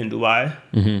let's say in Dubai,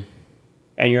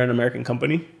 and you're an American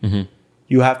company,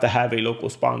 you have to have a local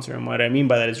sponsor. And what I mean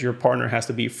by that is your partner has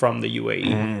to be from the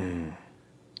UAE.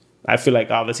 I feel like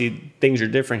obviously things are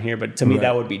different here, but to me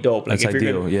that would be dope. Like that's if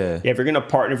ideal, if you're gonna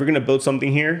partner, if you're gonna build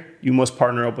something here, you must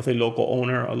partner up with a local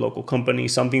owner, a local company,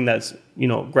 something that's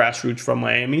grassroots from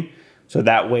Miami. So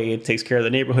that way it takes care of the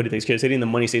neighborhood, it takes care of the city, and the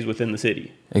money stays within the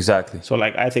city. Exactly. So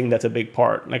like I think that's a big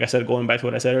part. Like I said, going back to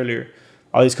what I said earlier,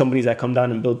 all these companies that come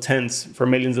down and build tents for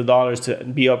millions of dollars to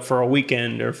be up for a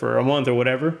weekend or for a month or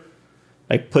whatever,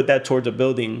 like put that towards a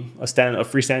building, a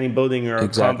freestanding building or a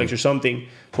complex or something.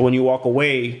 So when you walk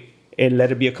away, and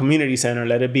let it be a community center,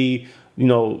 let it be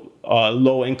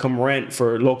low income rent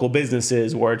for local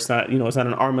businesses where it's not it's not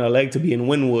an arm and a leg to be in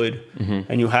Wynwood,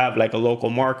 and you have like a local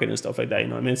market and stuff like that. I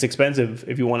mean, it's expensive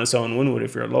if you want to sell in Wynwood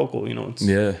if you're a local. It's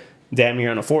damn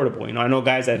near unaffordable. I know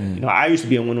guys that I used to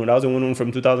be in Wynwood. I was in Wynwood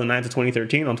from 2009 to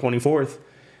 2013 on 24th,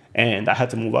 and I had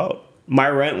to move out. My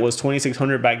rent was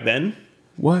 $2,600 back then.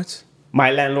 What?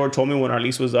 My landlord told me when our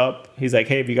lease was up, he's like,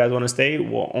 "Hey, if you guys want to stay,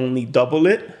 we'll only double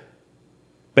it.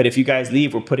 But if you guys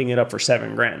leave, we're putting it up for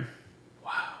 $7,000.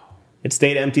 Wow. It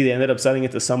stayed empty. They ended up selling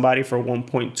it to somebody for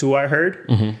 1.2, I heard.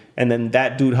 And then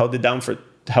that dude held it down.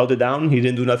 He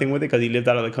didn't do nothing with it because he lived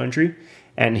out of the country.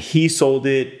 And he sold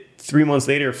it 3 months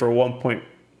later for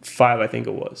 1.5, I think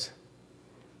it was.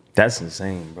 That's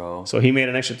insane, bro. So he made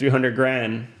an extra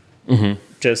 $300,000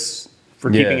 just for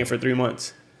keeping it for 3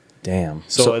 months. Damn.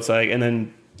 So it's like, and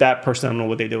then that person, I don't know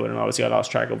what they did with it. And obviously I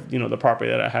lost track of, the property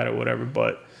that I had or whatever,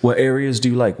 but. What areas do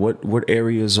you like? What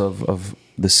areas of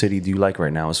the city do you like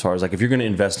right now? As far as like, if you're going to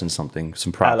invest in something,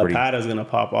 some property. Alapata's going to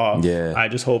pop off. Yeah. I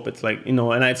just hope it's like,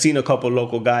 and I've seen a couple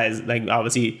local guys, like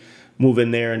obviously move in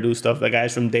there and do stuff. The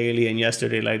guys from Daily and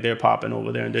Yesterday, like they're popping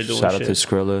over there and they're doing shit. Shout out to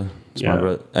Skrilla. My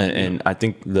brother. And I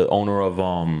think the owner of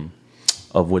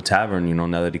Wood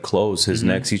Tavern, now that he closed, his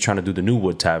next, he's trying to do the new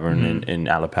Wood Tavern in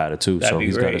Alapata too. That'd so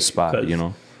he's got a spot,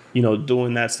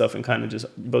 doing that stuff and kind of just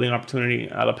building an opportunity.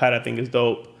 Alapata, I think, is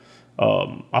dope.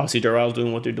 Obviously, Doral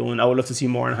doing what they're doing. I would love to see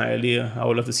more in Hialeah. I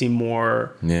would love to see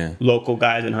more local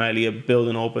guys in Hialeah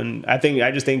building open. I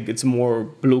just think it's more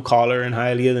blue collar in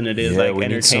Hialeah than it is like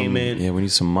entertainment. We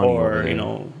need some money. Or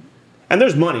And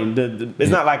there's money.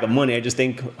 It's not lack of money. I just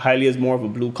think Hialeah is more of a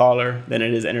blue collar than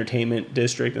it is entertainment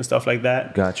district and stuff like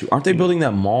that. Got you. Aren't they building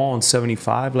that mall on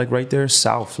 75, like right there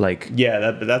south? Like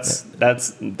Yeah, that's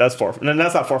far. And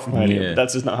that's not far from Hialeah. Yeah. But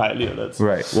that's just not Hialeah. That's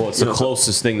right. Well, it's the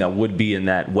closest thing that would be in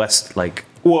that west, like.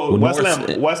 Well,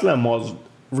 north- Westland Mall's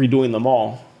redoing the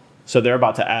mall. So they're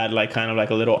about to add like kind of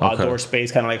like a little outdoor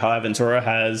space, kind of like how Aventura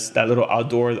has that little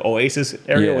outdoor oasis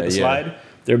area with the slide.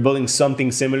 They're building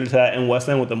something similar to that in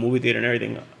Westland with the movie theater and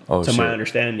everything, my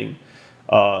understanding.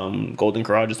 Golden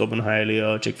Corral just opened in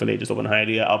Hialeah. Chick-fil-A just opened in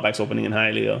Hialeah. Outback's opening in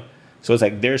Hialeah. So it's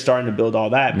like they're starting to build all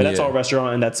that. But that's all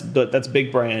restaurant and that's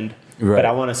big brand. Right. But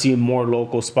I want to see more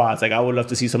local spots. Like I would love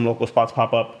to see some local spots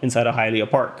pop up inside of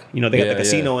Hialeah Park. You know, they got the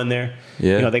casino in there.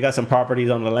 Yeah. You know, they got some properties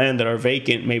on the land that are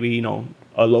vacant. Maybe, you know,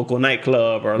 a local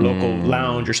nightclub or a local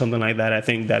lounge or something like that. I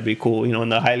think that'd be cool. You know, in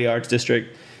the Hialeah Arts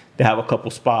District, they have a couple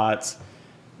spots.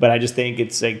 But I just think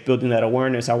it's like building that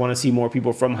awareness. I want to see more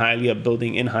people from Hialeah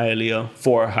building in Hialeah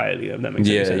for Hialeah, if that makes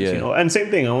any sense. You know, and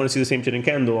same thing. I want to see the same shit in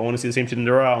Kendall. I want to see the same shit in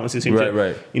Doral. I want to see the same shit.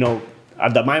 Right. You know,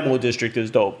 the MIMO district is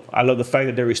dope. I love the fact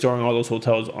that they're restoring all those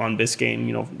hotels on Biscayne,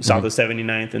 you know, south of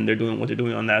 79th, and they're doing what they're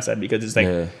doing on that side because it's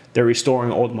like they're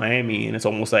restoring old Miami, and it's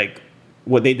almost like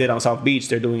what they did on South Beach.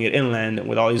 They're doing it inland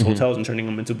with all these hotels and turning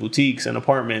them into boutiques and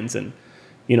apartments and.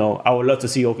 You know, I would love to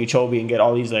see Okeechobee and get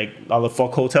all these, like, all the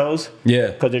fuck hotels.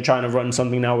 Yeah. Because they're trying to run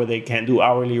something now where they can't do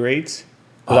hourly rates.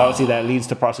 Because obviously that leads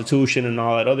to prostitution and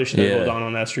all that other shit that goes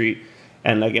on that street.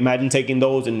 And, like, imagine taking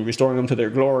those and restoring them to their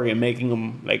glory and making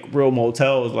them, like, real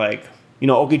motels. Like, you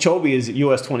know, Okeechobee is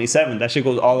US 27. That shit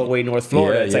goes all the way North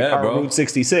Florida. It's like Route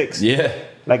 66. Yeah.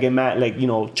 Like, you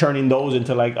know, turning those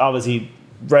into, like, obviously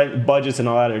rent budgets and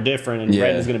all that are different. And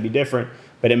rent is going to be different.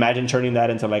 But imagine turning that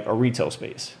into like a retail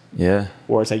space. Yeah.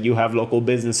 Or it's like you have local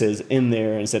businesses in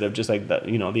there instead of just like the,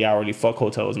 you know, the hourly fuck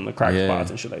hotels and the crack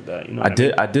spots and shit like that. You know,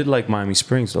 I did like Miami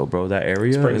Springs though, bro. That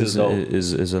area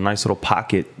is a nice little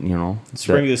pocket. You know,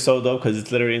 Springs is so dope because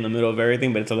it's literally in the middle of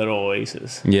everything, but it's a little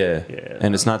oasis. Yeah.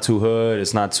 And it's not too hood.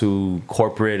 It's not too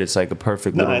corporate. It's like a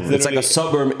perfect little. It's like a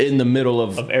suburb in the middle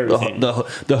of everything.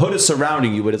 The hood is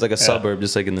surrounding you, but it's like a suburb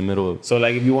just like in the middle of. So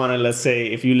like if you want to, let's say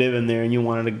if you live in there and you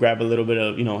wanted to grab a little bit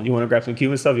of, you know, you want to grab some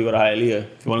Cuban stuff, you go to Hialeah.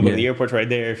 If you want to go to the airport's right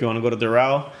there. If you want to go to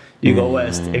Doral, you go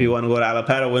west. If you want to go to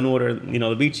Alapata, Wynwood, or you know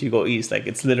the beach, you go east. Like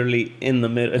it's literally in the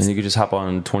middle. And you could just hop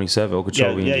on 27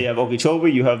 Okeechobee. Yeah, you have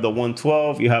Okeechobee, you have the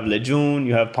 112, you have Lejeune,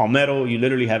 you have Palmetto. You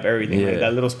literally have everything. Like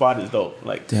that little spot is dope.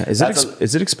 Like is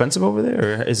it expensive over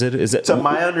there? Or is it? To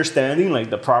my understanding, like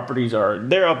the properties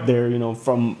they're up there. You know,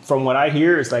 from what I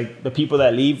hear, it's like the people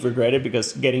that leave regret it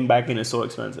because getting back in is so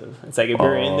expensive. It's like if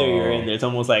you're in there, you're in there. It's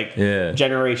almost like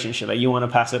generation shit. Like you want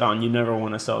to pass it on, you never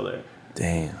want to sell there.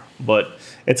 Damn. But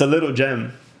it's a little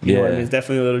gem. You know what I mean? It's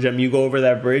definitely a little gem. You go over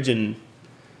that bridge and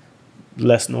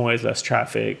less noise, less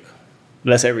traffic,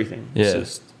 less everything. Yeah. It's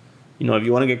just, you know, if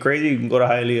you want to get crazy, you can go to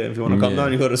Hialeah. If you want to come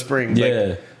down, you go to Springs. Yeah.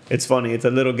 Like, it's funny. It's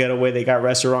a little getaway. They got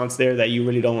restaurants there that you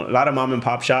really don't. A lot of mom and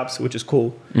pop shops, which is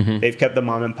cool. Mm-hmm. They've kept the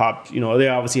mom and pop. You know, they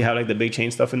obviously have like the big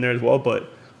chain stuff in there as well, but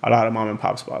a lot of mom and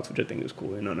pop spots, which I think is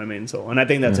cool. You know what I mean? So, and I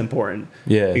think that's important.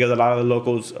 Yeah. Because a lot of the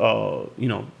locals, you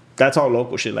know, that's all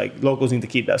local shit. Like locals need to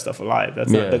keep that stuff alive. That's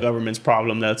not the government's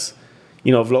problem. That's,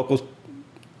 you know, if locals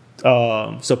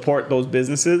support those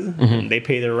businesses, they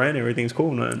pay their rent, everything's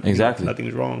cool. Exactly.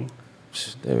 Nothing's wrong.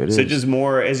 There it is. So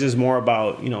it's just more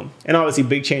about, you know, and obviously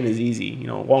big chain is easy. You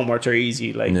know, Walmarts are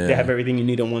easy. Like they have everything you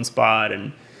need in one spot.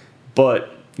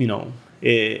 But you know,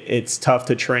 it's tough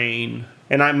to train.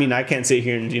 And I mean, I can't sit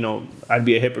here and, you know, I'd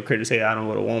be a hypocrite to say I don't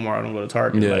go to Walmart, I don't go to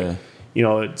Target. Like, you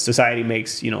know, society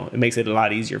makes, you know, it makes it a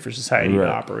lot easier for society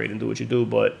to operate and do what you do.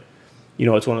 But, you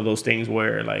know, it's one of those things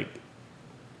where, like,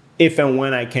 if and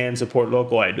when I can support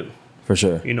local, I do. For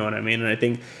sure. You know what I mean? And I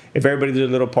think if everybody did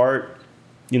a little part,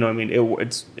 you know what I mean,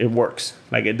 it works.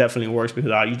 Like, it definitely works because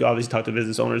you obviously talk to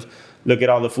business owners, look at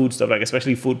all the food stuff, like,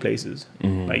 especially food places.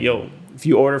 Mm-hmm. Like, yo, if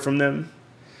you order from them,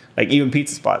 like even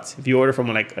pizza spots, if you order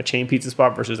from like a chain pizza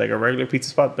spot versus like a regular pizza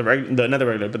spot, not the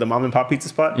regular, but the mom and pop pizza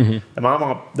spot, the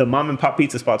mom and pop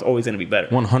pizza spot's always going to be better.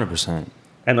 100%.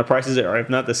 And the prices are, if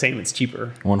not the same, it's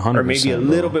cheaper. 100%. Or maybe a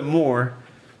little bit more,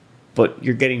 but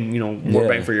you're getting, you know, more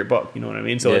bang for your buck. You know what I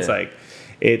mean? So it's like,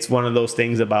 it's one of those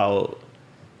things about,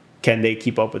 can they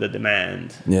keep up with the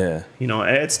demand? Yeah. You know,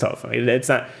 and it's tough. It's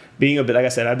not being a bit, like I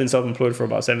said, I've been self-employed for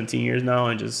about 17 years now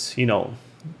and just, you know,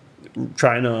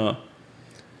 trying to.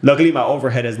 Luckily, my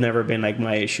overhead has never been like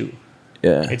my issue.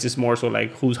 Yeah, it's just more so like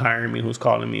who's hiring me, who's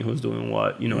calling me, who's doing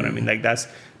what. You know what I mean? Like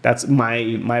that's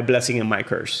my blessing and my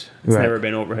curse. It's never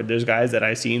been overhead. There's guys that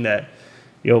I've seen that,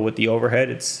 you know, with the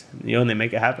overhead, it's, you know, and they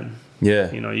make it happen.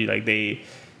 Yeah, you know,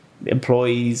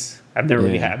 employees. I've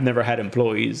never had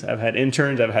employees. I've had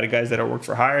interns. I've had guys that are work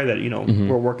for hire that, you know,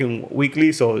 we're working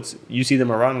weekly. So it's, you see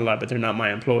them around a lot, but they're not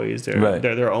my employees. They're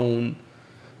their own,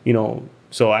 you know.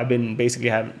 So I've been basically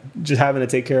having to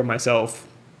take care of myself,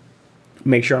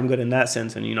 make sure I'm good in that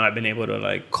sense. And, you know, I've been able to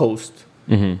like coast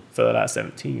for the last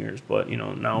 17 years. But, you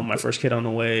know, now my first kid on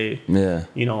the way,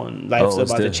 you know, and life's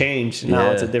about to change.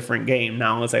 Now it's a different game.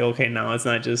 Now it's like, okay, now it's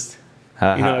not just,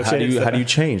 how do you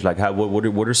change? Like,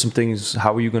 what are some things?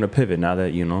 How are you going to pivot now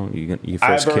that you know you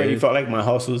first? I've already felt like my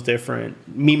hustle is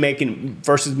different. Me making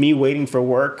versus me waiting for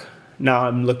work. Now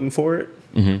I'm looking for it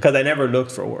because I never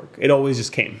looked for work. It always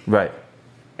just came. Right.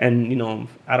 And you know,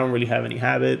 I don't really have any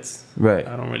habits. Right.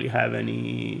 I don't really have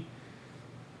any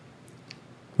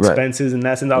expenses in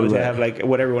that sense. Obviously, I have like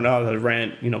what everyone else has: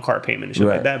 rent, you know, car payment and shit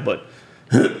like that. But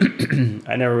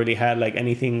I never really had like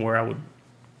anything where I would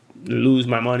lose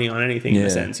my money on anything in a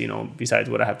sense, you know, besides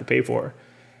what I have to pay for.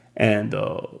 And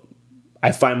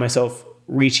I find myself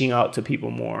reaching out to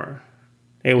people more.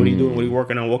 Hey, what are you doing? What are you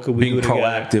working on? What could we do together? Being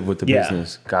proactive with the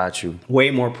business. Got you. Way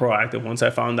more proactive. Once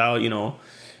I found out, you know,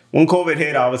 when COVID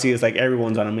hit, obviously it's like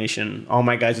everyone's on a mission. All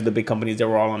my guys with the big companies, they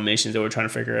were all on missions. They were trying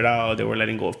to figure it out. They were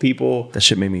letting go of people. That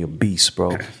shit made me a beast, bro.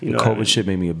 The COVID shit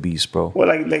made me a beast, bro. Well,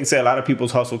 like I said, a lot of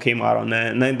people's hustle came out on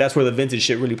that. And then that's where the vintage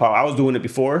shit really popped. I was doing it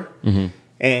before.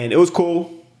 And it was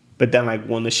cool. But then, like,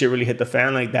 when the shit really hit the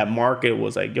fan, like, that market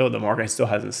was like, yo, the market still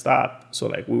hasn't stopped. So,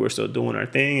 like, we were still doing our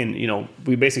thing. And, you know,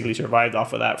 we basically survived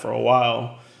off of that for a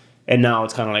while. And now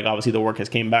it's kind of like, obviously, the work has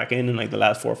came back in like, the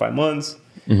last 4 or 5 months.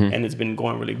 And it's been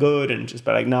going really good. And just,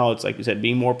 but, like, now it's, like you said,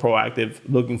 being more proactive,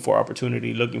 looking for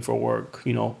opportunity, looking for work,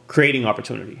 you know, creating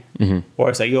opportunity. Or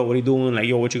it's like, yo, what are you doing? Like,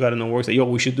 yo, what you got in the works? Like, yo,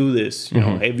 we should do this. You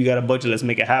know, hey, if you got a budget, let's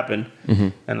make it happen.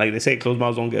 And like they say, closed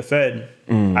mouths don't get fed.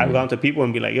 I've gone to people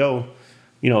and be like, yo,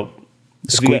 you know,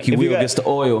 squeaky wheel gets the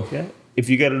oil. Yeah. If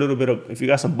you got if you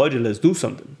got some budget, let's do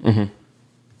something.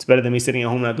 It's better than me sitting at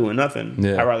home not doing nothing.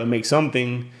 I'd rather make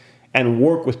something and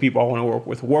work with people I want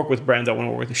to work with brands I want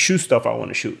to work with, shoot stuff I want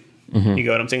to shoot. You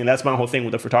get what I'm saying? And that's my whole thing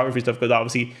with the photography stuff, because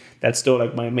obviously that's still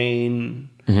like my main,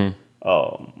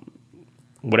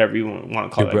 whatever you want to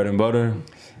call it. Bread and butter?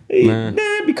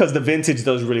 Nah, because the vintage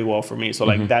does really well for me. So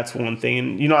like that's one thing.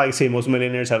 And you know, like I say, most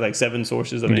millionaires have like 7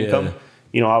 sources of income.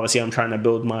 You know, obviously I'm trying to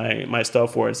build my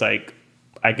stuff where it's like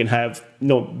I can have,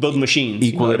 build machines.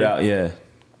 Equal it out,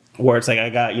 Where it's like I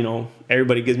got, you know,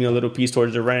 everybody gives me a little piece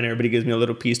towards the rent, everybody gives me a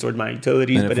little piece towards my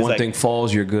utilities. And if one thing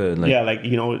falls, you're good. Like,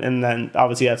 you know, and then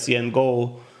obviously that's the end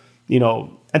goal, you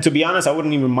know. And to be honest, I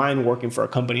wouldn't even mind working for a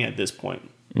company at this point.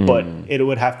 But it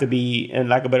would have to be, in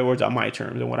lack of better words, on my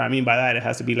terms. And what I mean by that, it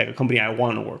has to be like a company I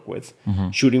want to work with.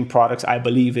 Shooting products I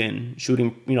believe in.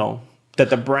 Shooting, you know, that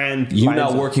the brand... You're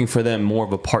not working for them, more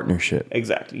of a partnership.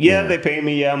 Exactly. Yeah, they pay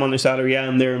me. Yeah, I'm on their salary. Yeah,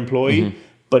 I'm their employee.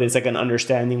 But it's like an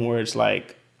understanding where it's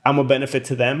like, I'm a benefit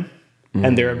to them.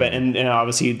 And they're and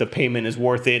obviously the payment is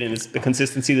worth it. And it's the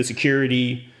consistency, the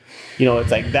security, you know,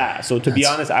 it's like that. So to be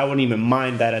honest, I wouldn't even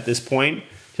mind that at this point.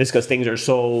 Just because things are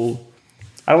so...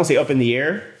 I don't want to say up in the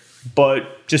air,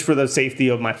 but just for the safety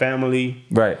of my family.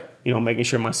 Right. You know, making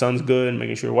sure my son's good,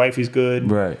 making sure wifey's good.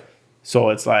 Right.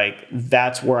 So it's like,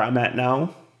 that's where I'm at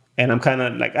now. And I'm kind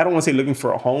of like, I don't want to say looking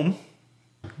for a home.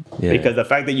 Yeah. Because the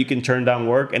fact that you can turn down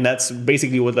work, and that's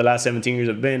basically what the last 17 years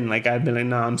have been. Like, I've been like,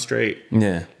 nah, I'm straight.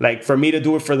 Yeah. Like, for me to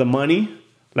do it for the money,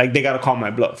 like, they got to call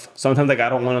my bluff. Sometimes, like, I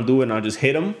don't want to do it, and I'll just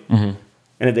hit them.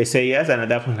 And if they say yes, and at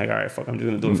that point, like, all right, fuck, I'm just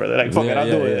gonna do it further. Like, fuck it, I'll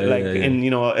do it. And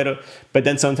you know, it'll. But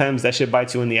then sometimes that shit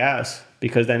bites you in the ass,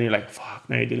 because then you're like, fuck,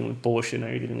 now you're dealing with bullshit. Now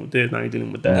you're dealing with this. Now you're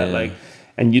dealing with that. Like,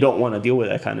 and you don't want to deal with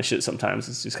that kind of shit. Sometimes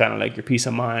it's just kind of like your peace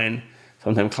of mind.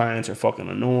 Sometimes clients are fucking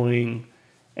annoying,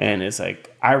 and it's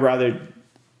like, I rather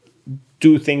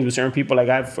do things with certain people.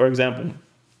 Like, for example,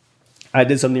 I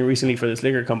did something recently for this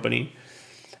liquor company,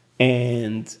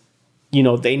 and you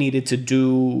know, they needed to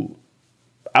do.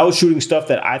 I was shooting stuff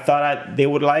that I thought they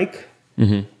would like,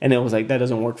 and it was like, that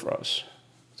doesn't work for us.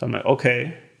 So I'm like,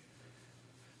 okay.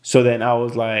 So then I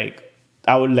was like,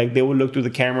 they would look through the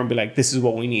camera and be like, this is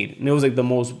what we need. And it was like the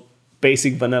most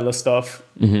basic vanilla stuff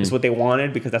is what they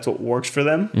wanted, because that's what works for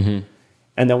them.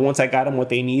 And then once I got them what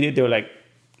they needed, they were like,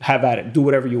 have at it, do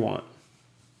whatever you want.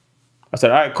 I said,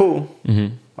 all right, cool.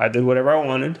 I did whatever I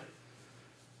wanted.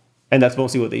 And that's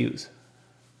mostly what they use.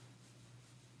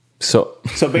 So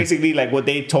basically, like, what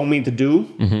they told me to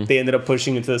do, they ended up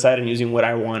pushing it to the side and using what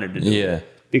I wanted to do. Yeah.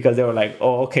 Because they were like,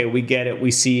 oh, okay, we get it.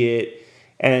 We see it.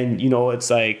 And, you know,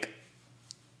 it's like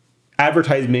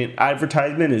advertisement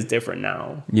is different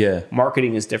now. Yeah.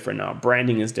 Marketing is different now.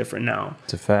 Branding is different now.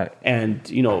 It's a fact. And,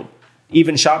 you know,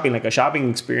 even shopping, like a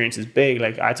shopping experience is big.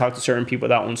 Like, I talk to certain people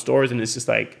that own stores, and it's just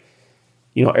like,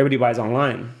 everybody buys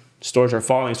online. Stores are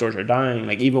falling, stores are dying.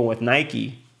 Like even with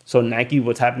Nike. So Nike,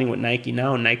 what's happening with Nike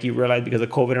now? Nike realized because of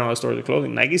COVID and all the stores are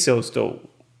closing, Nike sales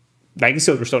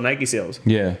were still Nike sales.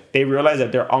 Yeah. They realized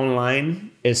that their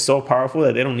online is so powerful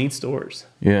that they don't need stores.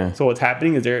 Yeah. So what's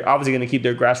happening is they're obviously going to keep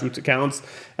their grassroots accounts,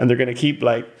 and they're going to keep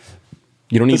like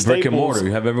you don't need brick and mortar.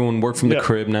 You have everyone work from the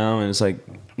crib now, and it's like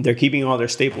they're keeping all their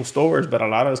staple stores, but a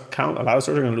lot of stores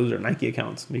are going to lose their Nike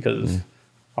accounts because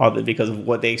of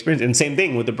what they experience. And same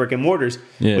thing with the brick and mortars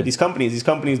with these companies. These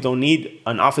companies don't need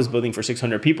an office building for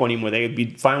 600 people anymore. They'd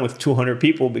be fine with 200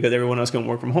 people because everyone else can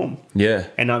work from home. Yeah.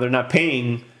 And now they're not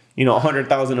paying,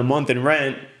 $100,000 a month in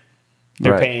rent.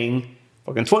 They're paying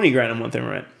fucking $20,000 a month in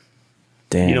rent.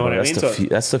 Damn, you know what I mean?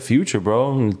 That's the future,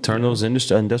 bro. And turn those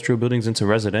industrial buildings into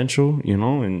residential,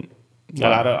 and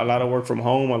a lot of work from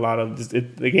home.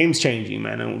 The game's changing,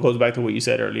 man. And it goes back to what you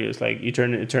said earlier. It's like it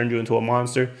turned you into a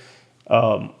monster.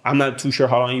 I'm not too sure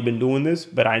how long you've been doing this,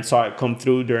 but I saw it come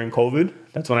through during COVID.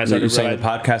 That's when I started. You're saying the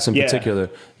podcast in particular,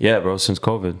 yeah, bro, since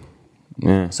COVID.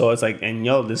 Yeah. So it's like, and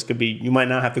this could be. You might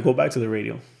not have to go back to the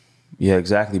radio. Yeah,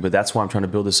 exactly. But that's why I'm trying to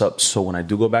build this up. So when I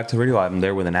do go back to radio, I'm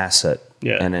there with an asset.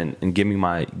 Yeah. And give me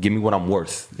what I'm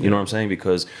worth. You know what I'm saying?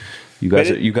 Because you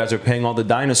guys are paying all the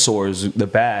dinosaurs the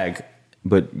bag.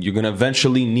 But you're gonna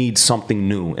eventually need something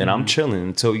new, and I'm chilling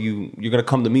until you're gonna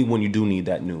come to me when you do need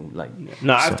that new.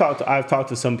 I've talked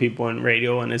to some people on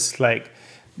radio, and it's like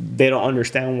they don't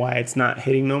understand why it's not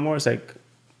hitting no more. It's like,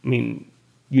 I mean,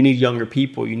 you need younger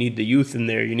people, you need the youth in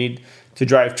there, you need to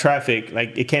drive traffic.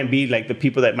 Like it can't be like the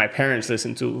people that my parents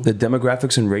listen to. The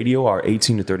demographics in radio are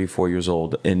 18 to 34 years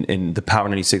old in the Power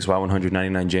 96 Y100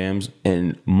 99 jams,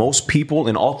 and most people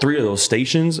in all three of those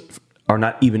stations are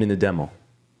not even in the demo.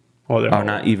 Are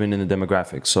not even in the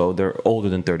demographics. So they're older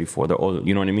than 34. They're older.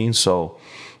 You know what I mean? So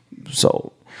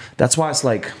that's why it's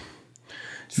like...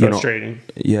 It's frustrating.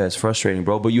 Yeah, it's frustrating,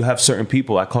 bro. But you have certain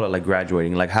people, I call it like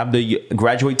graduating. Like have the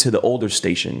graduate to the older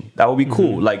station. That would be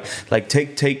cool. Like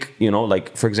take,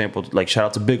 like for example, like shout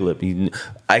out to Big Lip.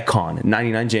 Icon,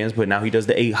 99 jams, but now he does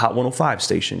the 8 Hot 105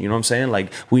 station. You know what I'm saying?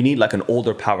 Like we need like an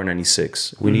older Power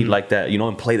 96. We need like that,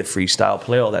 and play the freestyle,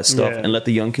 play all that stuff, and let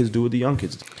the young kids do what the young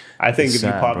kids do. I think if you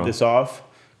pop this off,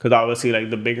 because obviously like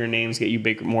the bigger names get you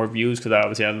more views, because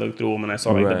obviously I looked through them and I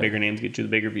saw like the bigger names get you the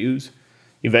bigger views.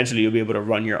 Eventually you'll be able to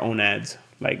run your own ads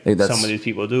like some of these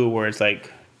people do, where it's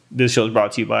like, this show's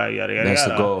brought to you by yada yada. That's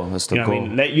the goal. That's the goal. I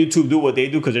mean? Let YouTube do what they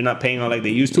do because they're not paying out like they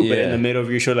used to. But in the middle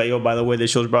of your show, like, yo, by the way, this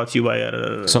show's brought to you by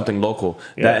yada. Something local.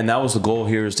 Yeah. That was the goal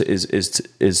here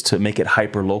is to make it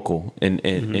hyper local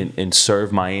and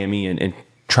serve Miami and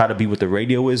try to be what the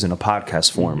radio is in a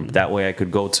podcast form. That way I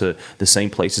could go to the same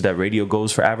places that radio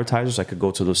goes for advertisers. I could go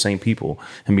to those same people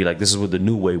and be like, this is what the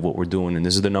new way, what we're doing. And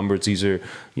this is the numbers. These are,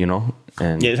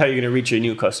 and it's how you're going to reach your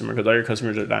new customer because all your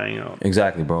customers are dying out.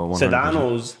 Exactly, bro. 100%.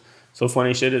 Sedano's, so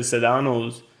funny shit is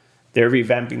Sedano's, they're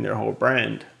revamping their whole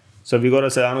brand. So if you go to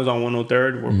Sedano's on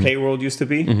 103rd, where Play World used to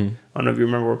be, I don't know if you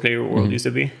remember where Play World used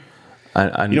to be.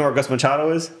 You know where Gus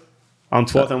Machado is? On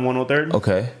 12th and 103rd.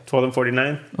 Okay. 12th and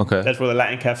 49th. Okay. That's where the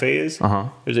Latin Cafe is.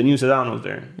 There's a new Sedano's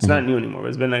there. It's not new anymore, but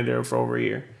it's been like there for over a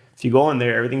year. If you go in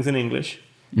there, everything's in English.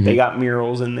 They got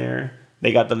murals in there.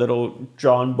 They got the little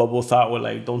drawn bubble thought with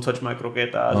like, don't touch my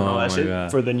croquetas and all that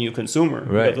shit for the new consumer.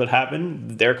 Right. Because what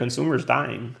happened, their consumer's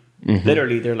dying.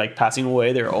 Literally, they're like passing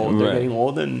away. They're old. They're getting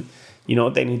old and,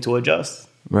 they need to adjust.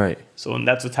 Right. So, and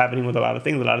that's what's happening with a lot of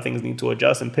things. A lot of things need to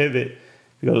adjust and pivot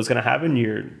because what's going to happen,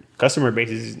 your customer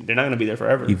base they're not going to be there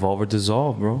forever. Evolve or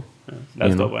dissolve, bro. Yeah,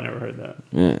 that's dope. I never heard that.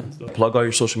 Yeah. Plug all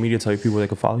your social media. Tell your people where they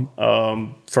can follow you.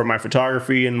 For my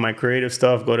photography and my creative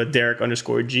stuff, go to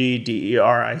Derek_G,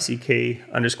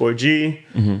 DERICK_G.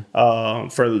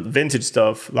 For vintage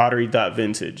stuff,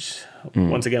 lottery.vintage.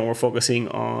 Once again, we're focusing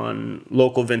on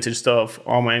local vintage stuff,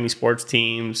 all Miami sports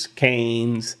teams,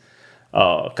 Canes,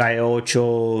 Calle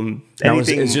Ocho,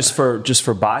 anything. Is just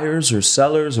for buyers or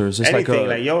sellers, or is this anything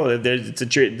like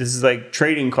this is like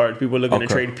trading cards. People are looking to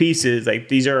trade pieces. Like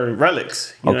these are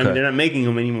relics. You know what I mean? They're not making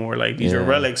them anymore. Like these are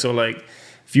relics. So like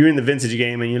if you're in the vintage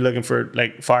game and you're looking for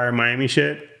like fire Miami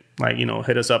shit, like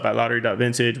hit us up at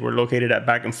lottery.vintage. We're located at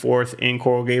Back and Forth in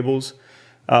Coral Gables.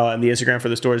 And the Instagram for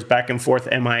the store is Back and Forth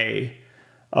MIA.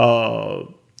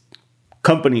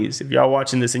 Companies, if y'all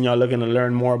watching this and y'all looking to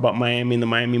learn more about Miami and the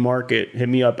Miami market, hit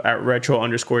me up at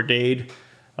retro_dade.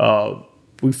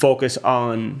 We focus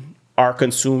on our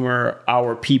consumer,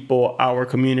 our people, our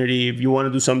community. If you want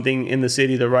to do something in the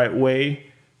city the right way,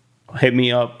 hit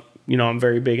me up. I'm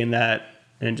very big in that.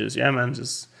 And I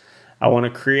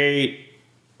want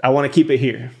to keep it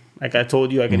here. Like I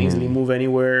told you, I can easily move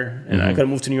anywhere, and I could have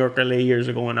moved to New York or LA years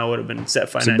ago, and I would have been set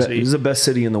financially. It's the best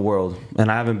city in the world,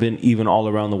 and I haven't been even all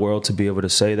around the world to be able to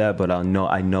say that, but I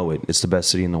know it. It's the best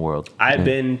city in the world. I've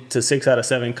been to 6 out of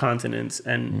 7 continents,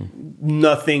 and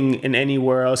nothing in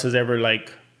anywhere else has ever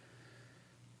like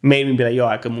made me be like, yo,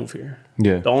 I could move here.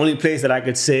 Yeah. The only place that I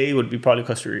could say would be probably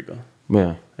Costa Rica.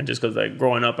 Yeah. And just because like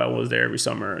growing up, I was there every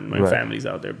summer, and my family's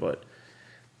out there, but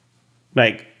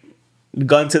like.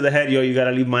 Gun to the head, yo, you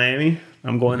gotta leave Miami.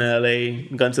 I'm going to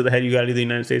LA. Gun to the head, you gotta leave the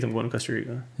United States. I'm going to Costa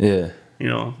Rica. Yeah. You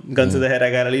know, gun to the head,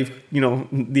 I gotta leave, you know,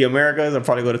 the Americas. I'll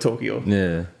probably go to Tokyo.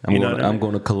 Yeah. I'm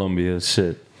going to Colombia.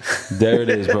 Shit. There it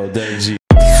is, bro. Derek G.